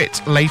Leighton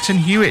Hewitt. Leighton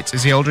Hewitt,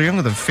 is he older or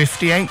younger than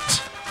 58?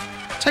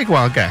 Take a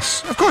wild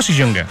guess. Of course he's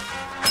younger.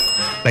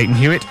 Leighton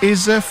Hewitt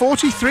is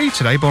 43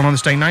 today, born on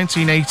this day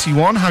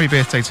 1981. Happy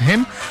birthday to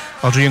him.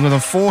 Older or younger than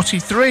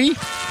 43.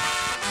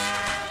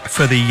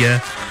 For the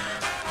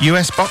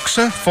US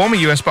boxer, former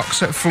US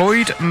boxer,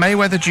 Floyd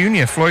Mayweather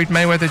Jr. Floyd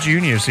Mayweather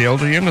Jr. is he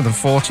older or younger than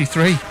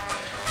 43?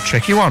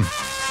 Tricky one.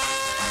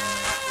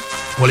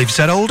 Well, if you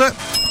said older,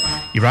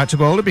 you're right to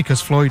go older,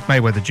 because Floyd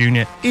Mayweather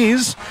Jr.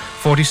 is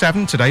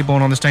 47 today,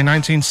 born on this day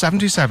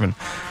 1977.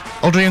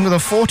 Older or younger than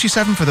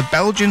 47 for the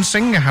Belgian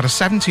singer, had a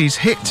 70s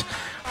hit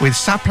with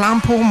Ça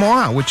Plane Pour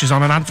Moi, which is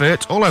on an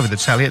advert all over the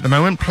telly at the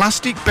moment.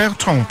 Plastic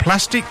Bertrand.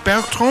 Plastic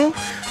Bertrand,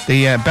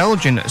 the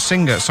Belgian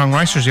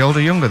singer-songwriter, is he older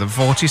or younger than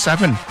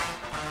 47?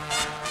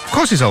 Of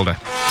course he's older.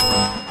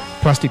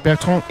 Plastic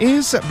Bertrand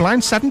is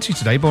blind 70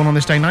 today, born on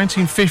this day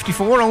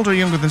 1954, older or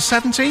younger than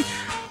 70.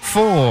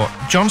 For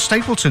John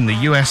Stapleton, the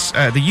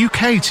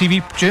UK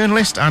TV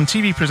journalist and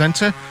TV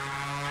presenter,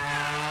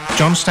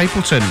 John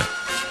Stapleton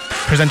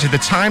presented The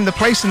Time, The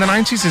Place in the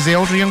 90s. Is he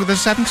older or younger than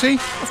 70?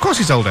 Of course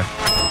he's older.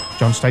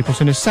 John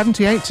Stapleton is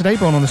 78 today,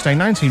 born on this day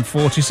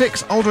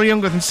 1946, older or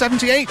younger than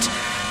 78.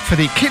 For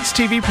the kids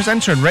TV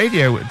presenter and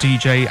radio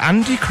DJ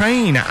Andy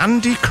Crane.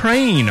 Andy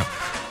Crane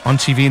on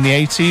TV in the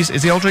 80s.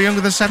 Is he older or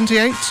younger than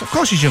 78? Of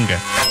course he's younger.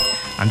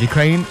 Andy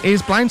Crane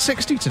is blind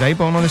 60 today,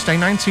 born on this day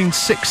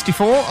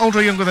 1964, older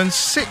or younger than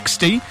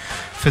 60.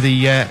 For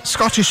the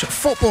Scottish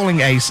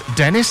footballing ace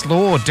Dennis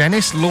Law.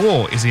 Dennis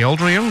Law, is he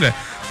older or younger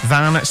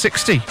than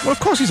 60? Well, of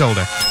course he's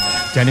older.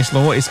 Dennis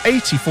Law is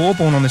 84,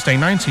 born on this day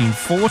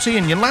 1940.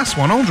 And your last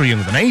one, older or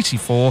younger than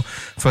 84,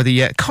 for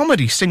the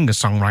comedy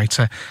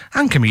singer-songwriter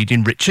and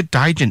comedian Richard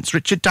Digance.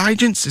 Richard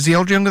Digance, is he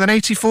older or younger than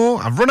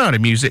 84? I've run out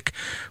of music,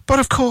 but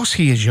of course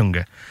he is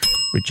younger.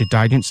 Richard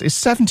Digance is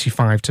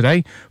 75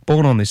 today,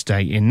 born on this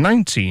day in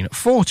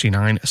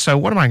 1949. So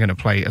what am I going to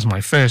play as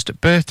my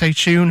first birthday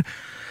tune?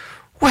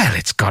 Well,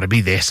 it's got to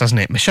be this, hasn't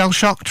it? Michelle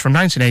Shocked from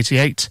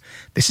 1988.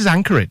 This is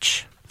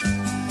Anchorage.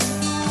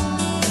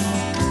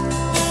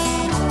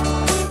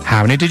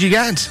 How many did you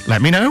get?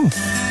 Let me know.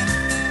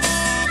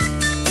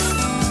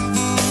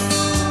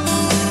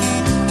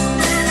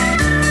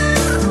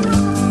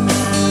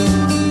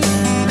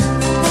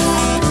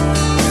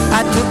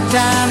 I took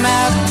time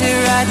out to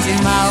write to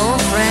my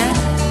old friend.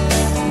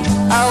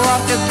 I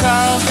walked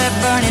across that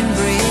burning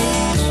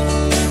bridge,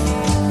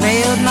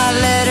 mailed my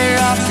letter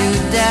off to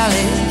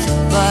Dallas,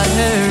 but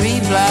her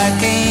reply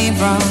came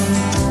from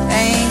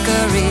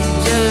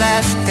Anchorage,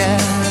 Alaska.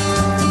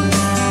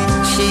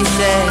 She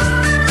said,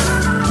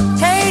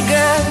 "Hey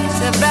girl,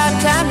 it's about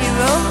time you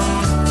wrote.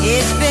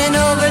 It's been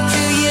over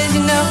 2 years,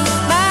 you know,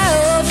 my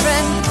old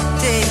friend.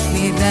 Take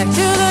me back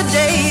to the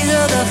days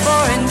of the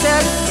foreign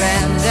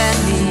telegrams and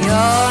the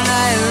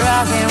all-night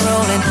rock and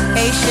rollin'.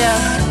 Hey, Shell,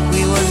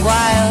 we was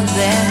wild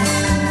then.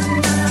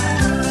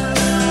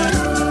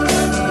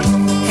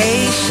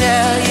 Hey,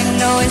 Shell, you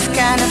know it's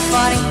kind of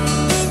funny.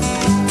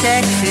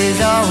 Texas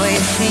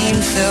always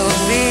seems so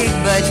big,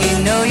 but you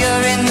know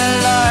you're in the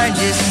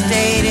largest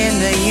state in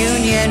the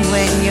union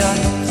when you're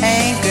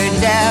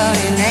anchored down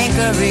in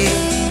Anchorage.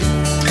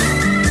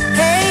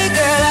 Hey,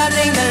 girl, I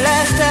think the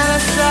last time I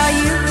saw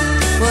you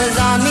was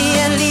on me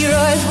and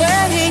Leroy's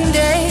wedding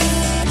day.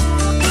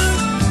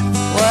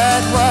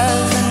 What was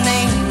the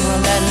name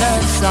of that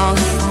love song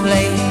you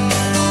played?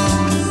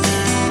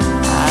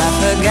 I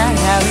forgot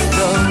how it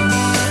goes.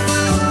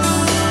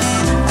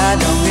 I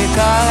don't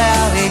recall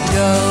how it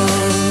goes.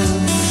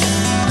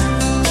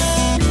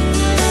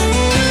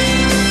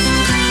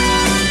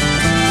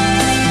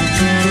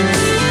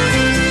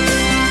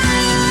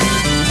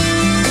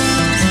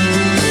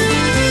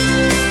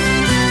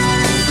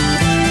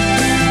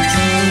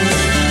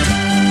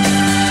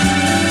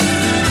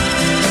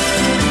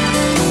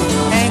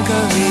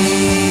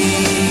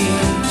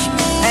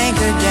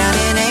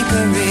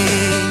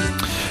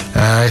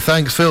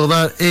 Thanks, Phil.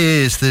 That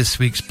is this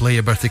week's Play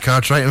Your Birthday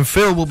Cards Right, and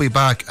Phil will be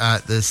back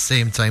at the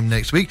same time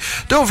next week.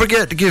 Don't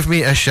forget to give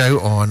me a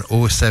shout on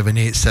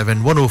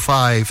 0787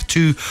 105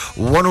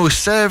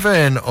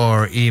 2107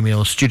 or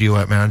email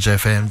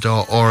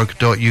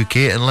studio@mearnsfm.org.uk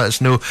and let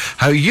us know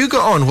how you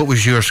got on. What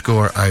was your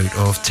score out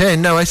of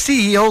 10? Now, I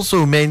see he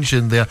also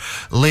mentioned there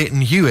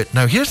Leighton Hewitt.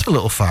 Now, here's a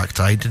little fact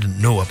I didn't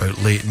know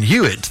about Leighton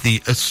Hewitt,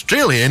 the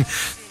Australian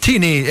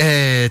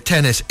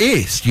tennis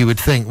ace. You would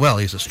think, well,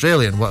 he's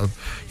Australian, what,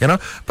 you know.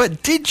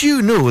 But did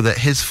you know that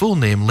his full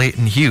name,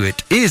 Leighton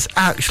Hewitt, is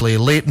actually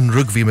Leighton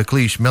Rugby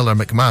McLeish Miller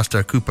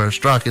McMaster Cooper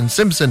Strachan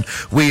Simpson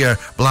Weir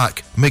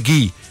Black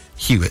McGee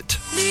Hewitt?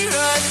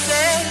 Leroy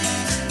said,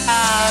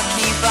 I'll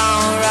keep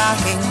on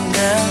rocking,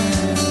 girl.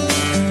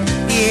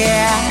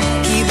 Yeah,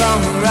 keep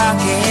on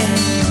rocking.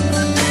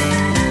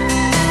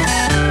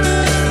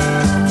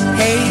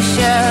 Hey,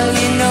 Shell,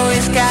 you know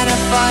it's kind of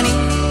funny.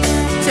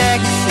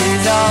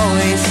 Texas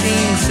always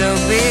seems so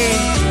big,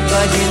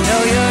 but you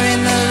know you're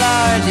in the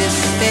largest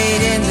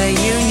state in the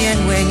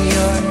union when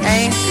you're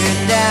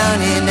anchored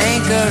down in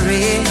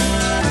Anchorage.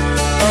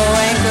 Oh,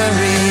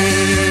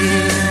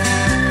 Anchorage,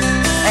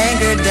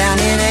 anchored down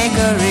in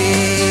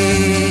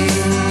Anchorage.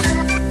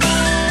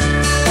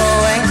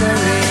 Oh,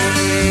 Anchorage.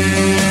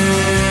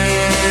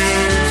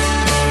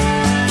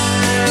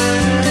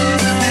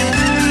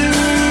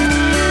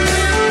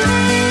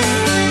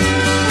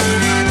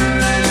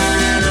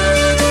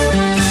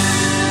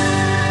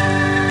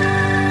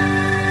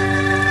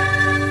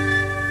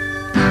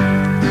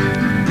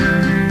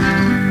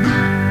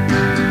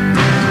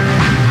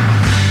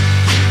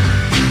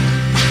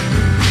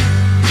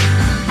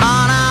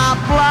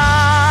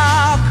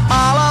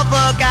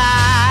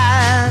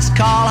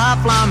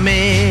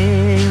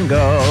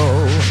 Flamingo,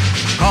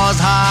 'cause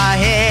her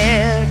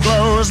hair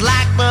glows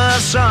like the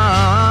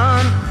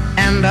sun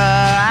and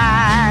her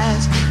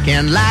eyes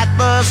can light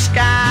the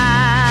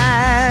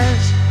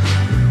skies.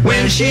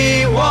 When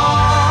she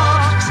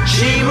walks,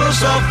 she moves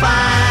so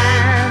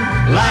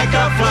fine, like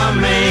a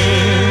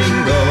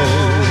flamingo.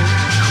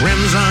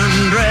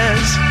 Crimson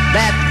dress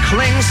that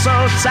clings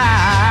so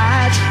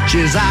tight,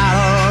 she's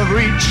out of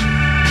reach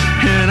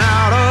and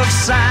out of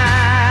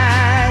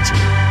sight.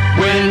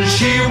 When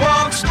she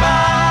walks by,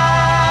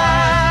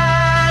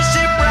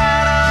 she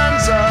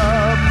brightens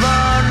up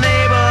the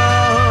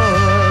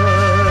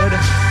neighborhood.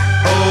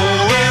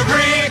 Oh,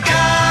 every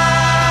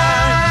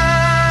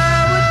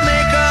guy would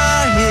make her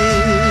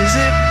his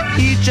if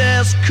he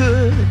just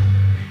could,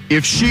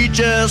 if she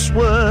just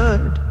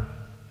would.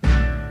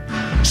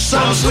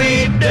 Some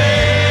sweet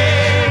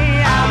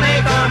day I'll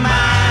make her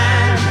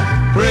mine,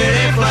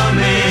 pretty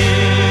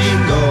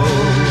flamingo.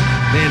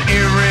 Then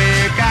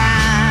every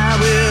guy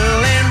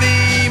will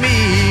envy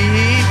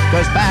me,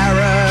 'cause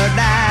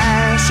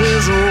paradise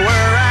is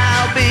where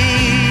I'll be.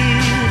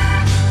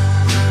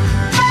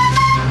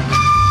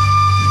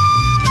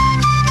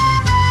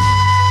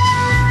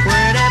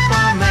 Pretty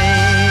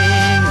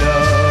flamingo.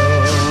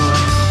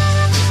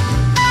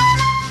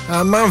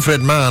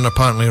 Manfred Mann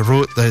apparently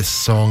wrote this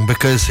song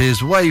because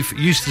his wife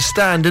used to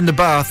stand in the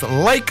bath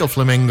like a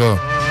flamingo.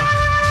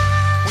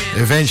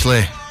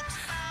 Eventually,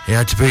 he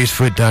had to put his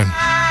foot down.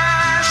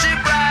 She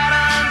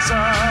brightens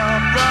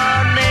up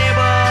the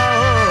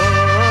neighborhood.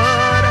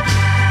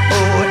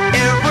 Oh,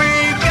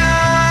 every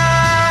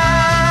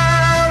guy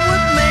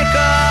would make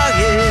her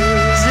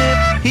his if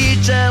he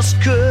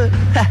just could,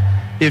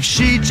 if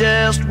she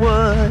just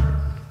would.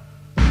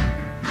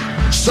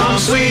 Some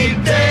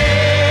sweet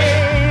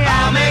day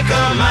I'll make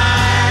her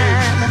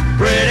mine,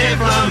 pretty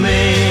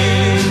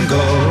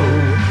flamingo.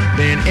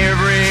 Then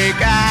every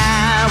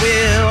guy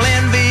will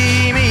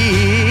envy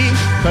me,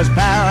 'cause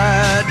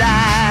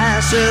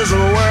paradise is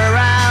where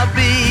I'll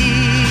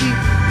be.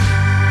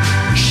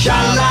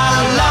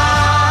 Sha-la-la.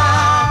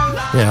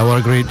 Yeah, what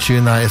a great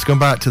tune that is. Going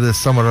back to the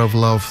Summer of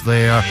Love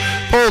there.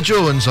 Paul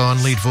Jones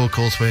on lead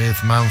vocals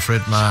with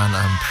Manfred Mann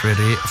and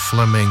Pretty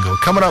Flamingo.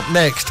 Coming up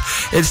next,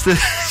 it's the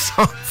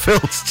song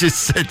Phil's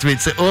just said to me.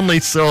 It's the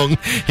only song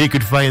he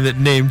could find that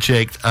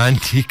name-checked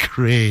Andy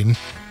Crane.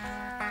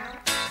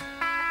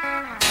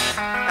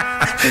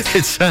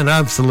 It's an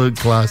absolute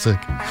classic.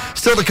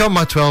 Still to come,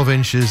 my 12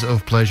 inches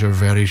of pleasure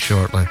very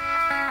shortly.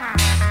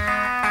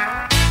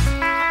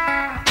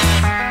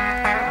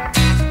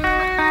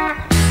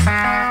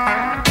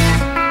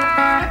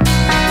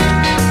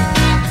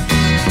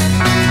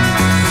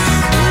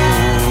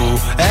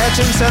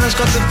 Tim Senna's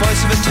got the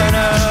voice of a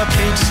tenor.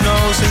 Pete Snow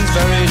sings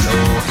very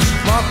low.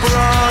 Mark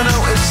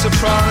Barano is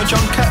soprano.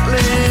 John Catley.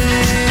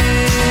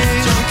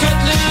 John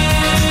Catley.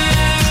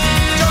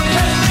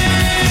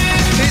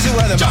 He's a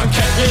weatherman. John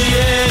Catley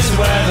is a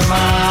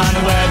weatherman,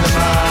 a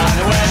weatherman,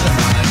 a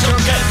weatherman. John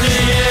Catley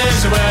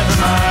is a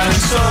weatherman,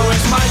 and so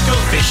is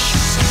Michael Fish.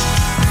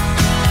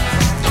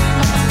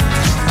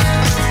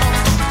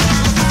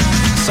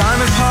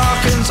 Simon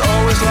Parkin's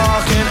always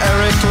larking,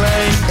 Eric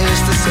Lane is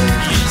the same.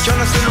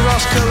 Jonathan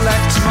Ross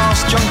collects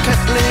moss, John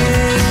Catley.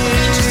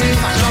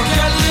 John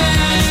Catley.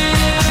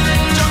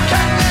 John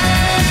Catley.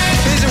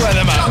 He's a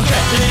weatherman. John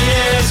Catley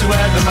is a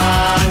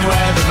weatherman, a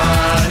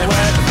weatherman, a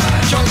weatherman.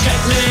 John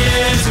Catley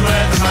is a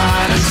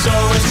weatherman, and so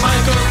is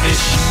Michael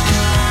Fish.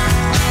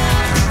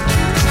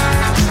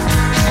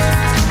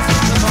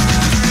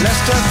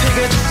 Lester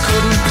Piggott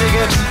couldn't dig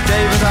it,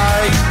 David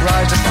Icke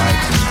rides a bike.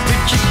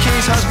 Richie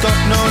Keys has got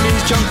no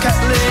knees, John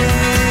Catley.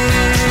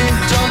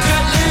 John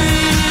Catley.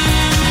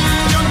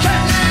 John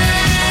Catley.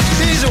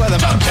 He's a weatherman.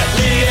 John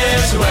Catley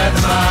is a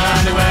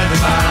weatherman, a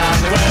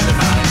weatherman, a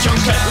weatherman. John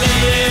Catley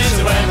is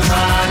a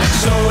weatherman, and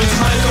so is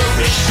Michael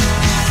Fish.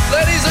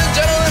 Ladies and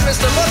gentlemen,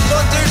 Mr. Mutt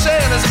Von Douche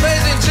and his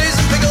amazing cheese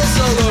and pickle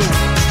solo.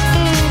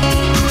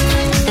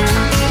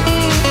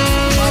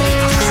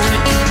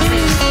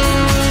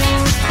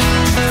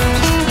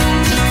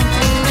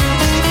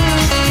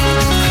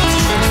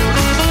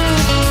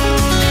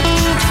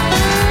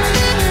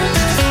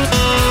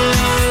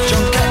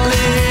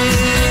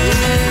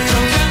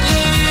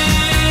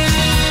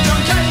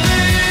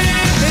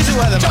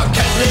 John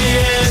Catley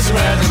is a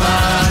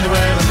weatherman, a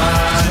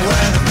weatherman, a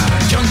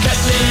weatherman. John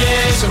Catley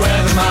is a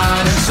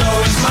weatherman, and so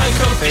is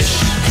Michael Fish.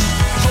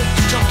 Hope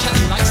John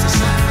Catley likes the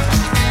song.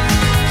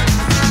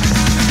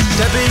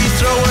 Debbie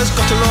Thrower's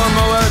got a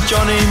lawnmower,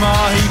 Johnny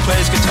Marr, he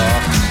plays guitar.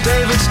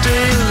 David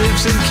Steele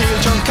lives in Kiel,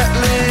 John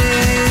Catley.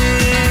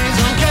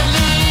 John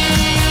Catley.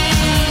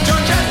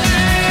 John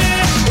Catley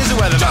is a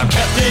weatherman. John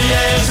Catley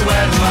is a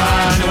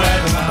weatherman, a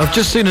weatherman. I've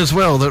just seen as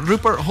well that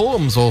Rupert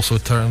Holmes also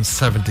turns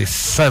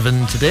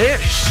 77 today.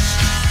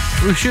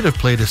 We should have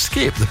played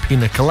Escape, the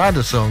Pina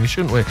Colada song,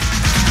 shouldn't we?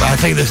 But I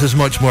think this is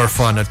much more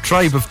fun. A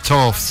Tribe of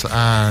Toffs,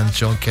 and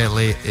John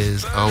Catley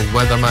is a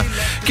weatherman.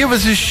 Give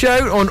us a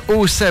shout on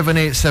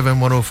 0787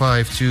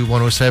 105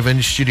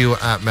 2107, studio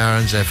at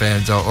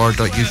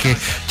mearnsfm.org.uk.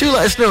 Do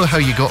let us know how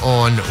you got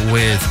on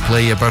with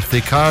Play Your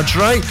Birthday Cards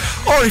Right,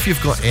 or if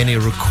you've got any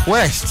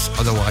requests.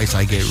 Otherwise,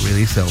 I get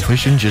really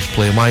selfish and just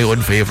play my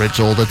own favourites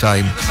all the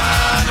time.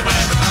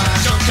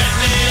 John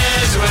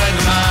Catley is a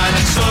weatherman,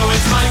 and so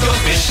is Michael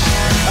Fish,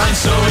 and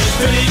so is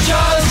Billy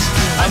Jones,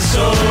 and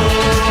so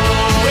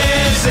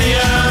is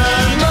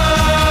Ian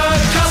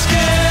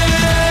McCuskey.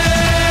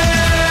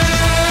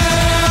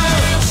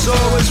 So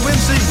is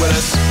Wincy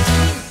Willis.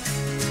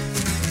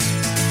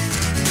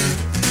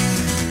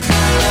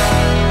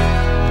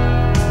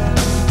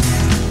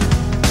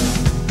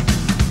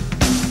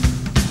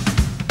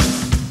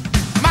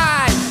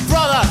 My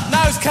brother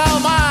knows Karl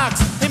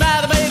Marx. He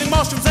made a meeting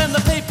mushrooms in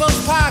the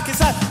People's Park. He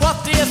said,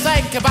 what do you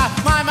think about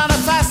my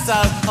manifesto?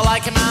 I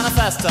like a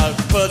manifesto,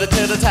 put it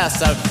to the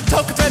testo.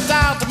 Took a trip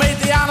down to meet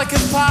the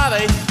anarchist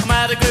party. I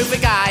met a goofy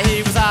guy,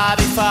 he was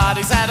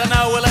hardy-farty. Said, I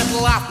know a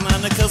little Latin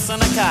and a cuss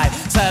and a K.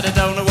 Said, I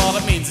don't know what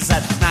it means. He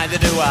said, neither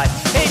do I.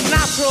 Eat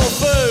natural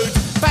food,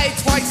 bait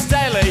twice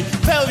daily.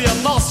 Fill your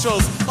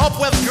nostrils up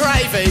with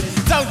gravy.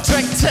 Don't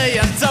drink tea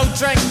and don't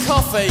drink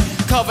coffee.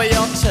 Cover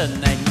your chin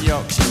in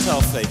Yorkshire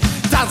toffee.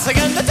 Dancing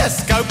in the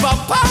disco,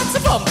 bumper to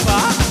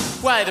bumper.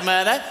 Wait a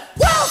minute,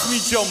 where's me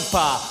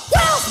jumper?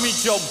 Where's me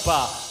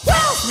jumper?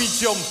 Where's me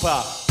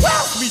jumper?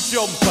 Where's me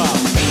jumper?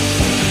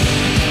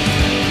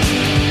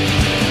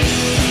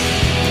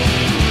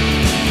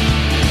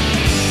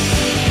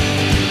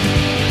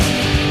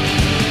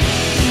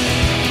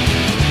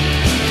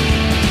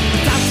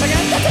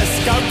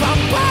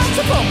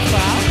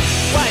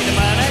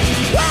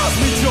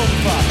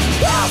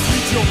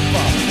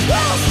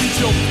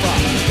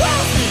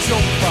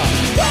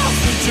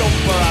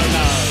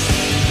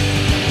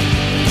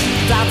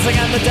 dancing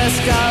in the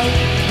disco.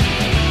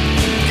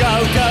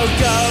 Go, go,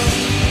 go.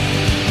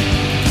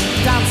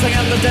 Dancing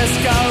in the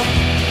disco.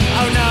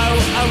 Oh no,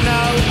 oh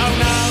no, oh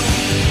no.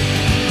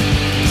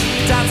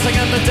 Dancing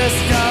in the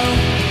disco.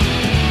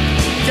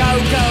 Go,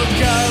 go,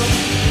 go.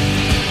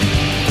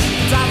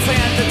 Dancing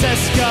in the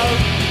disco.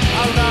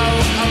 Oh no,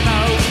 oh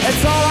no. It's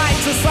alright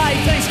to say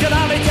things can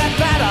only get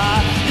better.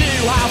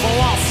 You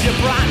haven't lost your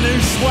brand new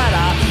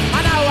sweater.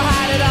 I know I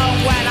had it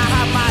on when I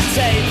had my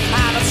tea,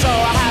 and I'm sure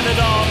I had it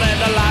on in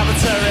the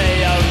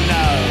lavatory. Oh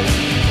no.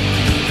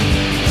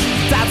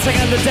 Dancing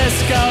in the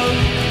disco.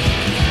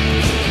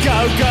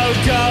 Go, go,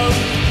 go.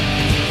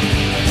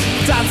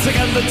 Dancing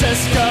in the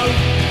disco.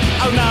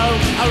 Oh no,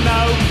 oh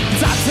no.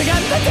 Dancing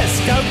in the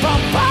disco.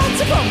 Bumper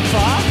to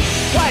bumper.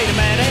 Wait a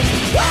minute.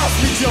 Where's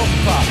me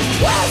jumper?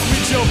 Where's me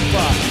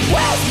jumper?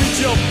 Where's me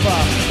jumper?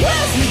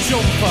 Where's me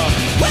jumper?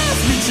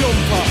 Where's me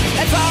jumper?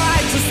 It's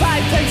alright to say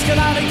things can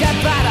only get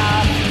better.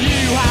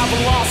 You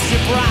haven't lost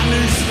your brand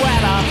new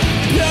sweater.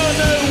 Pure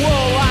new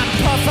wool and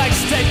perfect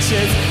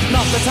stitches.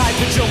 Not the type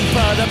of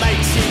jumper that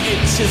makes you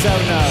itches.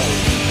 Oh no.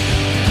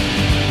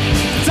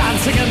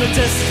 Dancing in the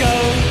disco.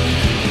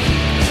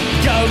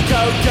 Go,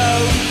 go, go.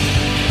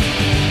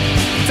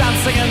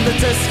 Dancing in the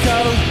disco.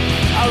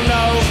 Oh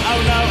no,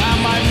 and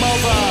my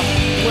mother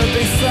will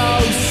be so,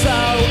 so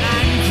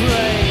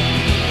angry.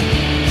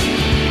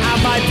 And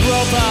my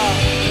brother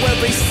will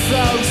be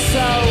so,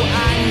 so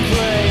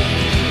angry.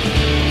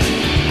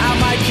 And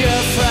my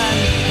girlfriend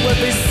will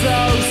be so,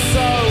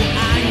 so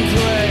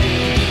angry.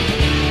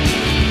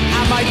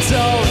 And my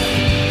dog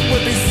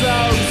will be so,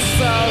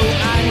 so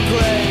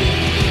angry.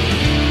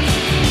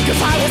 'Cause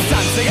I was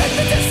dancing in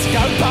the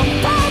disco,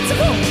 bumper to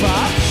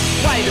bumper.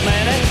 Wait a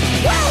minute,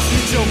 where's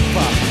me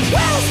jumper?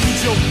 Where's me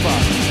jumper?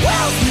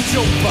 Where's me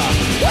jumper?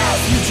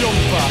 Where's me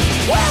jumper?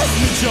 Where's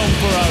me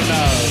jumper? Oh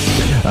no.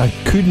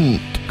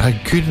 I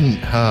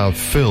couldn't have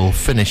Phil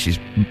finish his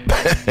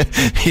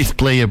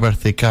play your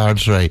birthday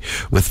cards right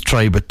with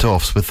Tribe of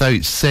Toffs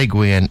without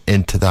segueing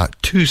into that.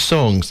 Two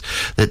songs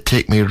that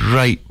take me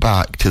right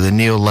back to the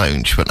Neil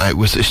Lounge when I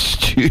was a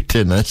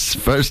student.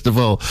 First of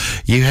all,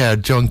 you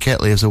heard John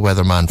Ketley as a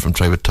weatherman from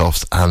Tribe of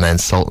Toffs, and then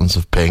Sultans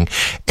of Ping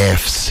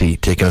FC,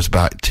 taking us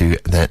back to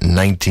the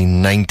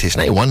 1990s,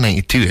 91,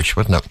 92-ish,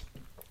 wasn't it?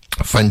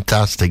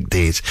 Fantastic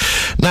days.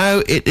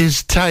 Now it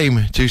is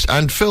time to,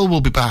 and Phil will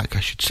be back, I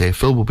should say.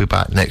 Phil will be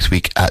back next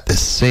week at the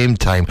same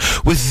time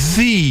with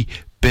the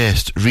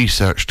best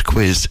researched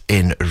quiz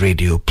in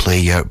radio. Play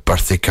your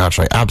birthday cards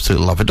right.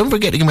 Absolutely love it. Don't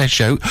forget to give me a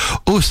shout.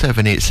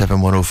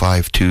 0787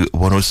 105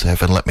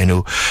 2107. Let me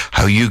know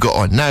how you got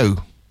on.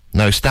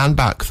 Now stand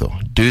back though.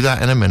 Do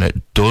that in a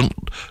minute. Do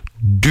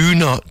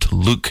not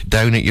look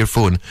down at your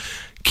phone.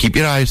 Keep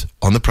your eyes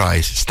on the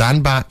prize.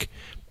 Stand back.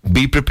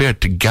 Be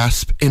prepared to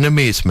gasp in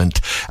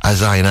amazement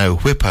as I now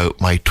whip out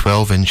my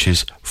 12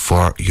 inches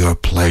for your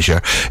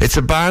pleasure. It's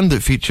a band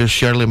that features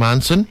Shirley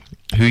Manson,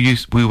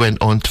 we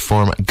went on to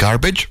form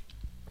Garbage.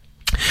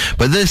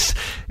 But this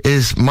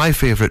is my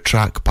favourite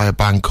track by a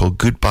band called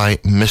Goodbye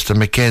Mr.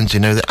 Mackenzie.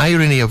 Now, the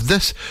irony of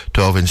this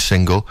 12-inch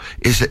single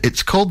is that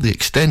it's called the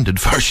extended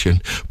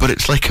version, but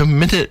it's like a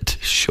minute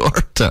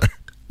shorter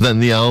than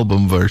the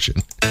album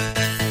version.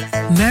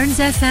 Mearns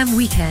FM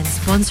Weekend,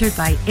 sponsored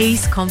by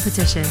Ace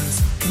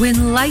Competitions.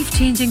 Win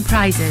life-changing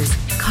prizes,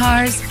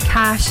 cars,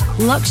 cash,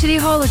 luxury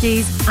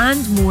holidays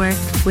and more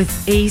with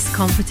Ace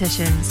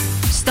Competitions.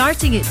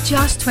 Starting at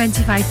just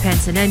 25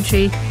 pence an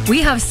entry,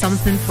 we have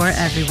something for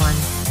everyone.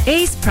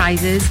 Ace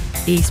prizes,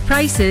 ace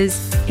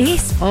prices,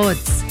 ace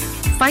odds.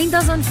 Find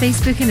us on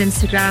Facebook and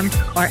Instagram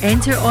or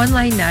enter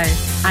online now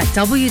at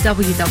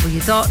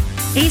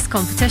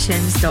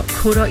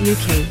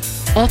www.acecompetitions.co.uk.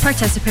 All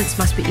participants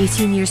must be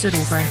 18 years or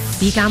over.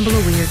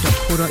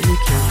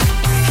 BeGambleAware.co.uk.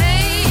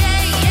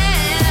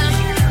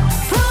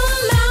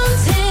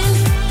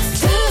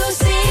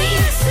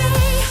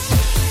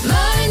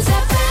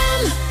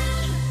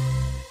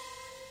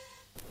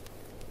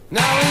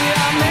 Now we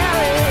are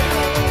married.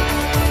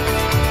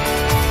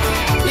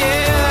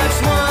 Yeah, that's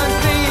one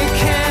thing you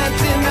can't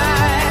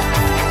deny.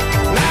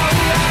 Now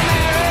we are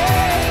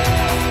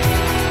married.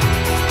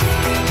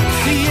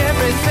 See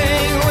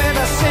everything with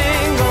a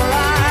single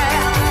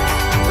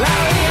eye.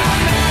 Now we are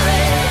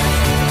married.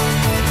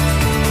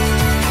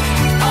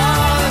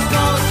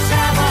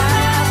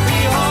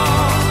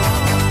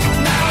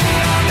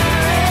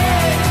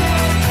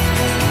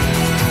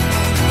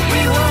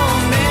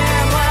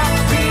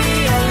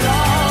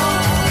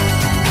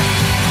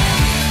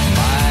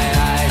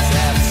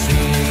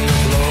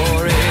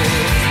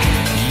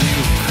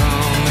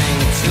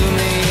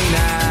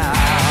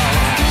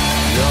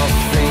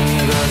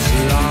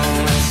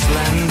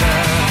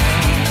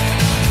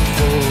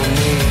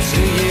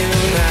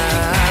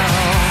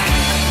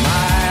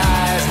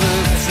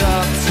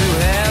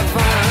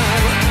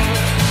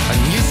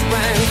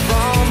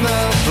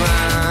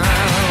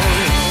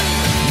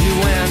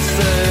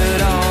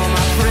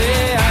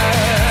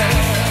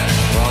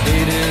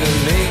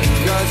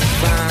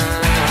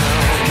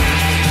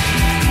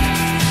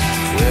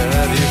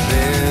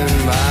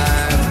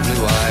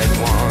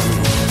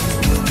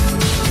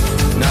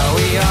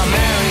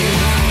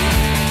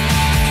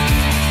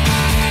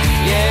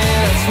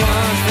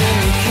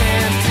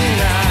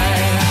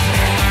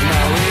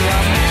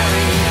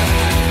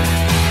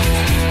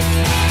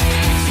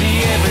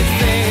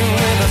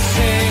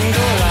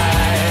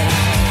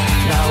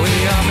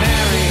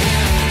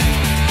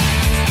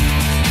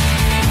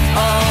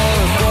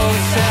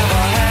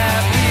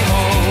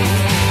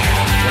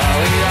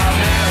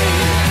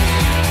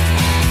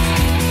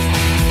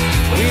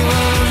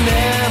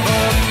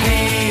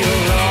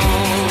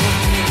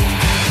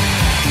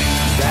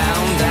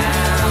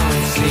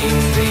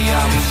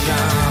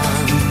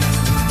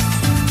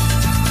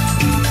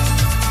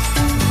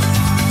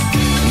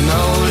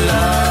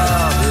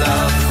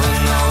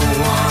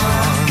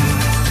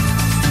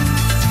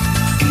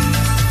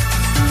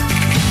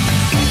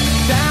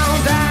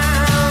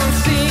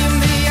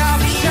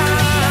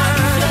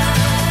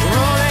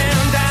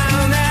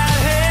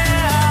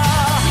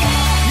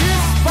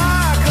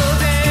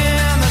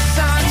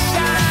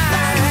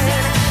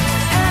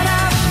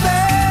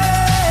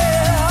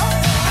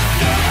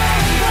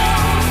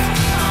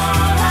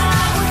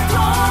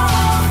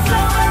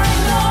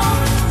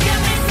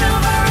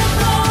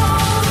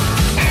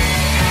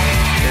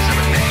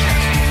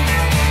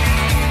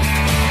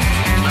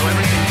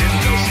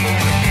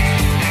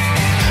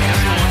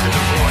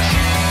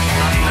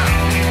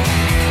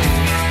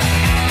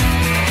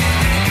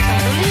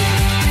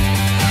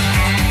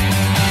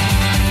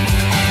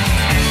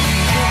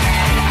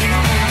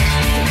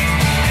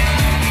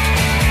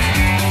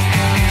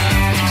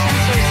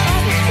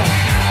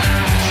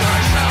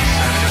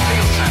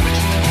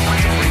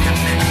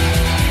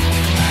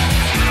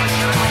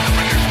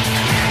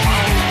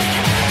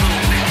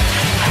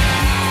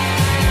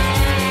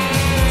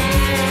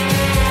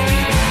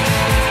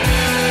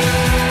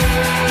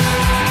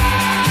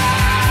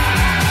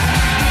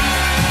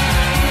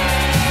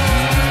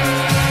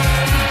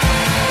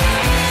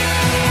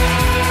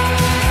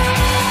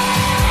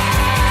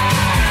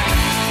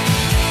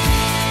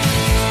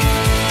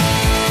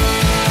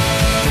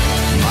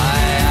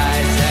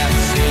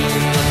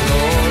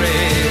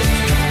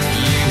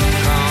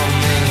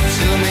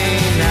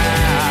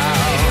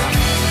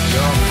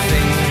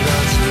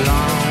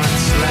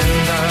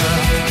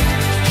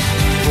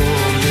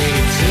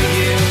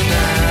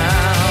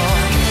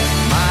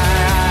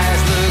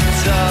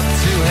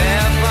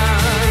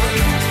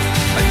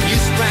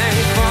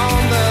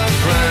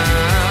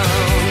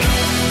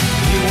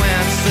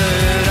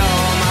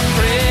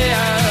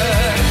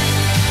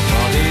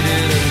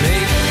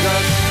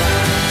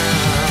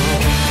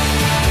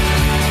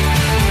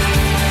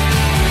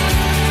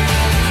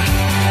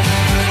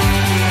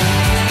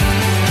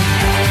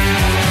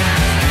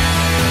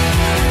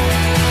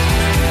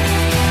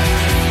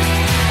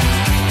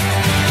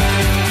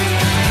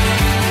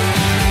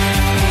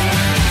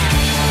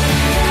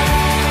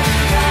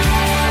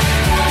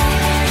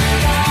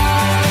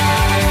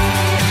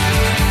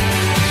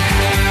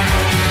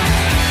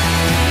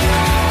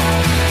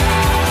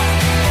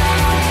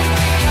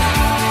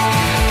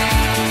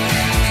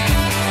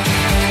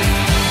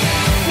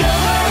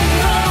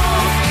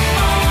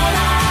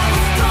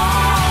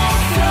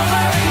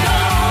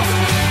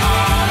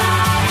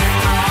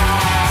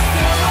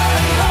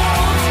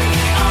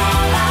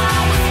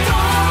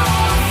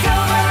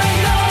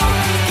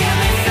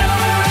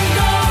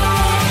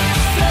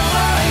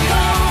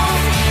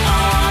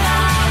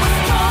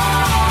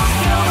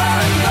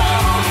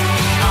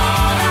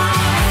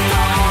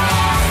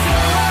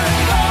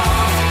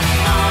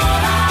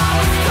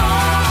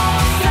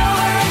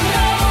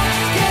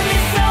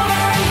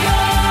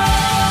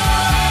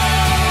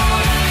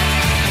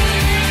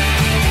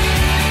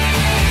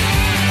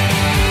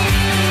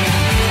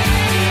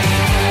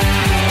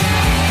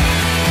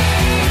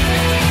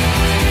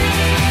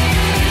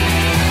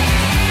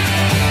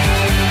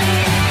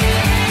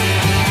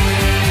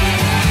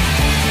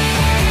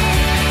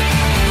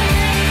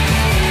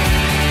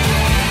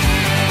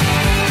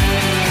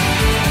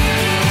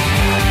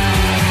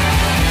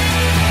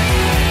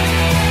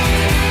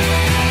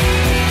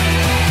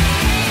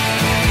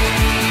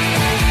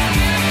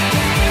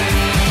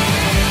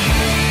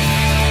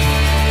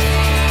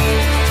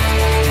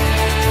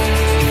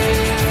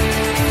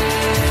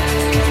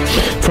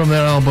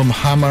 album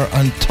Hammer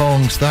and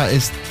Tongs. That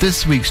is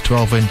this week's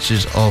 12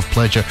 Inches of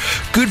Pleasure.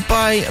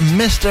 Goodbye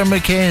Mr.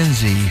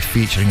 Mackenzie,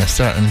 featuring a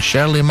certain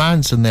Shirley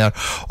Manson there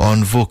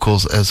on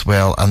vocals as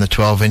well, and the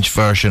 12-inch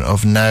version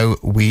of Now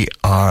We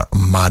Are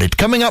Married.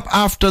 Coming up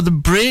after the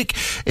break,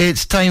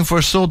 it's time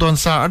for Sold on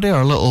Saturday,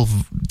 our little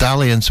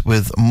dalliance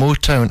with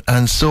Motown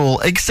and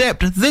Soul,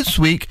 except this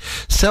week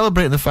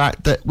celebrating the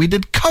fact that we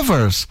did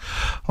covers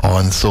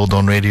on Sold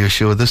On Radio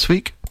Show this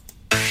week.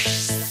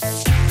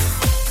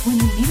 When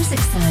the music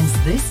sounds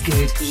this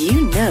good,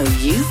 you know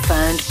you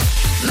found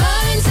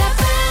Mearns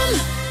FM.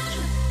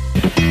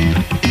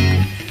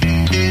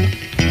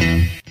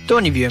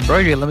 Stoneyview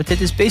Embroidery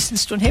Limited is based in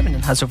Stonehaven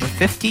and has over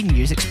 15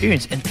 years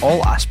experience in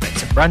all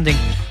aspects of branding.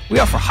 We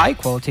offer high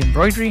quality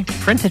embroidery,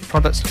 printed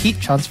products,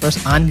 heat transfers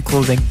and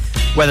clothing.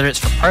 Whether it's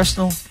for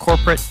personal,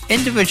 corporate,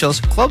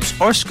 individuals, clubs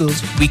or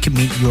schools, we can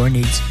meet your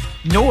needs.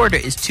 No order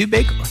is too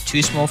big or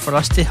too small for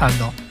us to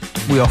handle.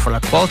 We offer a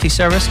quality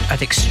service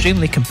at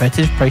extremely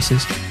competitive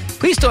prices.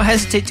 Please don't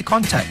hesitate to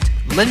contact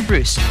Lynn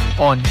Bruce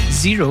on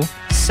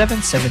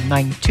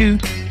 07792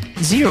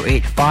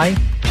 085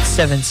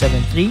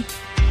 773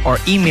 or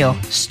email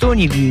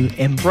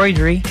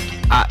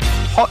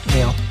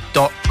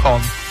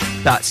stonyviewembroidery@hotmail.com.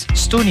 That's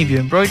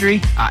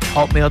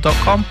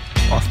stonyviewembroidery@hotmail.com,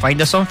 or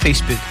find us on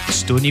Facebook,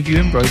 Stonyview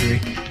Embroidery.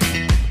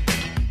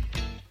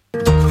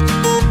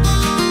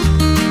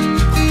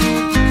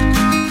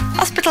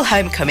 Hospital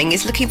Homecoming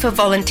is looking for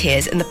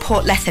volunteers in the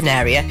Portlethen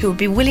area who will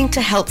be willing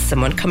to help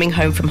someone coming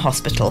home from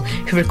hospital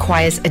who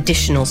requires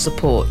additional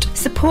support.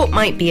 Support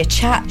might be a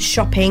chat,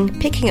 shopping,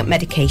 picking up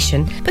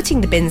medication,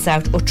 putting the bins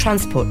out or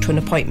transport to an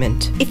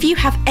appointment. If you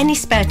have any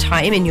spare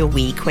time in your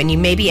week when you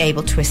may be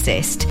able to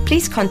assist,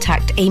 please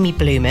contact Amy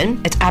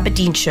Blumen at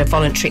Aberdeenshire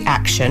Voluntary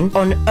Action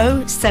on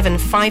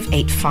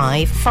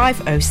 07585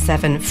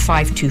 507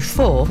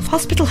 524.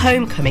 Hospital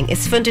Homecoming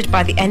is funded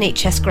by the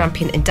NHS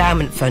Grampian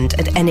Endowment Fund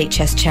and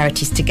NHS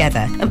Charities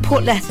Together, and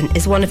Portlethen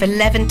is one of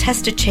 11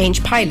 tested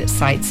change pilot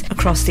sites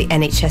across the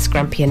NHS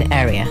Grampian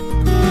area.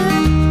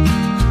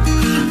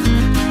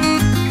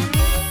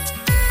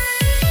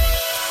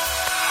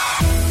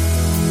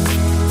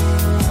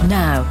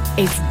 Now,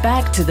 it's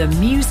back to the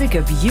music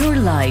of your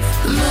life.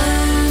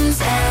 Mearns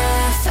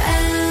FM.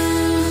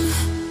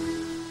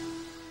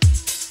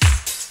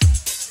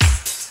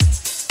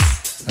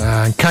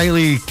 And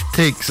Kylie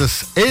takes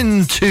us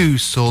into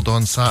Sold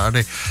On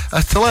Saturday,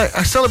 a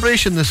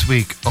celebration this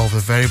week of the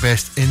very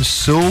best in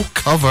soul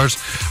covers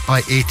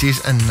by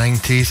 80s and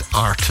 90s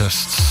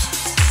artists.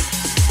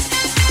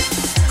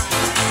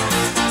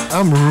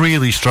 I'm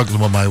really struggling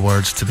with my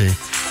words today.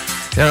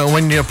 You know,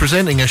 when you're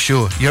presenting a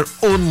show, your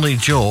only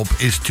job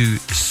is to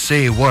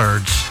say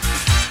words,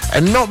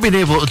 and not being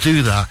able to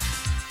do that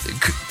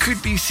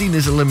could be seen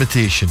as a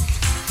limitation.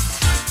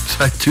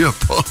 So I do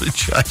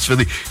apologise for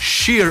the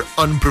sheer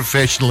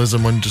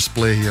unprofessionalism on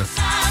display here.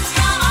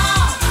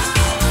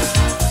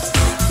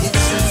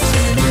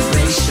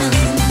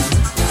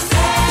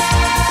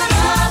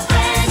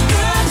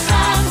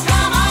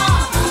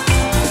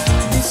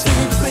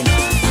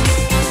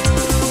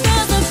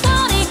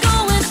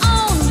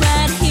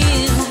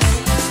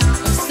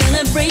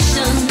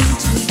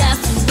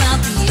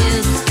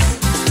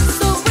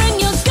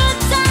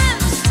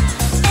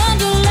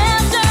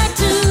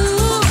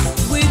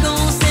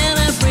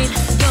 Celebrate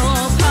your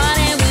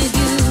party with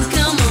you.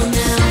 Come on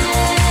now.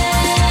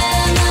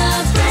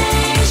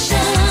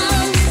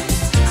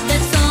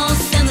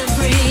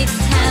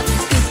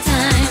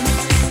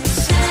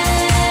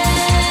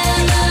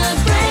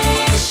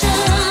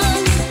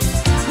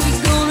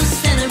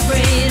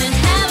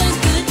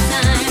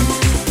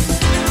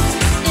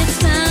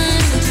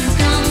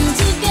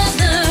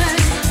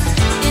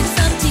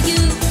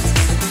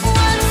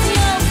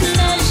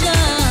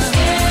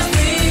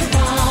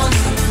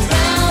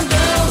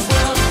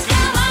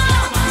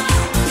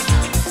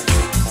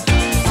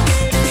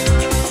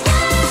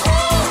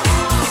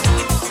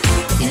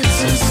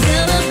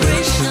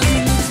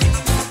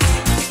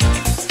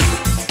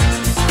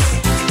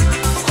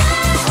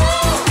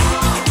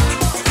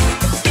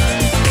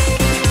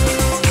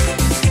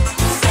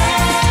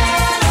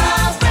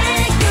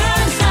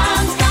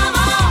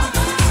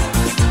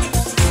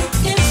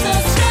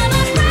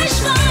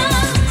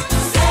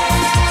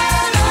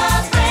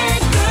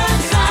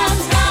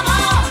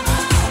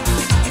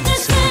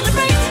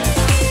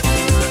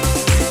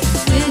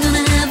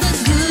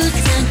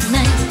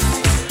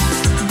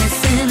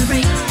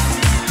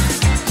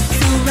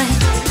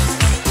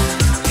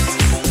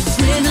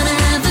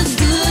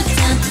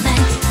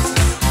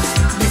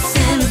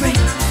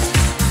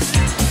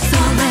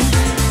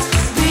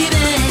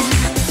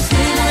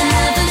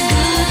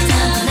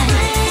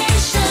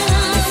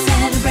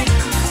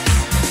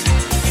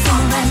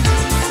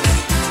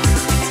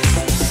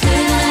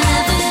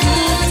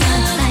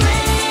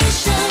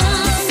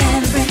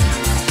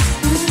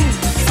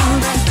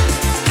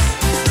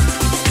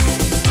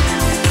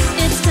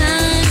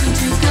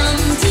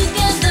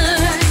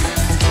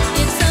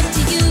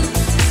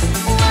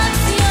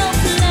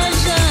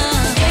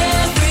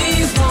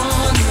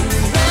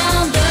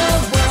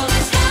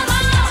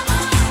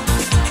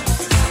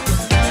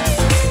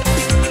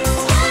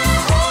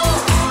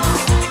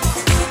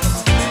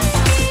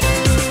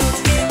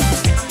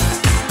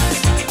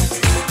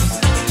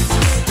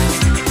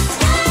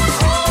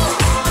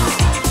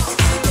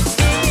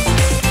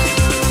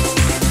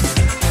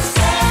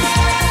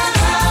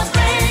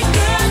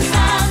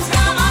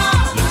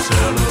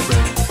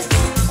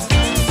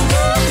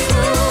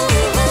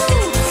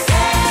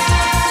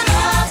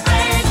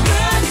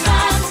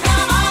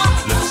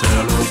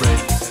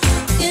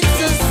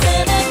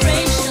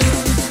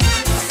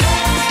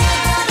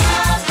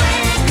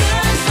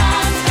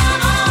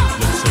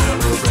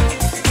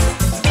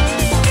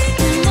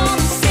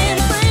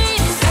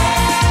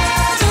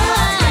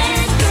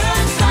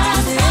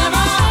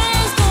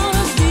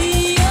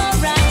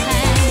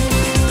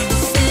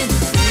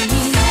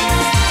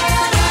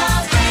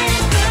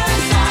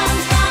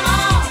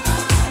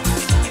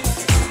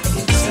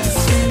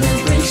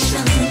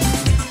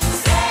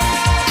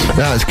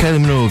 That's Kylie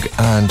Minogue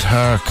and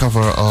her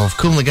cover of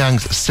Kool and the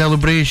Gang's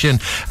Celebration.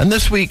 And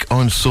this week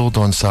on Sold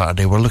on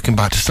Saturday, we're looking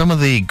back to some of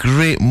the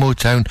great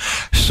Motown,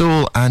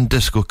 soul and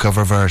disco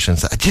cover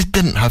versions that I just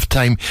didn't have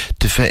time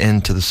to fit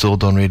into the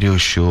Sold on Radio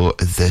show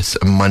this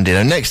Monday.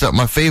 Now, next up,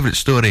 my favourite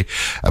story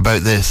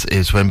about this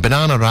is when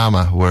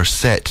Bananarama were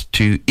set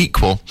to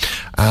equal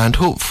and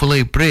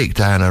hopefully break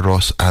Diana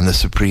Ross and the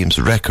Supremes'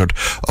 record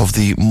of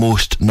the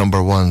most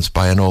number ones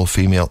by an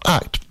all-female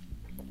act.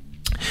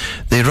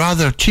 They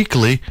rather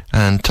cheekily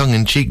and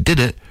tongue-in-cheek did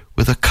it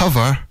with a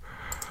cover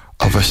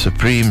of a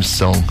Supremes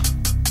song.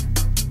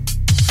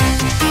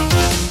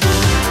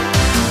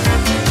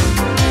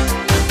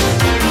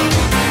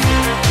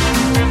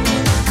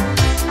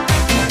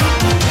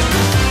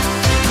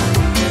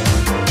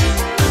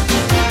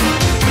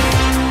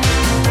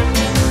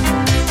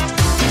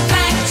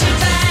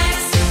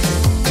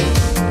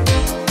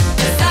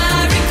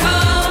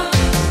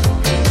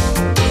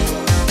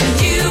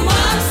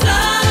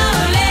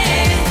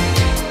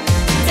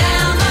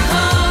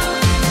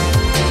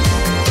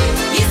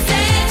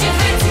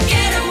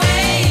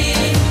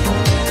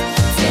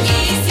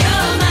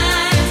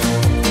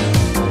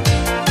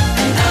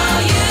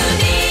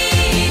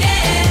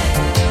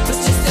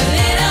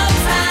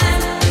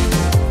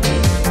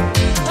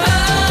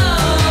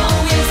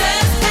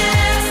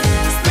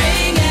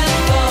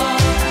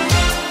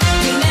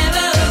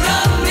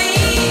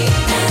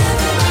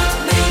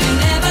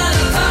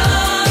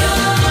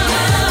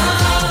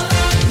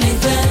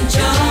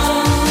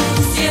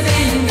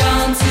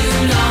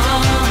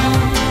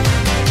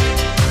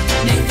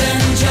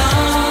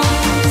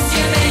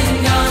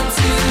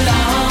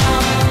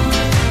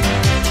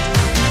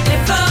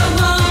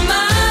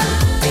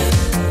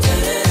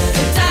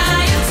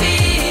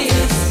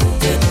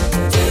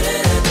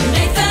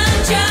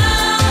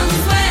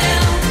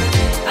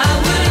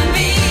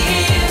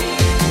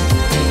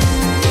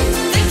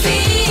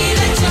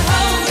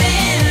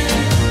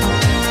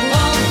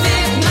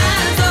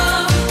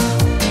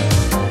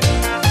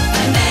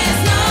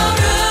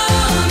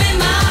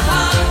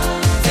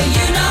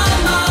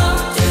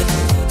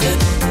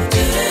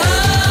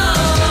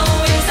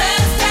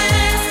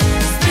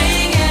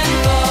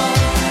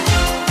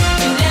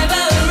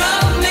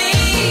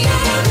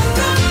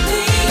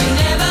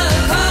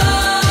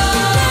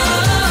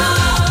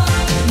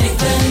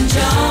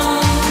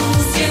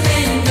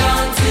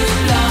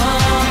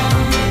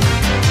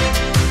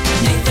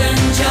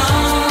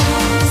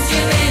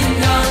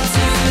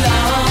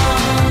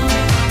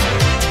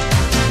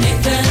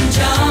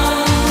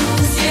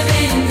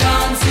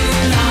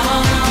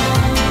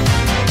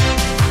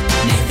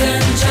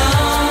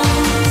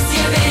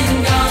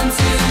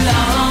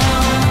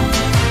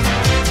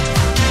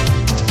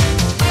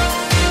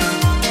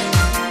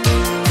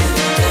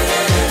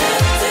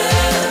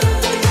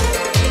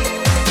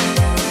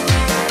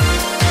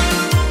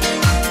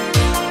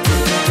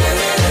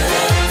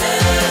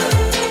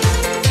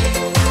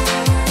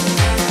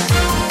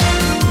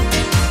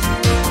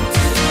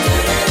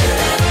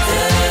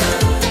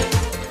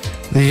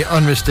 The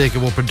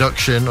unmistakable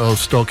production of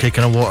Stock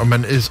Aitken and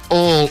Waterman is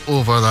all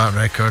over that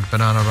record,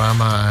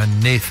 Bananarama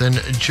and Nathan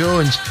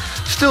Jones.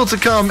 Still to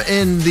come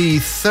in the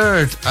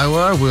third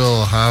hour,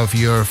 we'll have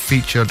your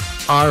featured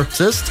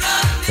artist,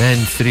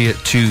 then 3 at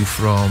 2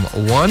 from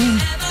 1. We'll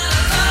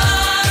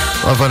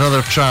have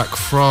another track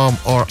from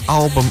our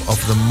album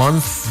of the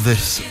month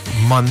this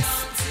month.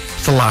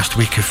 It's the last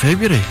week of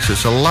February, so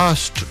it's the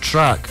last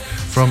track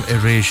from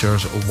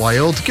Erasure's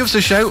Wild. Give us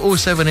a shout,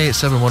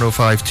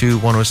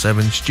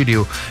 07871052107,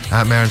 studio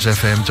at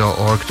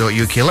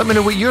mearnsfm.org.uk. Let me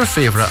know what your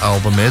favourite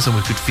album is, and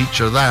we could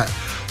feature that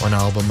on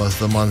Album of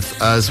the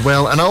Month as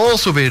well. And I'll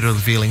also be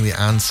revealing the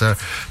answer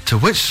to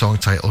which song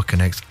title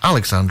connects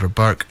Alexandra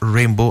Burke,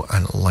 Rainbow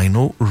and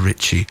Lionel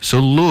Richie. So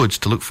loads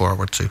to look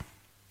forward to.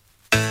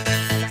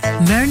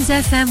 Mearns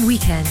FM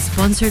Weekend,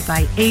 sponsored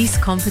by Ace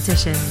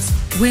Competitions.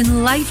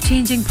 Win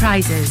life-changing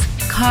prizes,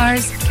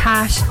 cars,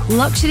 cash,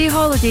 luxury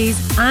holidays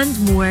and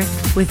more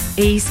with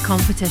Ace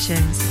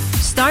Competitions.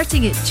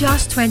 Starting at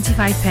just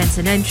 25p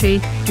an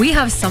entry, we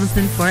have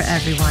something for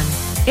everyone.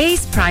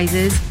 Ace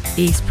prizes,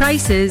 Ace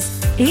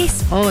prices,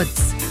 Ace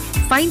odds.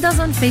 Find us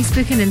on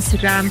Facebook and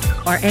Instagram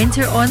or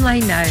enter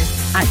online now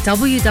at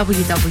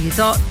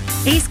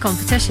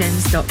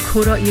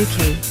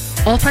www.acecompetitions.co.uk.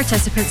 All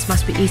participants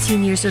must be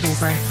 18 years or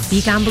over.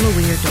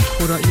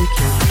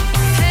 BeGambleAware.co.uk.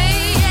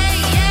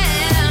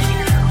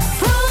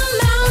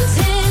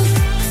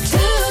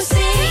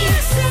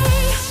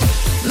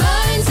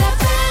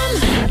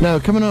 Now,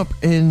 coming up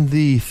in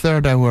the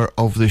third hour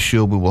of the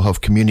show, we will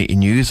have community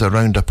news, a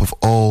roundup of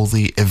all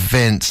the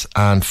events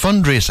and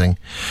fundraising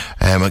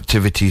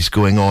activities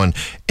going on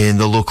in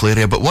the local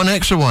area. But one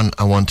extra one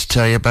I want to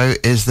tell you about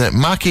is that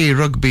Mackay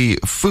Rugby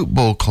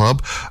Football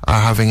Club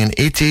are having an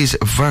 80s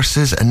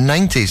versus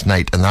 90s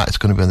night, and that is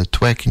going to be on the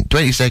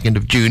 22nd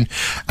of June.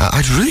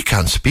 I really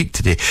can't speak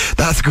today.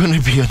 That's going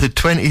to be on the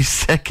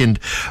 22nd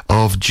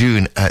of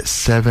June at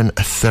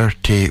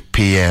 7:30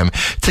 p.m.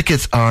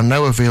 Tickets are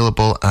now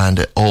available, and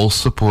it all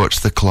supports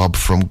the club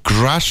from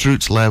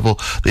grassroots level.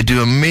 They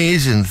do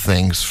amazing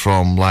things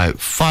from like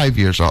 5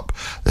 years up.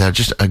 They're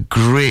just a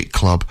great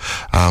club.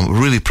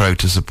 Really proud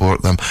to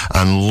support them,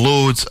 and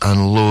loads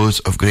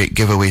of great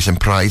giveaways and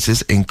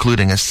prizes,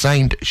 including a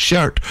signed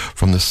shirt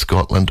from the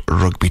Scotland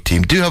rugby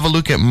team. Do have a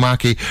look at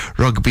Mackay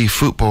Rugby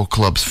Football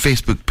Club's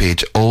Facebook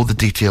page. All the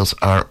details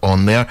are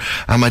on there.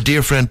 And my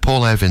dear friend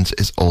Paul Evans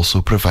is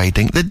also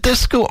providing the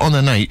disco on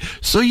the night,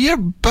 so you're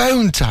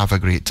bound to have a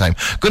great time.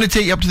 Going to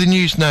take you up to the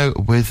news now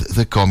with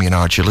the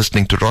Communards. You're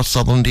listening to Ross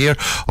Sutherland here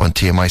on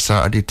TMI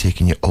Saturday,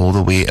 taking you all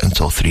the way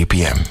until 3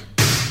 p.m.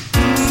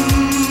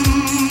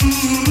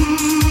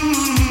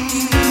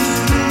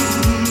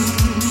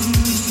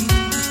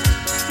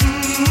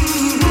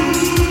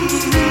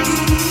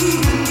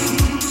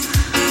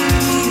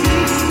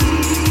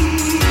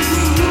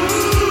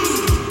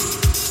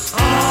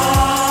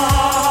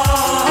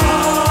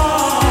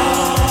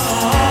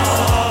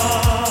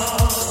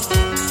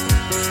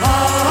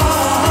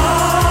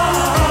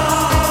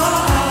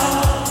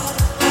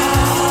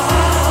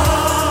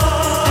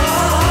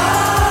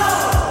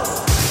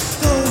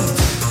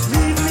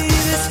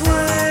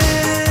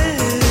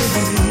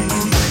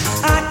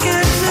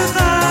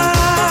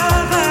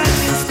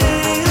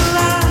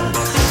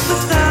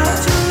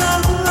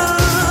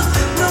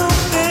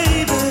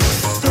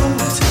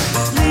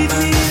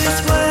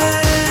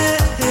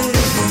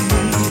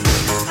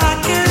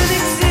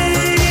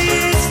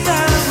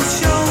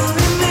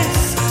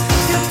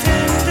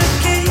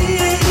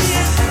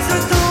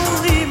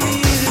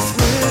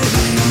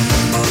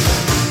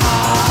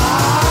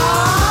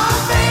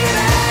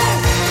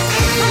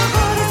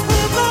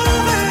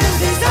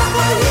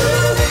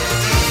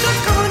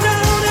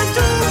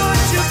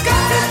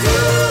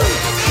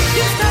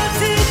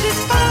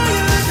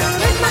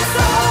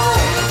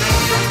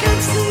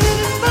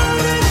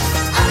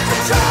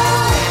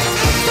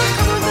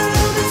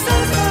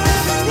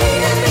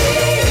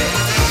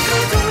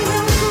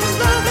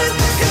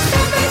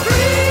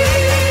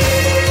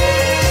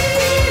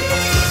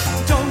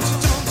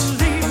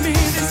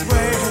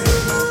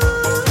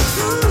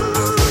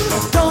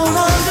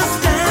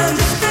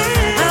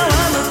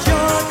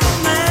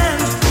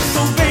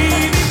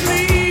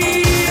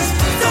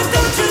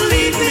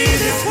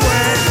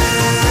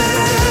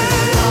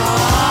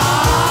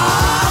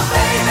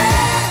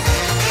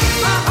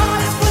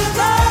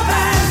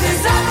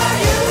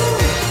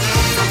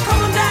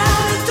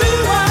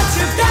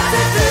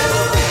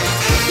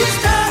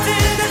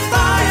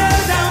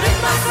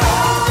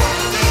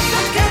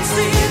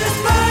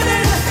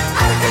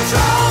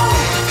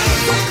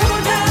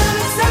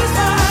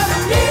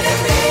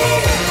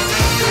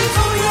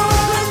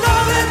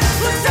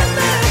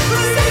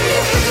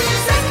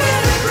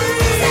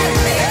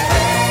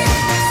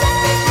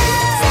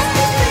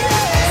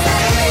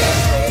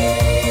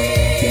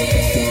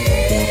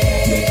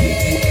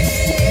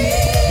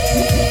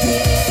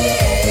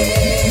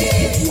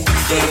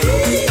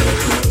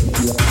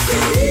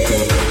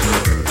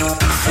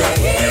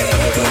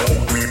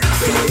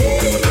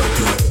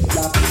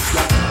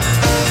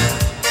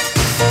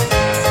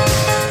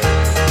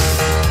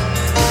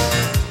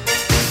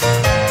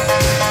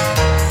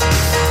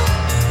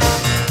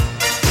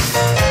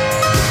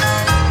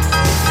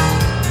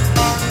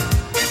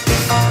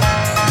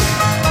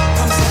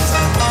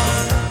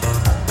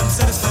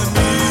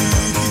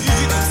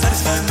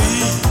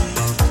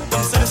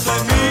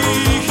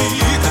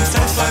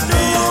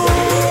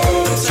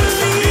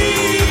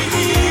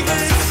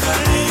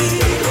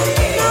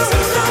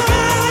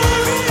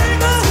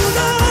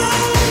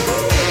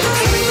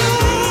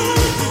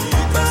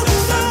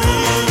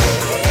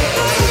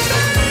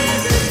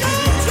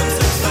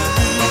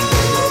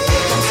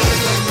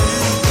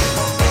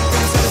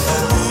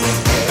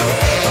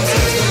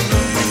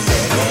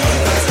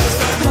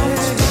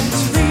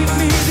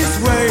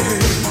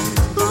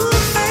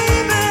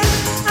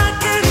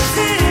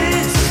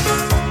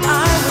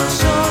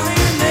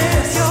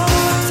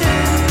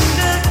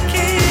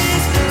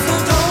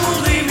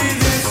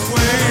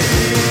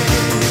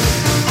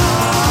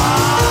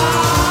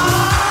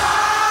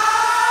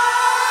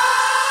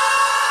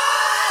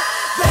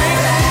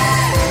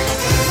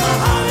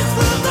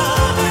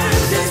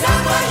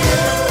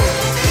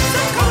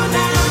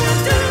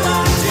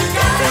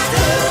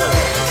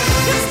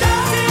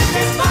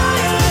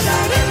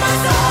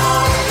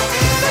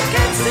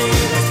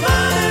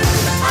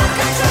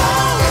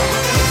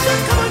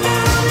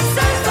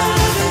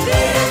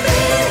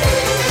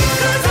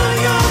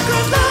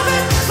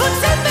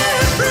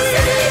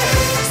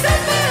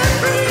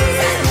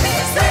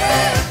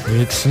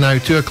 It's now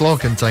 2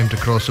 o'clock and time to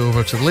cross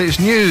over to the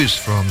latest news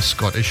from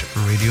Scottish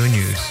Radio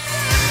News.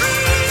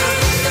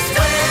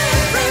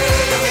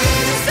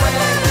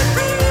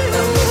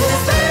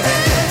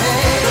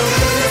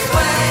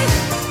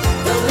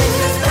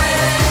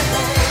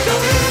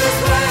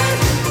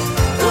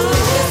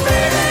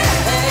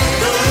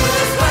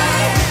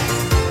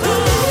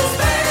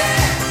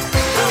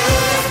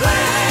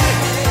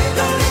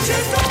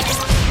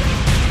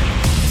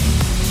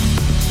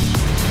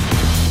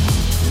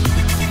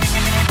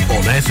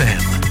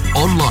 FM,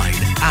 online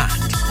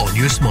and on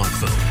your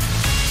smartphone.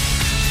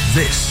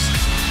 This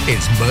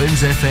is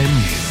Mearns FM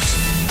News.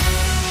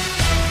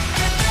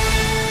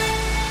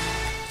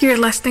 You're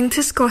listening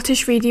to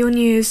Scottish Radio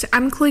News.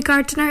 I'm Chloe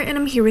Gardiner and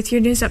I'm here with your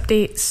news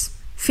updates.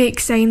 Fake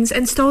signs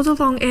installed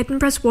along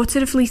Edinburgh's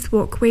Water of Leith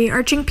walkway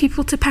urging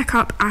people to pick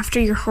up after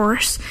your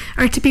horse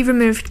are to be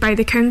removed by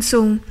the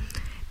council.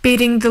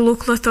 Bearing the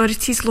local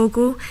authority's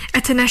logo,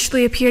 it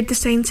initially appeared the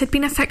signs had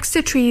been affixed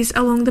to trees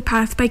along the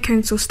path by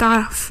council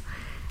staff.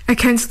 A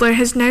councillor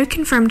has now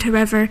confirmed,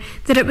 however,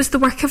 that it was the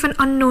work of an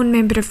unknown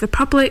member of the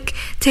public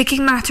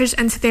taking matters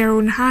into their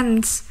own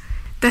hands.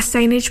 This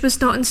signage was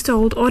not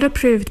installed or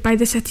approved by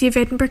the City of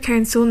Edinburgh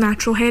Council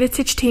Natural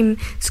Heritage team,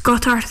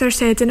 Scott Arthur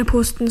said in a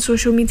post on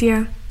social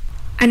media.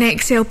 An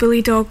XL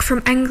bully dog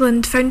from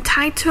England found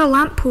tied to a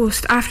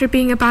lamppost after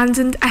being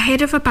abandoned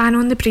ahead of a ban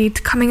on the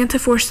breed coming into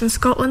force in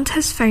Scotland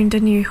has found a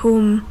new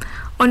home.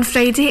 On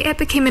Friday, it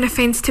became an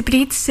offence to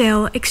breed,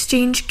 sell,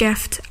 exchange,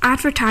 gift,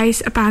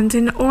 advertise,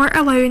 abandon or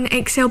allow an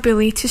XL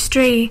bully to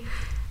stray.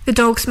 The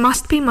dogs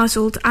must be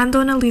muzzled and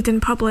on a lead in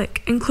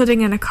public,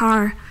 including in a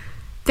car.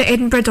 The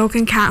Edinburgh Dog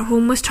and Cat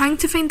Home was trying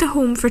to find a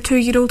home for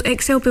 2-year-old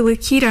XL bully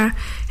Kira,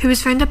 who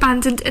was found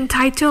abandoned and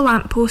tied to a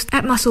lamppost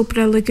at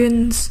Musselburgh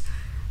Lagoons.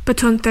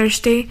 But on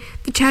Thursday,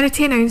 the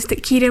charity announced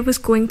that Kira was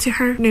going to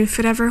her new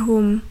forever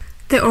home.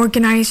 The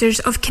organisers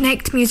of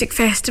Connect Music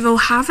Festival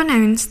have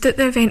announced that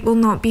the event will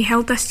not be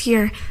held this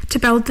year to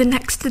build the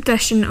next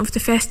edition of the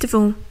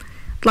festival.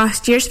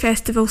 Last year's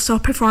festival saw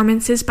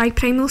performances by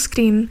Primal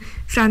Scream,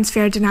 Franz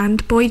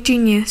Ferdinand, Boy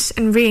Genius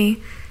and Ray.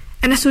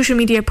 In a social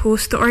media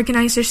post, the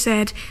organisers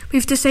said,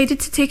 "We've decided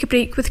to take a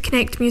break with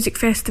Connect Music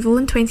Festival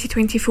in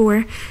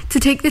 2024 to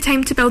take the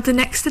time to build the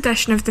next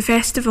edition of the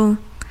festival,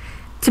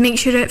 to make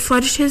sure it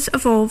flourishes,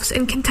 evolves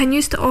and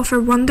continues to offer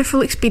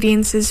wonderful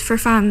experiences for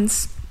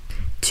fans."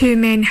 2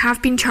 men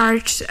have been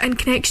charged in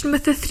connection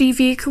with a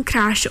 3-vehicle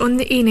crash on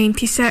the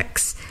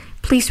A96.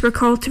 Police were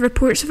called to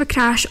reports of a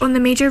crash on the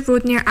major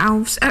road near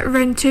Alves at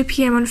around 2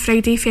 p.m. on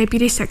Friday,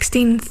 February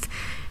 16th.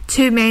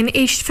 2 men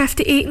aged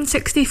 58 and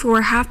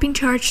 64 have been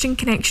charged in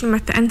connection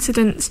with the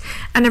incidents,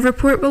 and a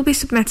report will be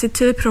submitted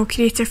to the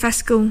Procurator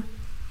Fiscal.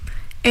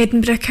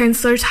 Edinburgh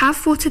councillors have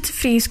voted to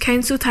freeze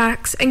council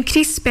tax,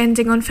 increase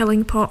spending on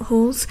filling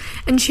potholes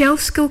and shelve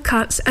school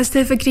cuts as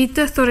they've agreed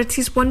the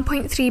authority's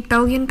 £1.3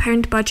 billion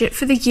budget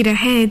for the year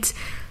ahead.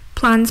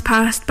 Plans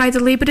passed by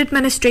the Labour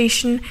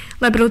administration,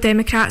 Liberal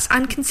Democrats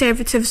and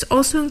Conservatives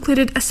also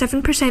included a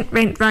 7%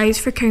 rent rise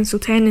for council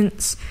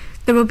tenants.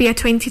 There will be a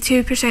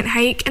 22%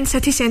 hike in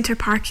city centre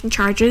parking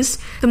charges.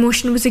 The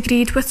motion was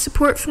agreed with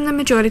support from the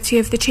majority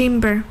of the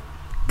chamber.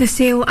 The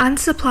sale and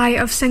supply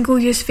of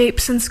single-use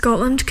vapes in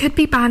Scotland could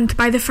be banned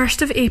by the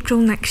 1st of April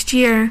next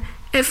year.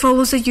 It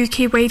follows a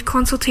UK-wide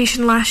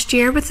consultation last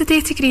year with the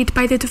date agreed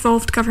by the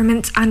devolved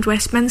government and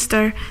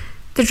Westminster.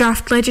 The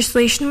draft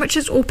legislation, which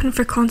is open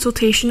for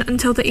consultation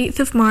until the 8th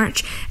of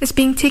March, is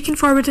being taken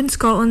forward in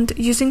Scotland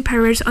using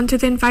powers under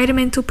the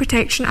Environmental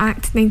Protection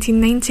Act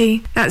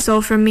 1990. That's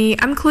all from me.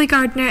 I'm Chloe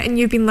Gardiner and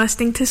you've been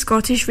listening to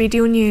Scottish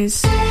Radio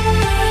News.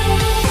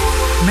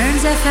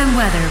 Mearns FM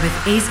weather with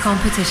Ace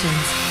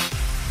Competitions.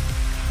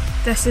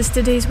 This is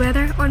today's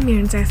weather on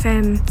Mearns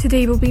FM.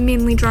 Today will be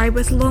mainly dry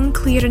with long,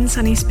 clear and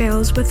sunny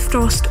spells with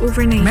frost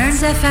overnight.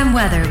 Mearns FM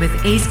weather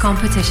with Ace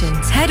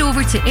Competitions. Head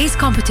over to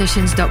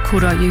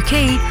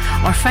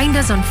acecompetitions.co.uk or find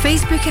us on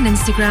Facebook and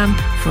Instagram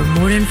for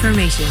more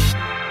information.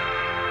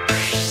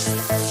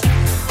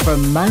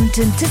 From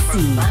mountain to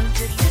sea,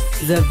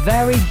 the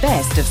very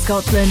best of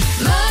Scotland.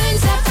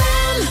 Mearns FM.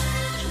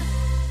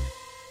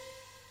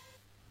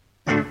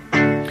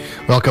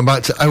 Welcome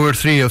back to Hour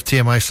 3 of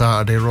TMI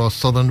Saturday. Ross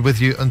Sutherland with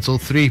you until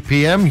 3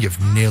 p.m. You've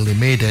nearly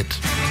made it.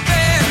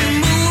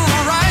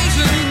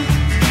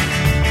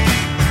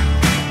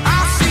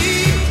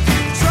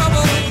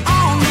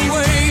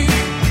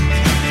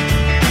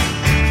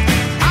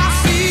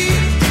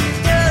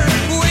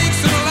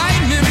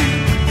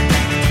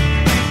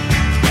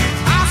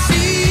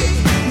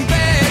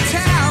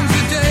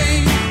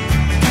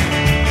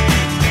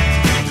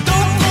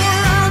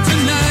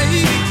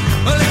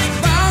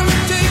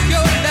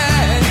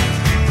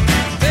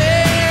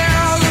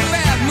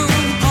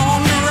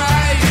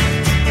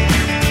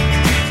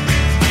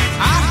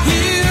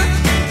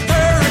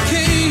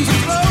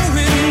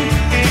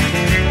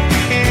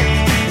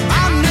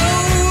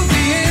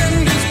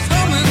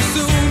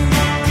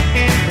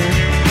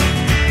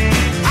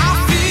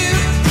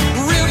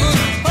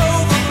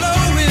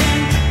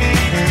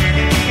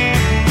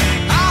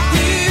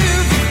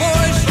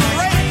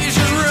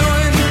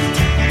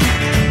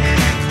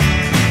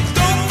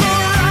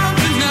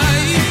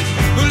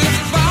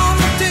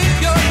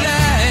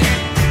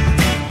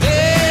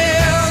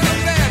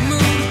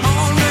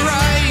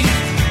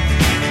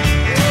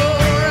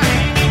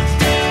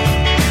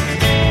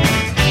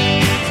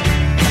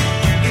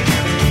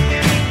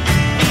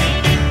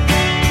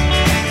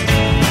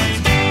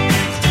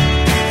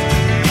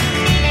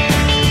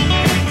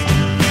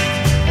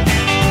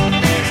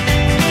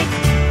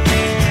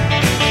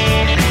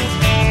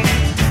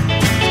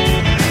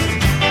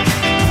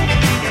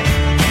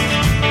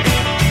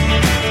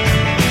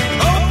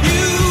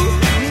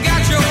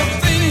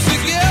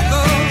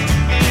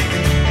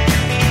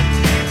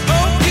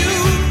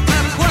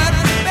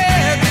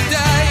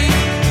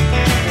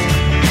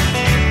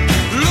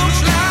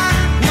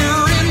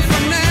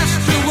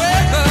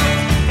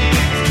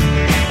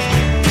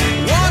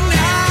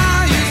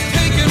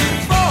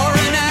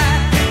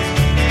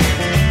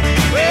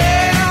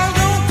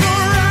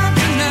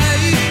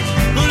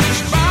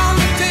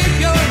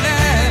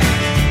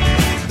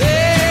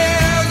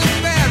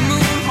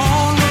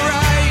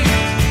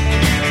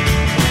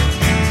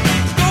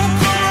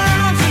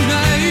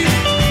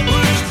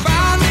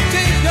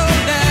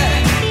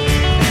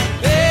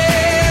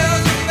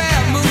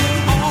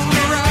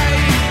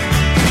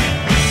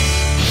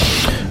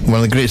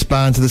 One of the greatest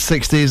bands of the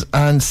 60s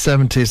and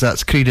 70s.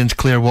 That's Creedence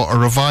Clearwater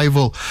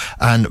Revival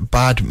and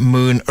Bad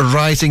Moon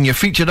Rising. Your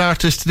featured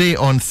artist today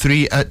on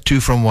 3 at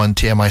 2 from 1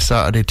 TMI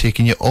Saturday,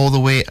 taking you all the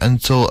way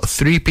until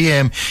 3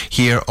 p.m.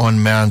 here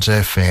on Mearns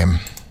FM.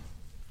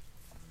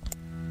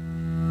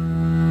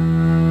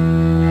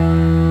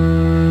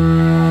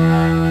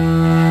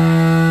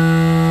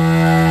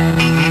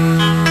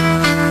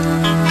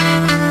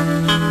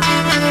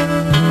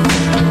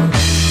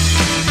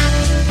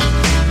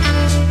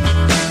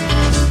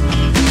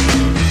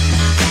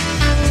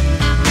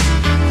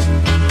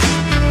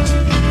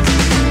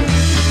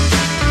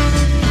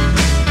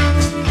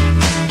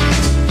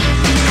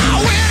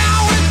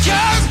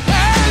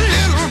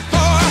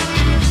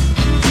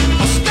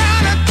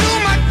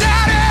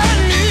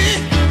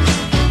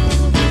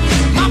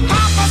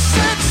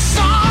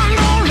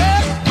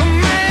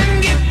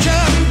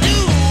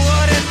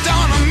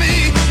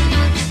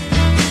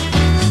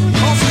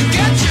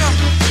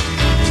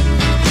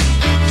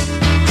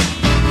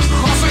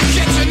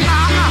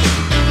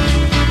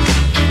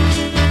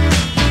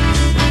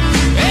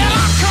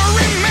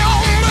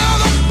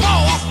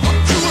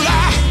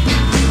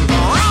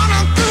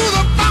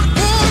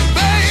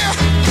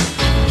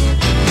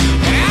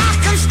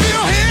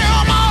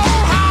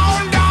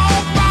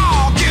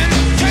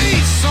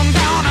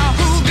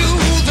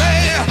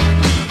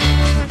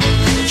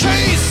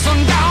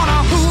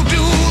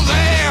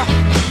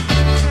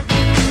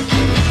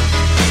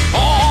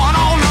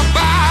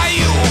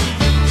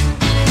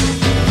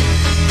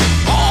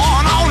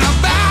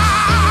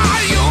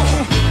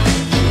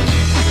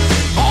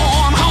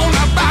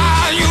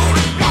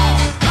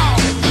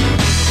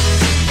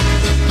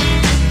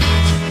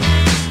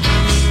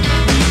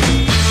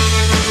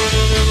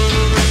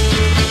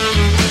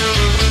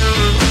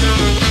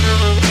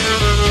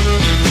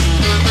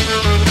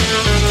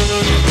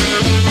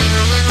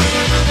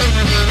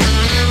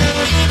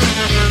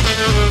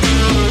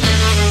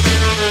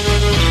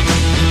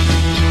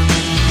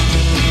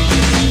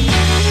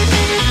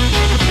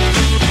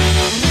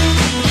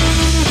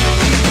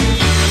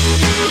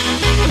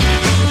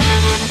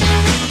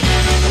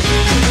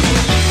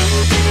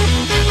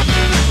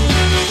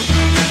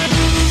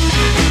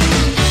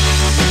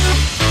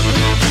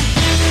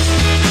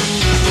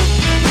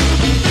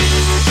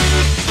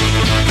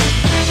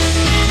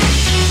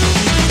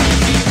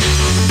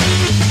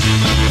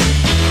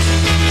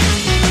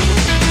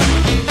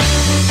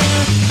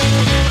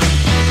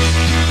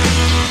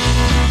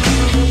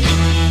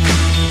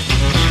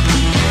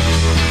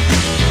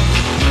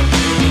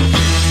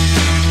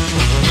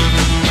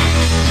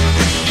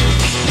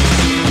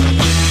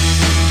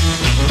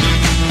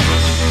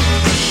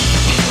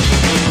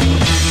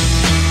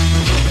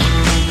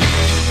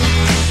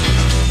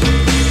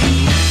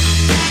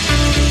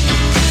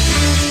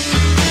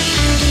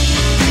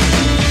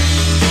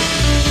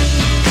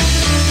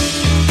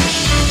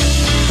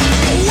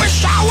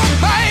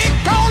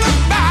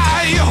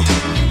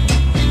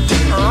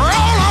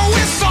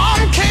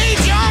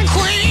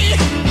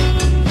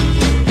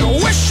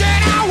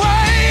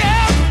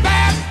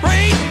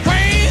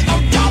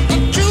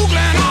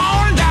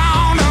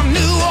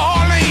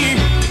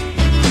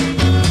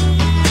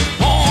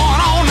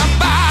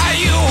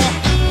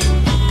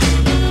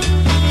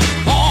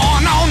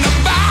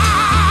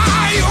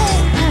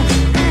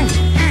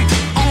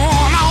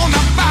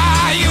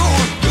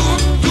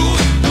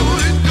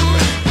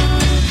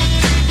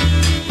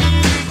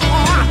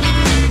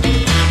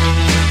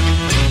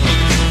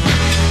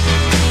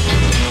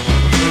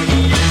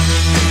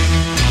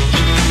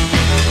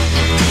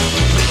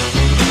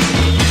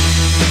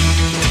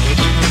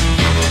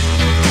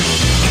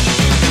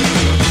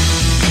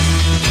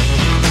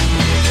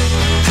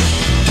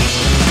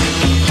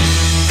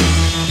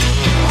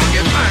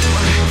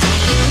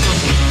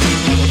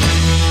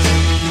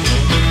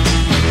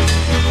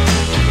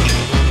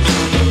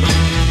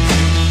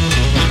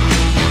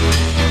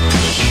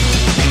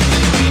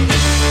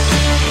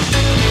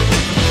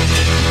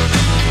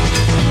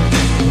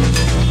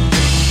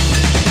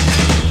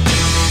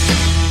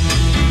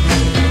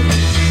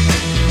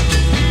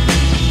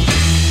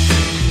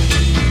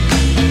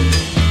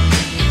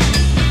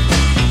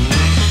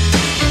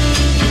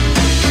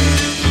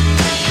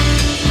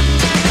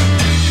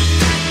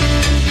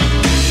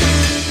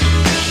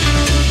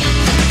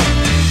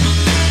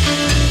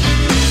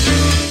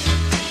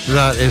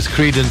 That is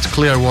Creedence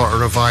Clearwater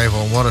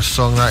Revival. What a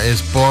song that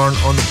is. Born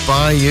on the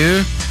Bayou.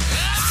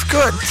 It's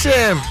got,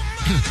 you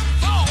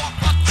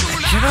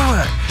know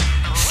what?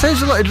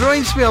 Sounds a lot, it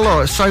reminds me a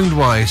lot,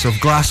 sound-wise, of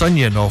Glass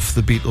Onion off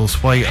the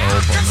Beatles' White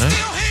album,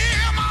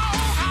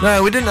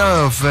 Now, we didn't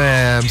have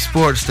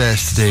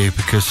Sportsdesk today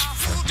because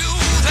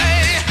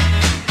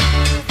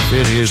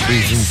various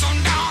reasons.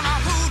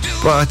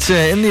 But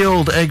in the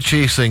old egg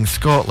chasing,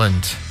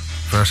 Scotland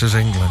versus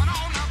England.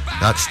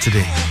 That's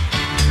today.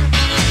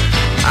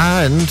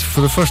 And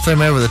for the first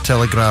time ever, the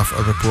Telegraph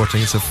are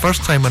reporting it's the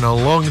first time in a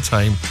long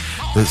time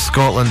that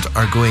Scotland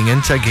are going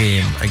into a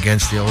game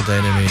against the old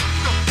enemy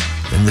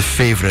in the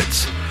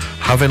favourites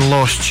having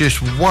lost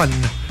just one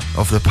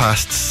of the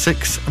past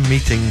 6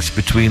 meetings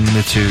between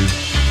the two.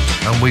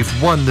 And we've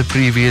won the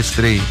previous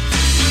 3.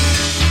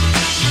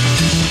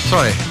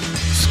 Sorry,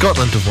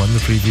 Scotland have won the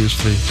previous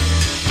 3.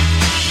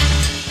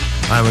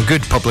 I'm a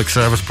good public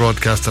service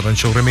broadcaster and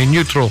shall remain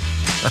neutral.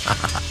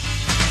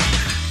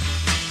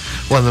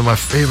 One of my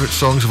favourite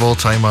songs of all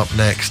time up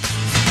next.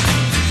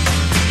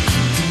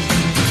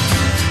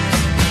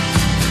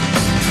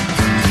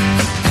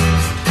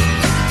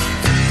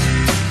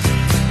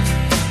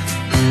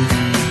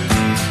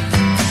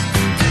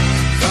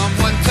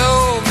 Someone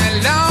told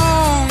me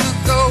long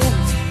ago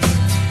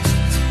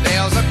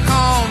there's a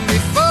calm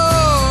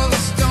before the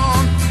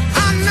storm.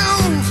 I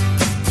know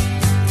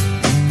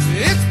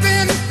it's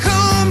been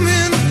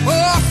coming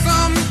for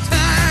some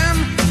time.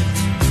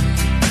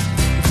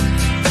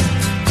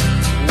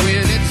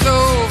 When it's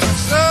over,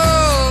 so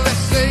they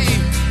say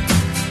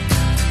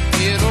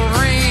it'll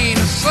rain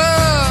a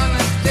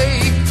sunny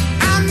day.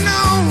 I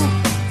know,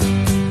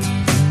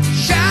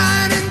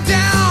 shining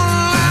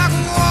down like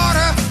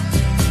water.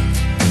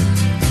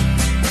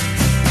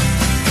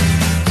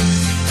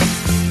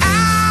 I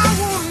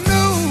wanna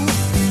know,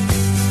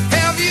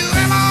 have you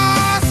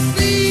ever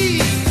seen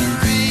the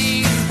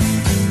rain?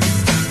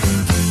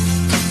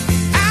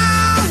 I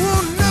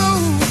wanna know,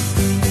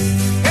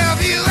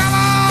 have you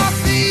ever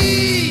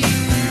seen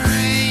the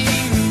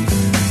rain?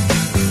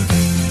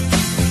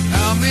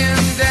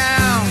 Coming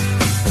down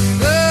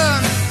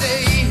sunny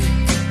day.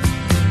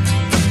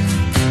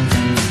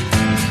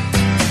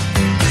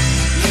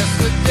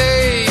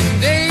 Yesterday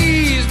and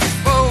days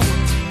before,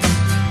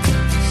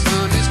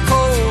 sun is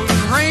cold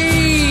and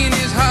rain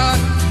is hot.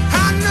 I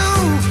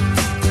know,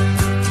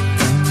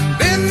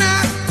 been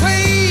that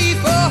way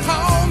for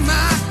all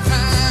my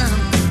time.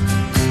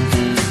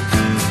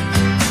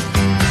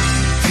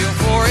 Till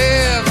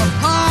forever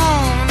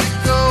on it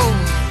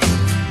goes,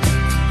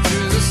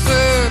 through the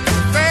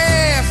circle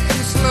fast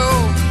and slow.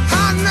 I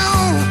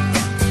know,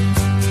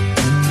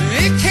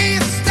 it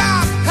can't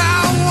stop. I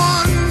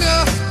wonder,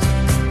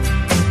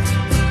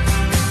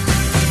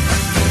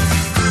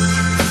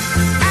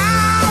 I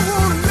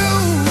wanna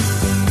know,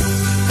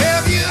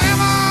 have you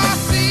ever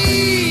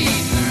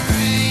seen the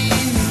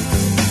rain?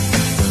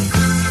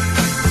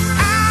 I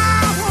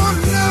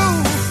wanna know,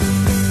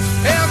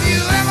 have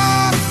you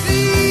ever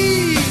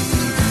seen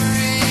the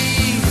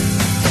rain?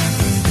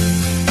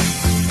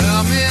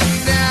 Coming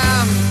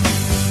down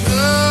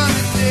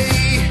sunny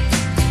day.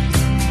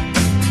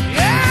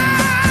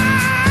 Yeah,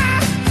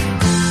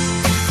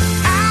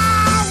 I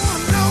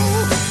wanna know,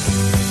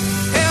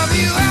 have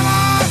you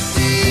ever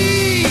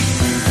seen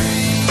the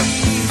rain?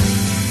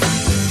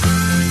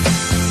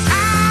 I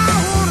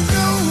wanna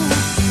know,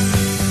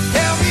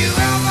 have you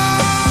ever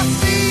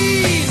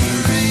seen the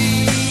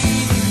rain?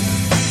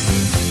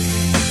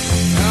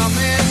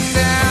 Coming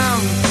down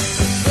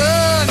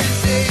sunny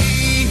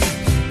day.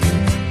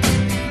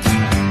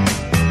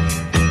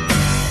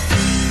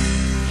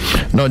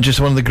 Not just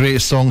one of the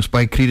greatest songs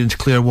by Creedence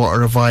Clearwater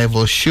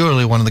Revival,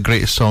 surely one of the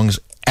greatest songs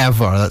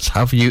ever. That's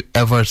Have You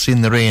Ever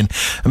Seen the Rain?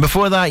 And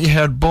before that you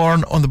heard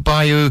Born on the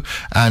Bayou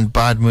and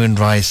Bad Moon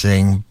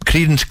Rising.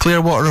 Creedence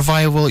Clearwater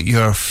Revival,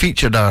 your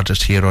featured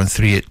artist here on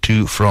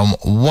 382 from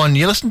 1.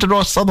 You listen to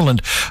Ross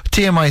Sutherland,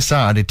 TMI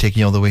Saturday,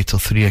 taking you all the way till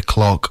 3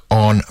 o'clock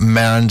on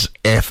Mearns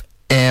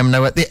FM.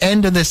 Now at the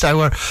end of this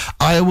hour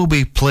I will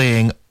be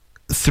playing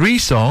 3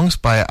 songs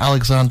by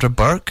Alexandra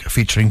Burke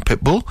featuring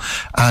Pitbull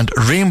and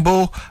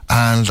Rainbow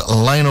and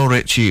Lionel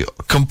Richie.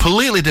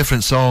 Completely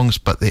different songs,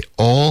 but they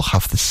all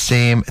have the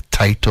same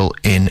title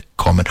in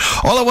common.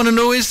 All I want to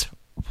know is,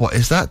 what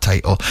is that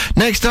title?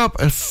 Next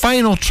up, a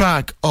final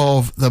track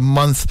of the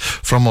month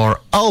from our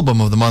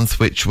album of the month,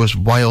 which was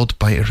Wild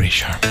by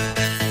Erasure.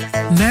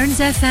 Mearns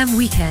FM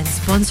Weekend,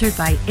 sponsored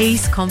by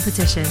Ace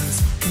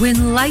Competitions.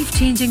 Win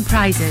life-changing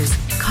prizes,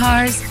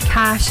 cars,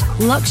 cash,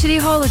 luxury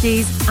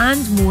holidays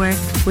and more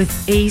with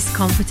Ace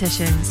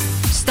Competitions.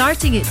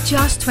 Starting at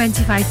just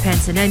 25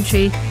 pence an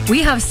entry,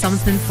 we have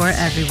something for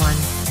everyone.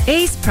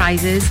 Ace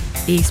prizes,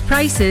 Ace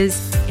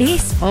prices,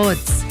 Ace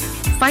odds.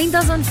 Find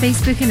us on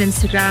Facebook and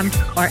Instagram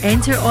or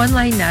enter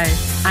online now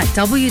at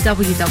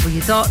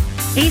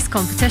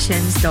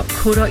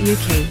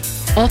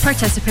www.acecompetitions.co.uk. All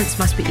participants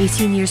must be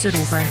 18 years or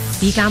over.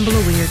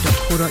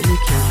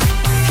 BeGambleAware.co.uk.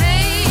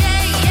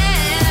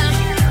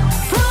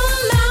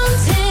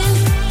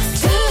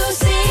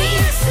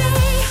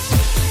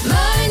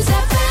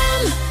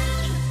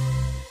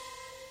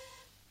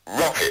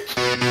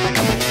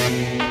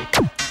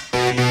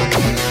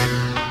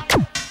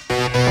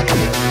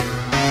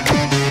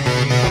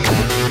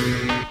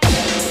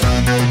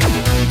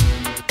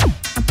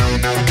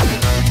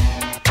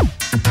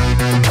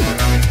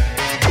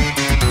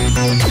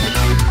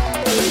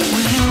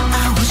 When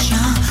I was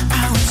young,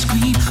 I would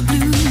scream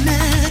blue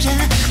magic.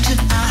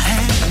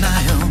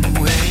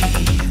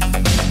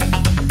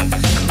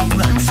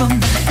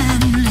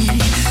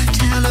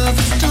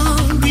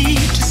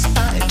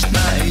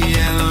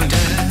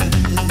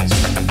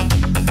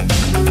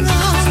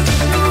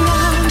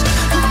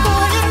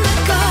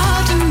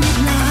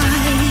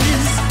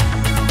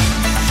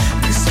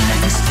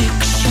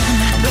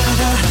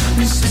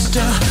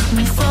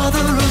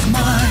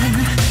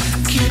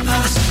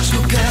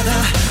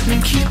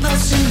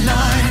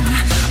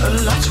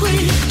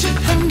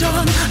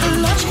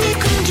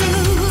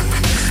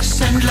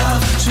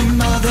 to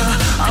mother,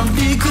 I'll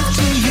be good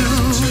to you.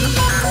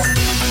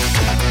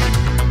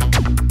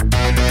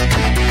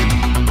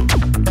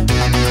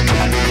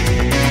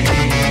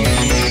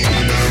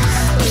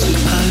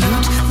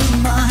 Pollute the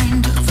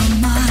mind of the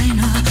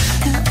miner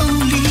and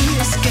only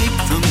escape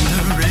from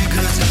the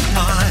rigors of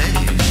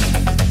life.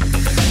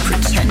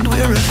 Pretend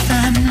we're a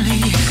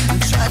family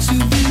and try to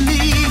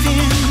believe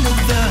in the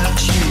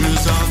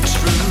virtues of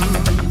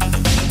truth.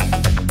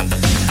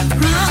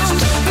 Round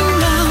and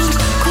round,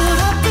 caught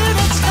up in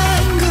a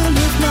tangle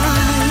of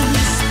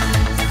lies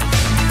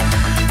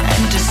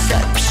and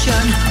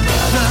deception.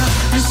 Brother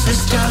and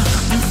sister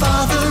and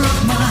father of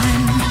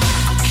mine,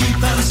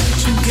 keep us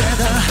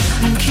together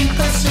and keep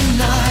us in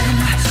line.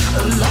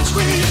 A lot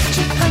we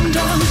depend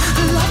on,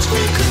 a lot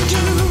we can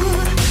do.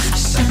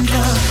 Send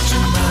love to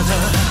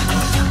mother,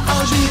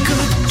 I'll be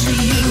good to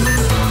you.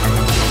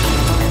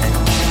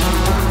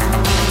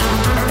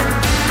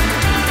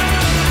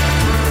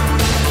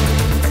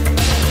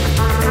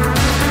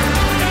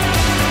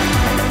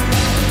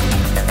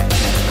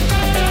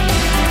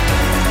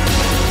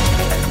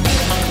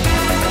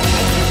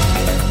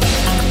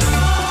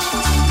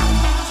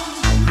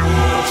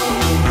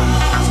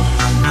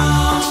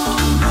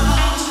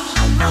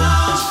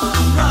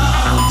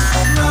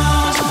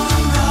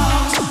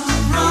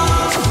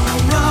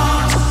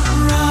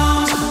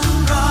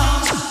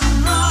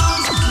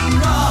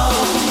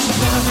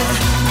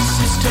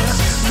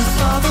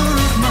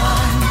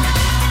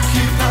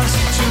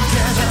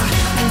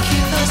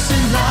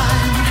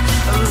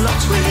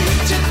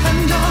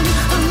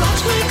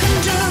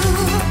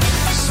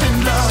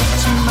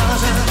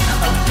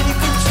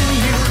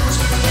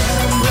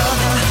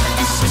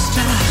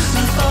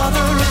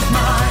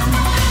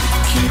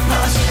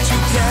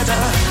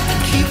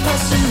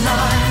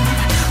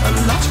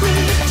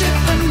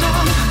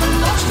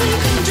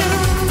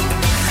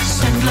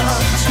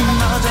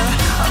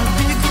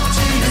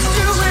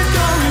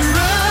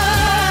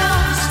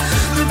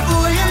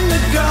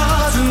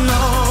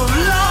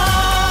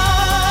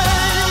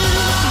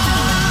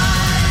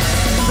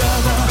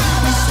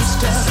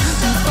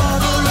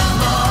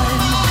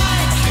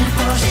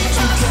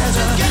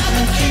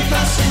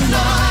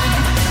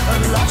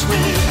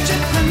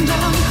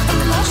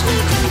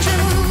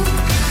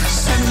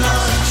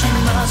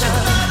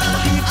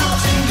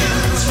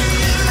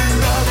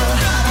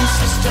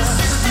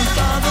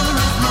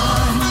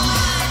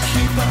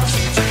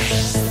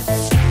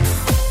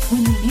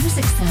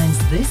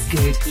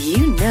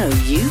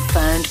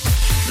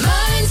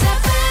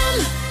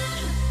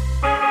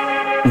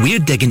 We're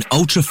digging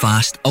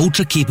ultra-fast,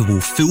 ultra-capable,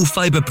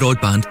 full-fibre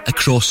broadband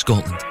across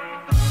Scotland.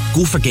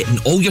 Go for getting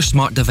all your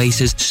smart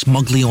devices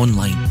smugly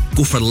online.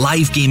 Go for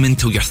live gaming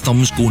till your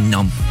thumbs go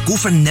numb. Go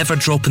for never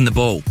dropping the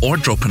ball or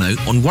dropping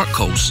out on work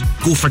calls.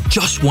 Go for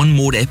just one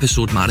more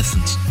episode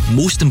marathons.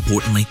 Most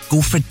importantly,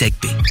 go for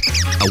Digby.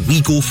 A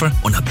wee gopher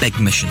on a big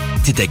mission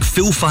to dig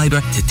full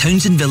fibre to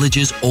towns and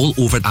villages all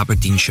over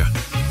Aberdeenshire.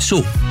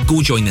 So,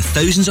 go join the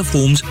thousands of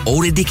homes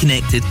already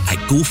connected at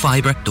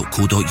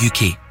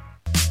gofibre.co.uk.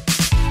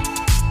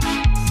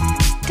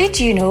 Did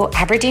you know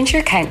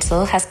Aberdeenshire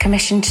Council has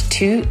commissioned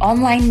 2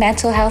 online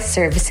mental health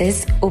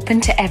services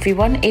open to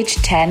everyone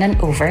aged 10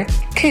 and over?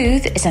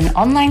 Cooth is an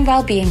online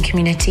wellbeing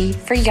community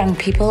for young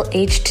people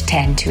aged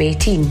 10 to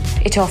 18.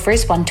 It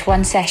offers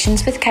one-to-one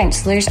sessions with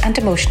counsellors and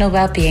emotional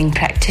wellbeing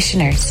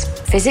practitioners.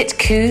 Visit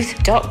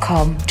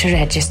cooth.com to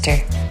register.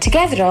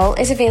 Togetherall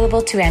is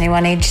available to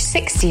anyone aged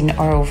 16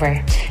 or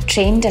over.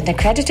 Trained and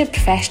accredited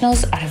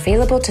professionals are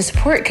available to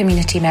support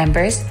community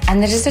members,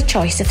 and there is a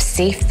choice of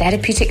safe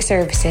therapeutic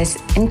services,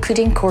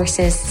 including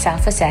courses,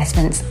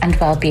 self-assessments and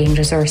wellbeing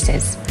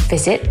resources.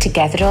 Visit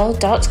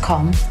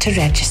togetherall.com to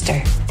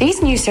register.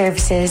 These new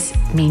services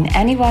mean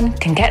anyone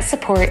can get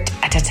support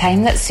at a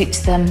time that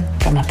suits them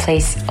from a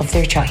place of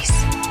their choice.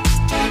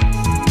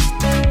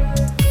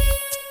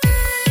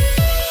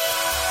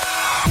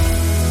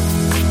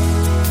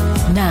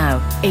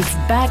 Now, it's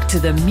back to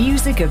the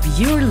music of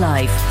your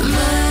life.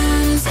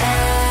 Mearns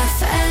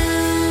FM.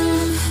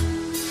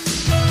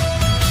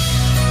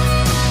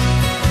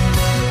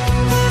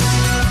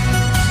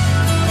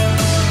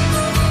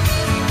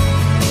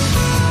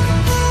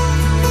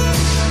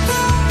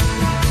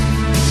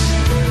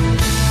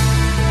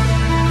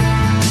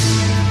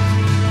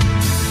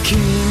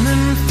 Came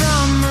in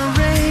from a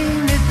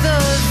rainy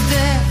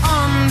Thursday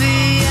on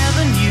the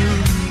avenue.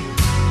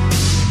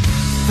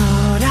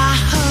 Thought I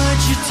heard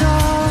you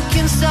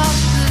talking softly.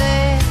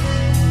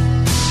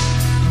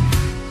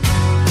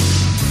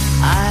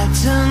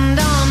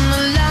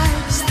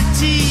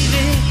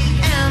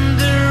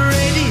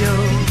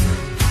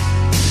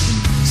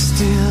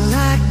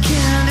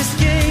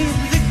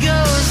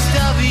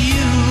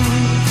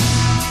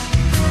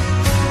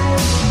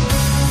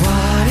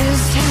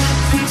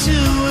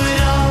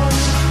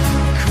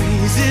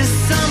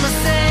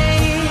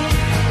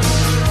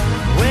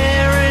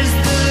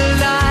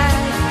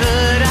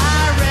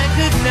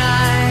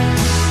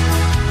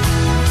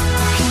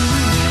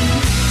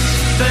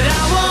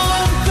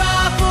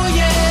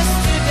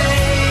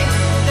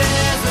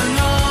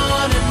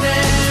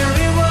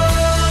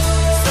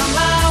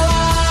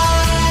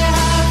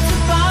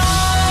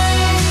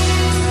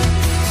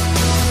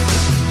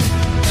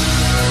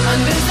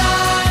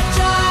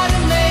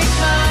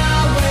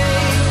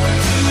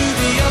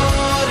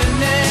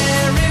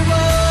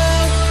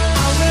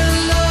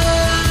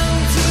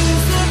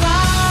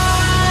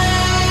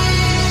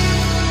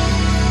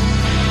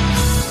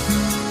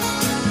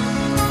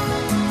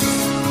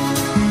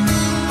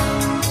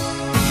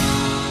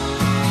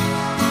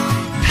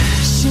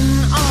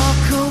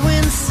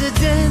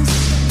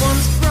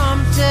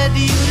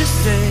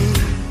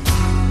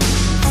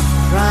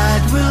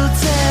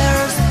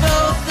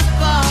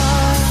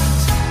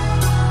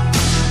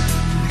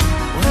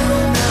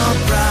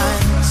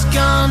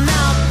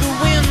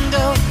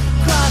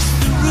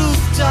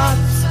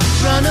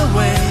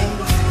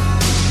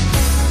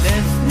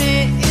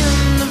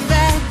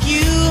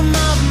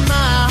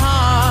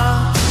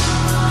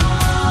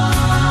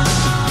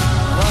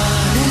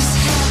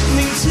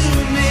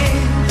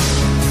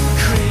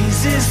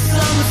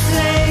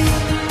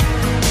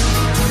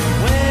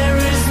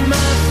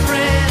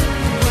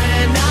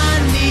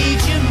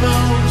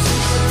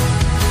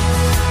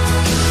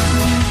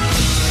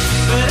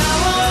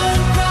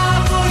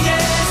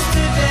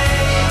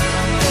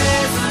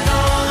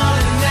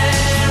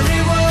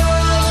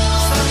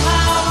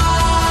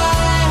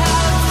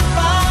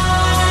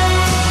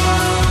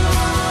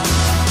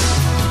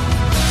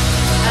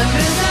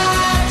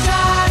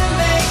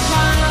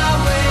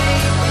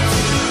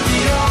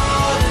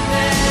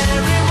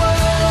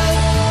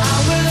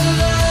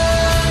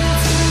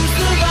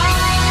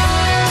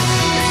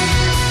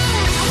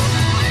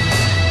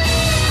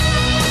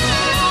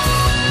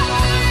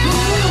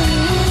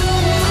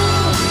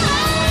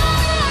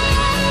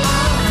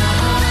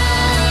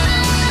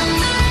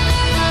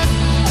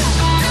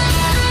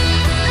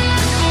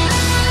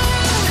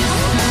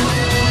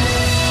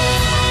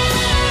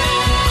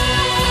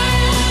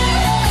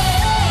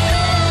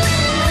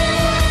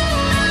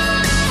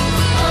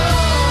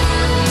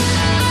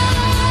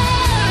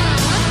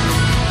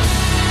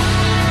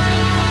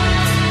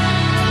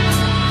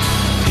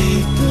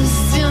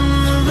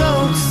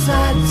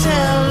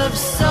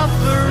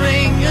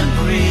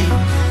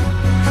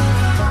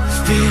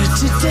 fear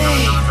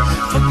today,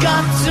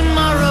 forgot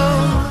tomorrow.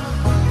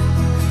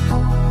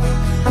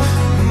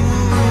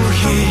 Ooh,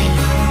 here,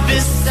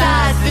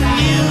 beside the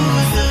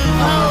news of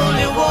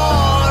holy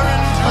war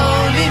and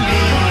holy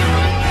me,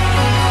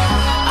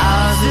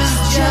 ours is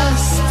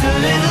just a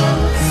little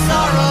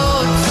sorrow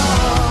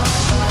talk.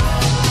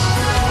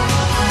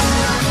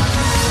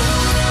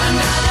 And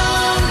I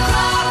don't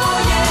cry for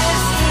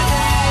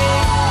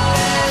yesterday.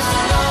 There's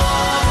an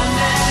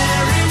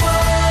ordinary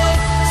world,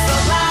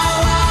 somehow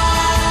I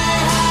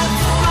have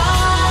to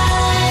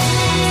find.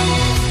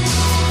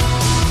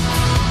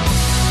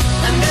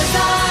 And as I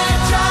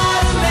try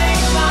to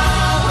make my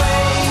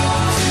way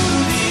to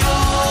the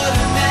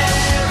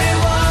ordinary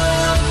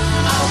world,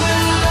 I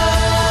will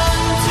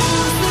learn to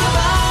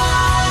survive.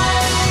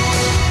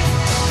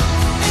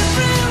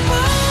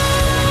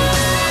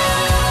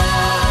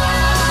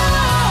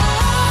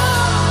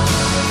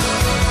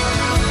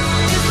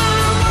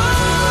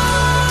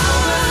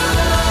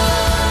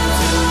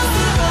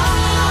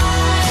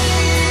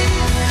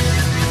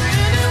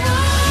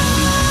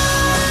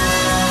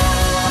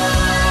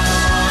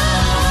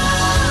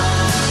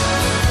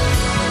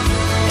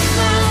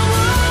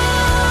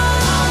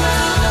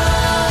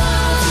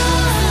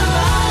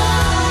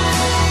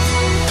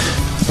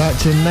 Back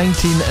to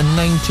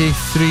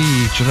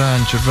 1993,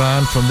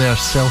 Duran from their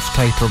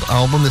self-titled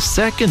album, the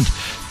second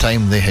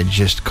time they had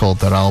just called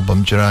their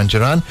album Duran,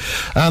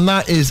 and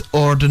that is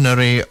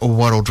Ordinary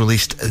World,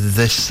 released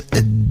this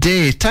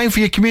day. Time for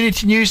your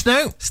community news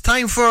now. It's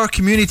time for our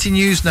community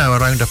news now, a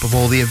roundup of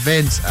all the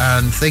events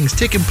and things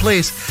taking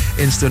place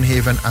in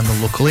Stonehaven and the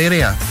local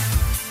area.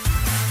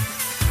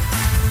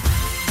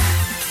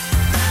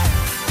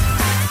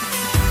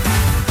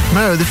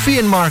 Now, the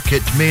Fian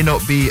Market may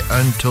not be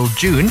until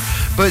June,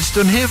 but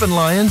Stonehaven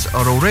Lions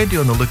are already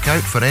on the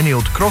lookout for any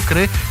old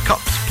crockery,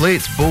 cups,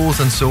 plates, bowls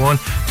and so on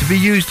to be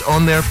used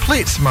on their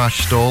plate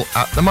smash stall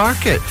at the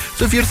market.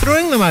 So if you're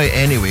throwing them out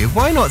anyway,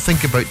 why not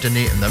think about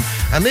donating them,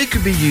 and they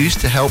could be used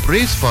to help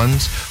raise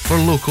funds for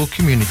local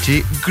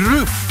community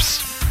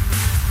groups.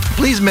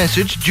 Please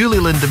message Julie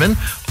Lindemann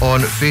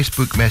on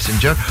Facebook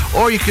Messenger,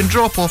 or you can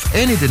drop off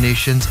any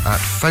donations at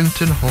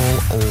Fountain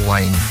Hall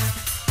Line.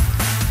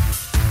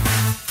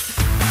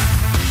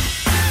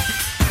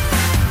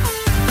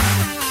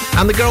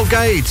 And the Girl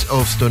Guides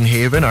of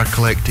Stonehaven are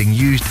collecting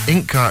used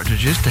ink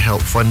cartridges to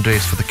help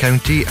fundraise for the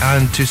county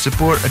and to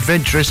support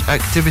adventurous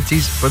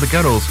activities for the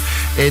girls.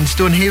 In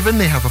Stonehaven,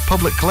 they have a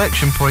public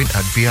collection point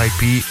at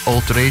VIP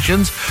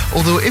alterations,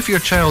 although if your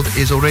child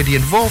is already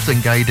involved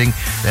in guiding,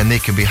 then they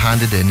can be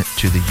handed in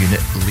to the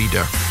unit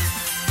leader.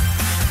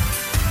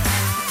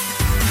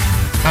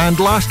 And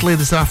lastly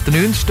this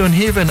afternoon,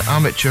 Stonehaven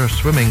Amateur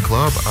Swimming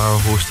Club are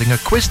hosting a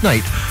quiz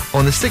night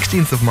on the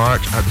 16th of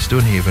March at the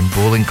Stonehaven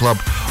Bowling Club.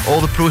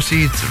 All the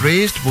proceeds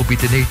raised will be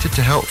donated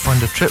to help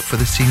fund a trip for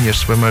the senior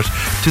swimmers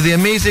to the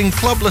amazing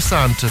Club La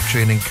Santa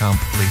training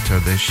camp later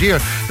this year.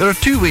 There are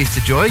two ways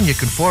to join. You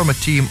can form a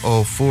team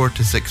of 4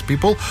 to 6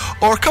 people,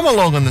 or come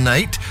along on the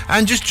night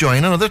and just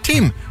join another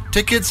team.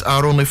 Tickets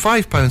are only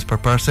 £5 per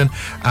person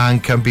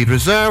and can be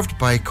reserved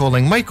by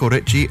calling Michael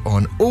Ritchie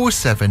on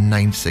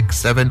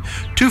 07967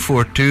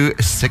 242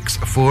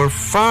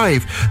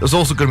 645. There's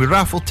also going to be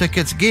raffle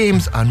tickets,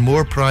 games and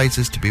more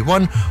prizes to be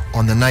won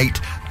on the night,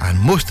 and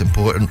most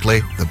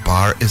importantly, the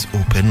bar is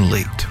open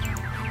late.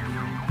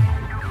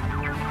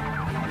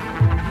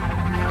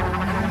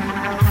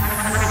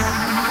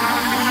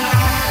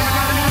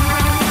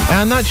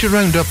 And that's your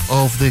roundup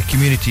of the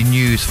community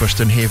news for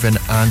Stonehaven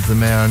and the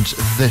Mearns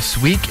this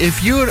week.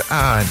 If you're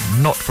a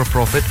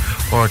not-for-profit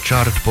or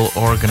charitable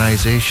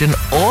organisation,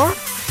 or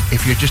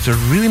if you're just a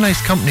really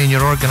nice company and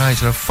you're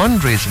organising a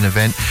fundraising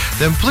event,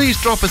 then please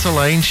drop us a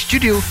line,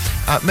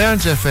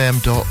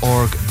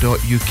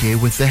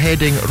 studio@mearnsfm.org.uk with the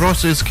heading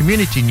Ross's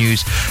Community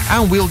News,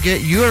 and we'll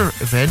get your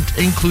event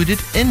included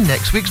in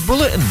next week's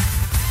bulletin.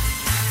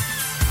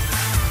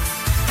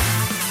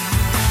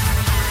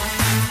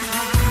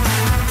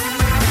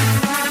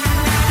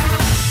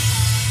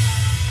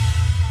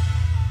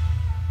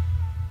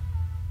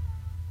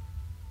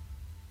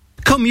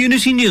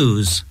 Community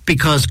news,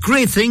 because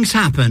great things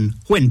happen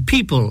when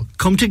people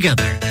come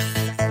together.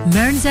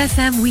 Mearns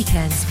FM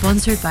Weekend,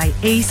 sponsored by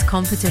Ace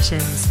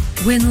Competitions.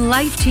 Win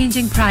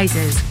life-changing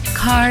prizes,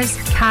 cars,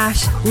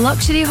 cash,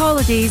 luxury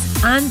holidays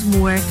and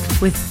more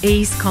with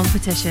Ace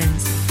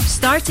Competitions.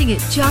 Starting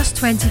at just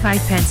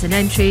 25p an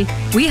entry,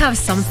 we have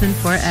something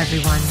for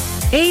everyone.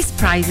 Ace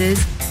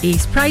prizes,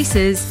 ace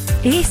prices,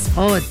 ace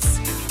odds.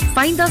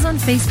 Find us on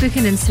Facebook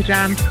and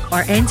Instagram,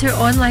 or enter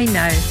online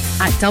now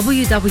at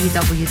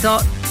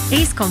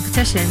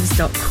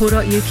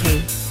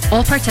www.acecompetitions.co.uk.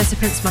 All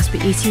participants must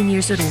be 18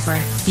 years or over.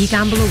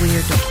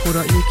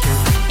 BeGambleAware.co.uk.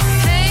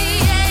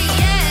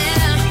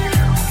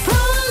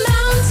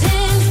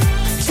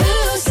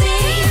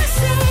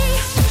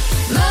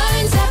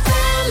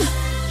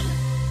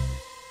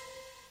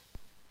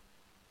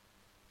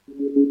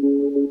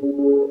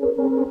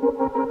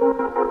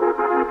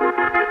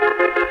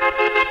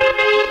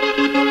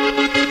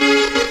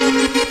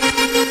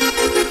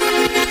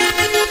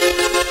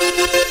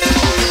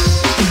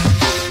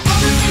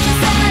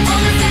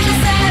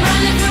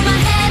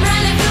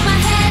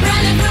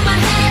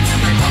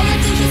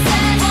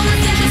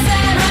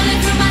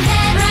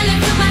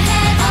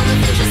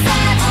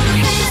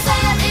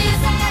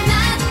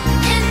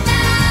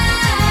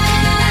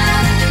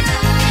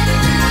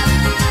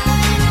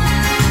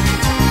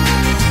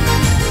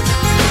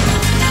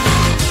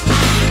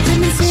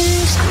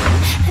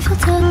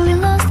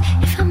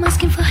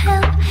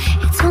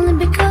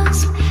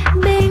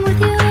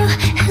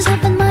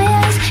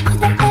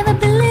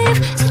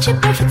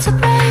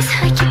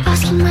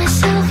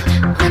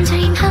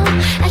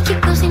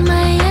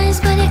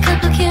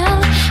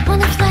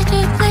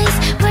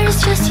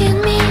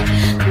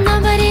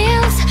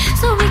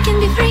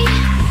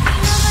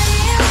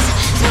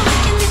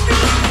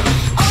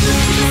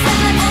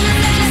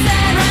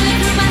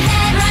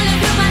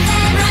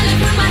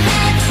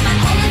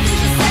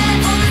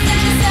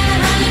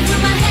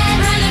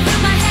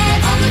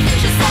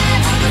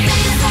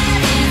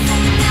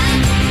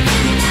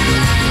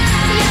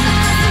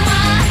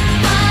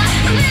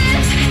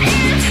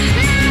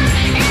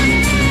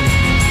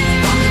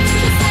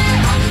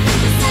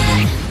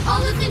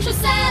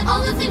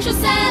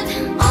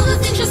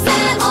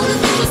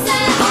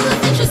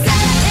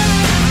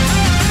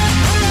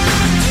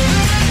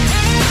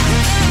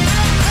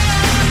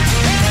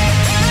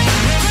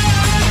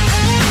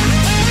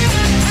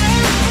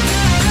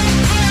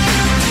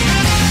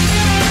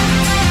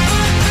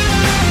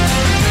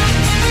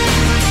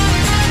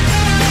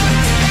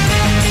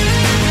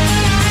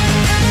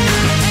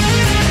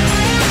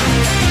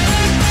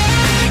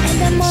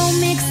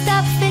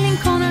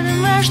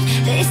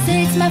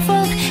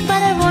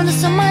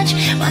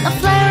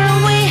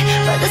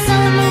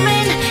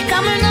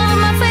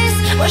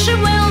 wash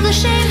away all the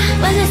shame.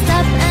 When I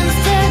stop and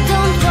stare,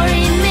 don't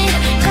worry me,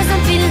 'cause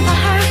I'm feeling for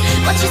her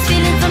what she's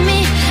feeling for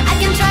me. I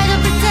can try to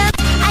pretend,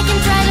 I can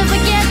try to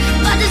forget,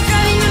 but it's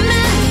driving me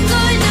mad,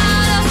 going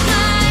out of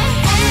my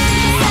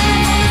head.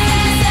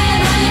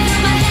 Running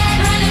through my head,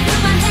 running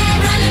through my head,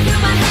 running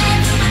through my head.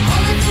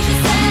 All the things she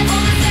said,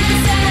 all the things she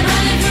said,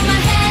 running through my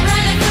head,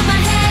 running through my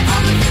head.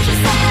 All the things she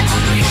said,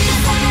 all the things she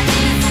said.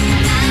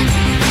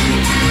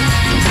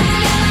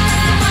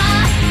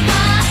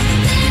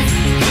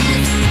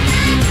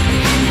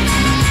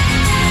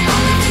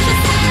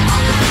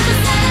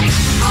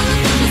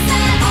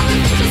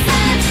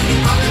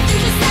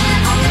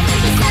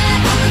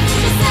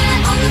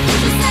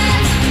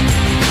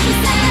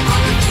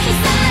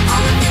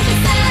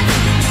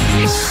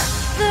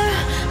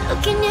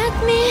 Looking at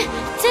me,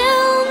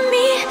 tell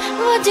me,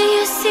 what do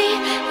you see?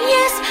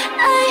 Yes,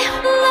 I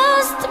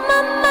lost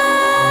my mind.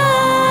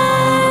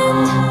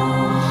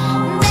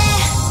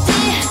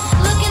 Daddy,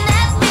 looking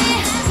at me,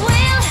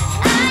 will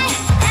I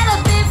ever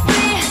be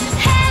free?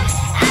 Have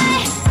I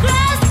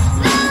crossed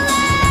the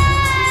line?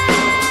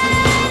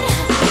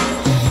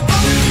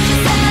 All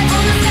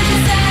the things she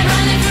said,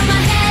 running through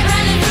my head,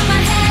 running through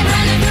my head,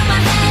 running through my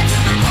head.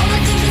 All the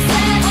things she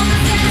said, all the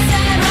things she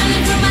said,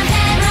 running through my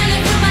head,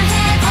 running through my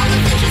head. All the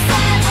things she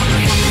said, all the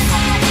things she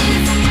said.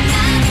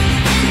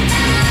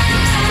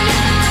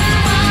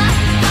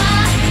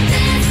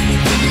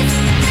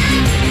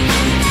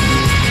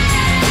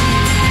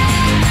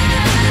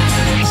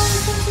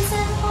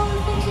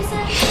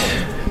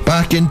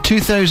 Back in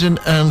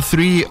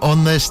 2003,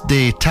 on this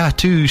day,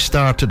 Tattoo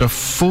started a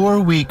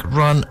 4-week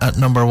run at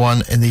number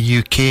 1 in the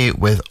UK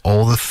with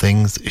All the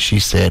Things She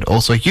Said.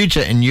 Also a huge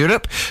hit in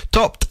Europe,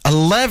 topped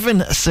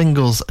 11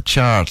 singles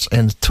charts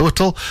in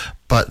total,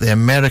 but the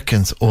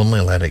Americans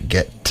only let it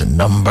get to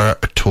number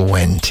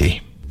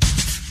 20.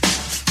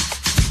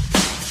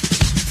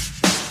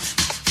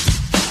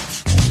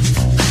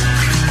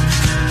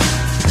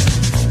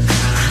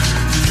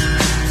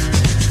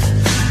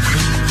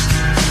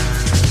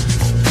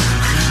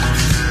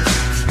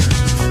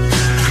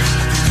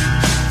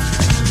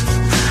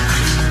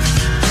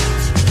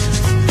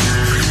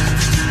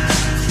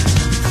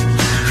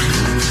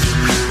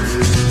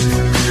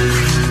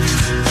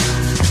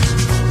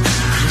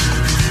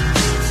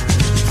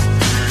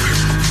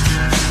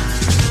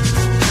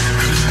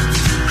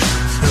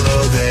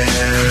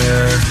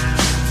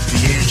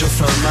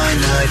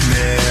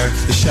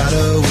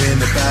 Shadow in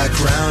the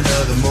background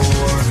of the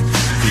moor,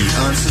 the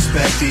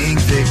unsuspecting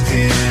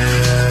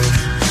victim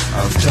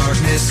of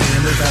darkness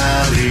in the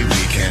valley.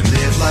 We can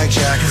live like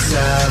Jack and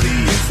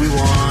Sally if we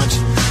want,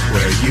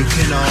 where you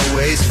can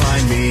always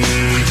find me.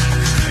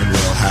 And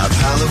we'll have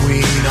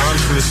Halloween on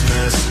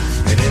Christmas,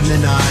 and in the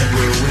night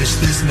we'll wish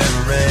this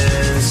never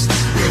ends.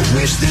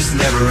 We'll wish this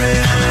never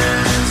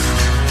ends.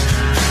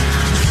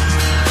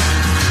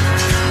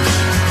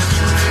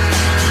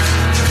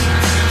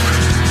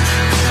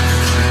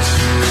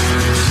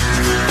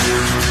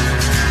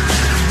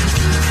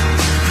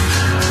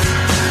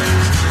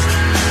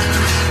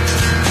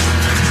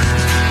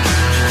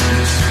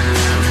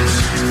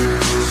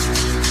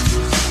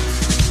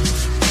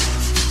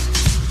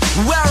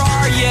 Where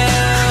are you?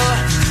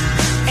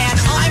 And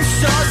I'm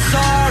so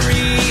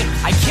sorry.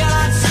 I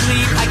cannot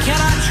sleep, I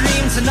cannot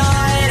dream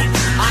tonight.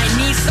 I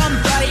need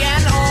somebody,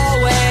 and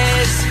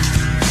always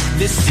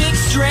this sick,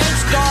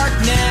 strange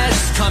darkness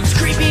comes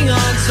creeping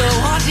on, so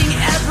haunting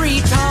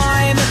every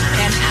time.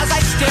 And as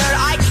I stared,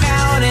 I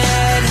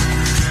counted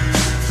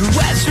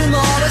webs from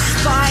all the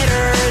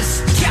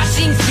spiders,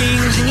 catching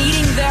things and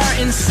eating their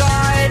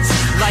insides,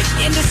 like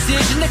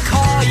indecision to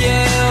call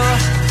you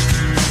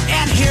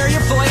and hear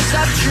your voice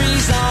of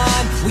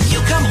treason. Will you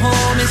come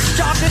home and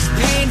stop this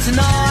pain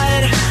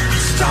tonight?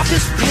 Stop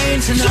this pain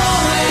tonight.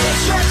 Don't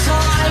waste your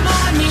time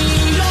on me.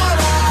 You're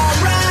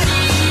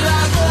already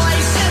the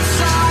voice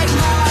inside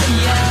my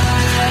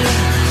head.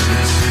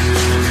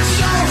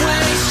 Don't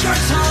waste your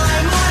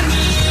time on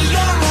me.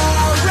 You're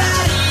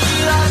already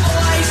the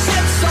voice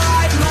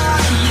inside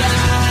my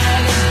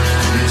head.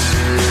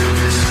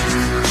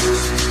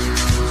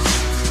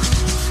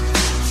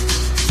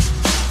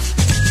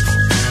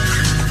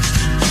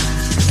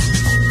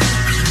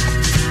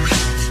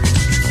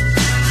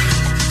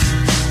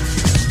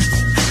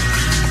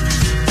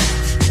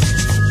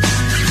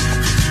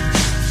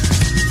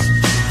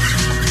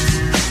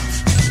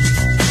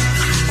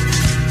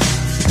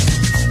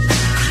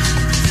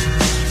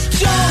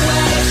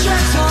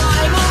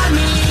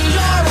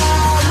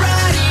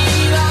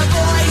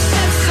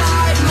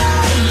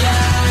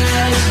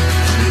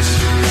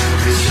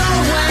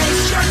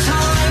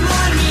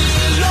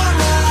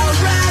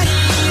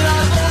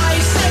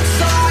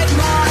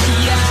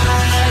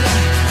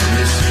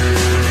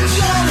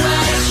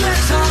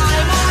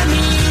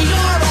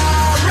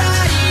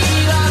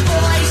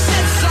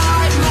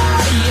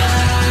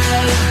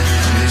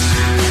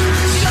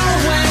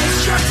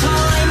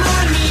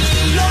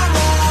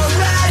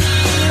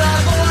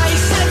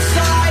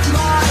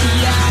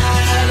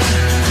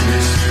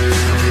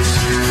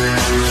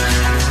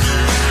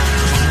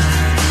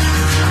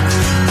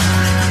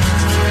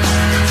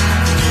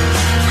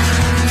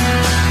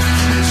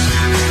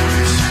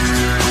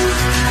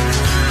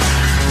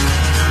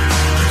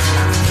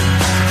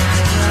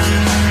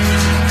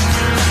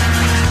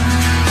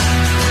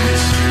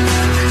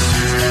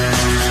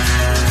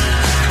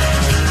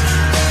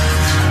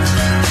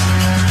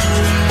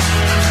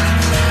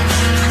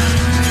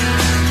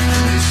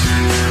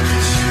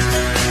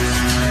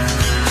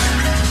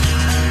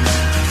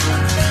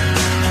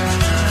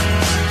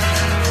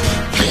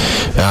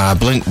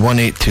 Blink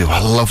 182,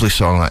 a lovely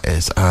song that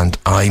is, and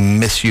I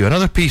Miss You.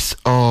 Another piece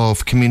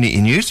of community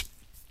news.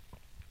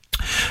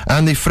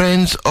 And the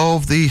Friends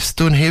of the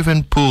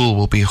Stonehaven Pool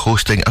will be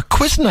hosting a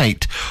quiz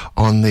night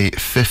on the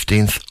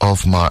 15th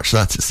of March.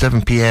 That's at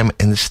 7 p.m.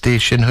 in the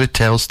Station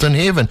Hotel,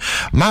 Stonehaven.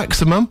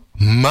 Maximum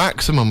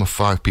of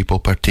 5 people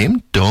per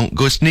team. Don't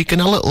go sneaking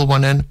a little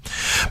one in.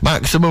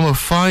 Maximum of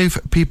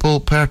 5 people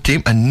per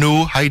team, and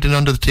no hiding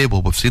under the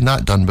table. We've seen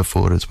that done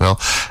before as well.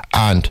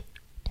 And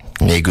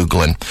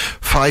Googling.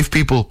 5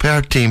 people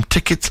per team.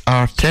 Tickets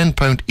are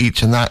 £10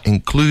 each, and that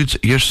includes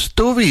your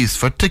stovies.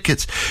 For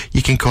tickets,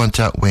 you can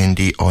contact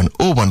Wendy on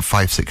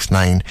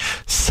 01569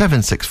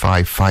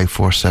 765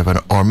 547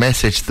 or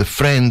message the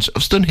Friends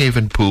of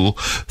Stonehaven Pool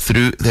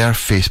through their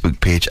Facebook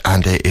page,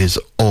 and it is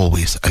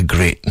always a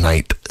great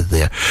night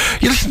there.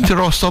 You listen to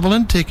Ross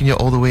Sutherland taking you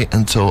all the way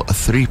until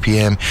 3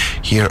 p.m.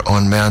 here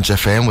on Mearns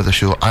FM with a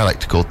show I like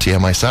to call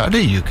TMI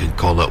Saturday. You can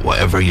call it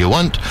whatever you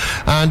want.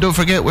 And don't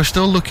forget, we're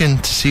still looking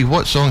to see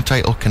what song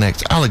title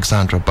connects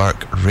Alexandra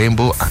Burke,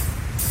 Rainbow.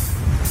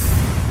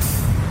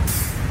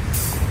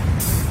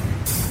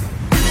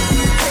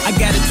 I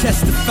gotta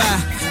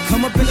testify.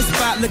 Come up in the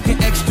spot looking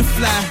extra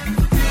fly.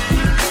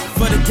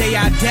 For the day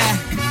I die,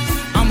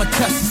 I'ma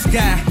touch the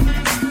sky.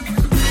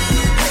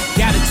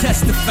 Gotta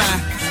testify.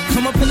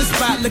 Come up in the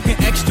spot looking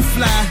extra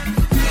fly.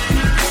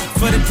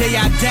 For the day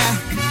I die,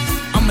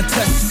 I'ma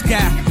touch the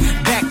sky.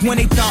 Back when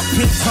they thought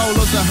pink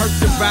polos would hurt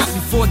the rock,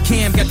 before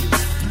Cam got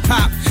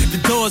pop, the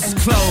doors is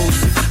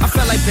closed. I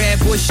felt like Bad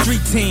Boy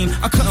Street Team.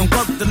 I couldn't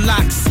work the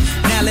locks.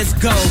 Now let's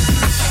go.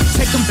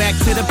 Take them back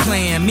to the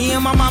plan. Me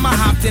and my mama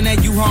hopped in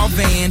that U-Haul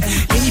van.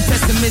 Any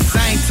pessimists,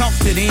 I ain't talk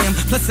to them.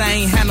 Plus I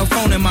ain't had no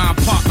phone in my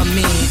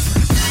apartment.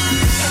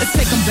 Let's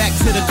take them back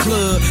to the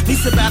club. At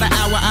least about an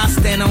hour I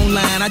stand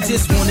online. I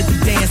just wanted to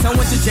dance. I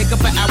went to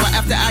Jacob an hour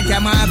after I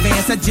got my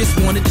advance. I just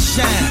wanted to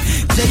shine.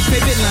 Jay's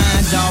favorite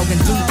line, dog, in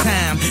due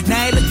time.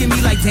 Now he look at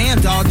me like, damn,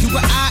 dog, you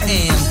what I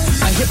am.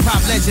 A hip-hop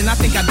legend. I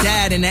think I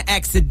died in an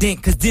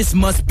accident, cause this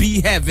must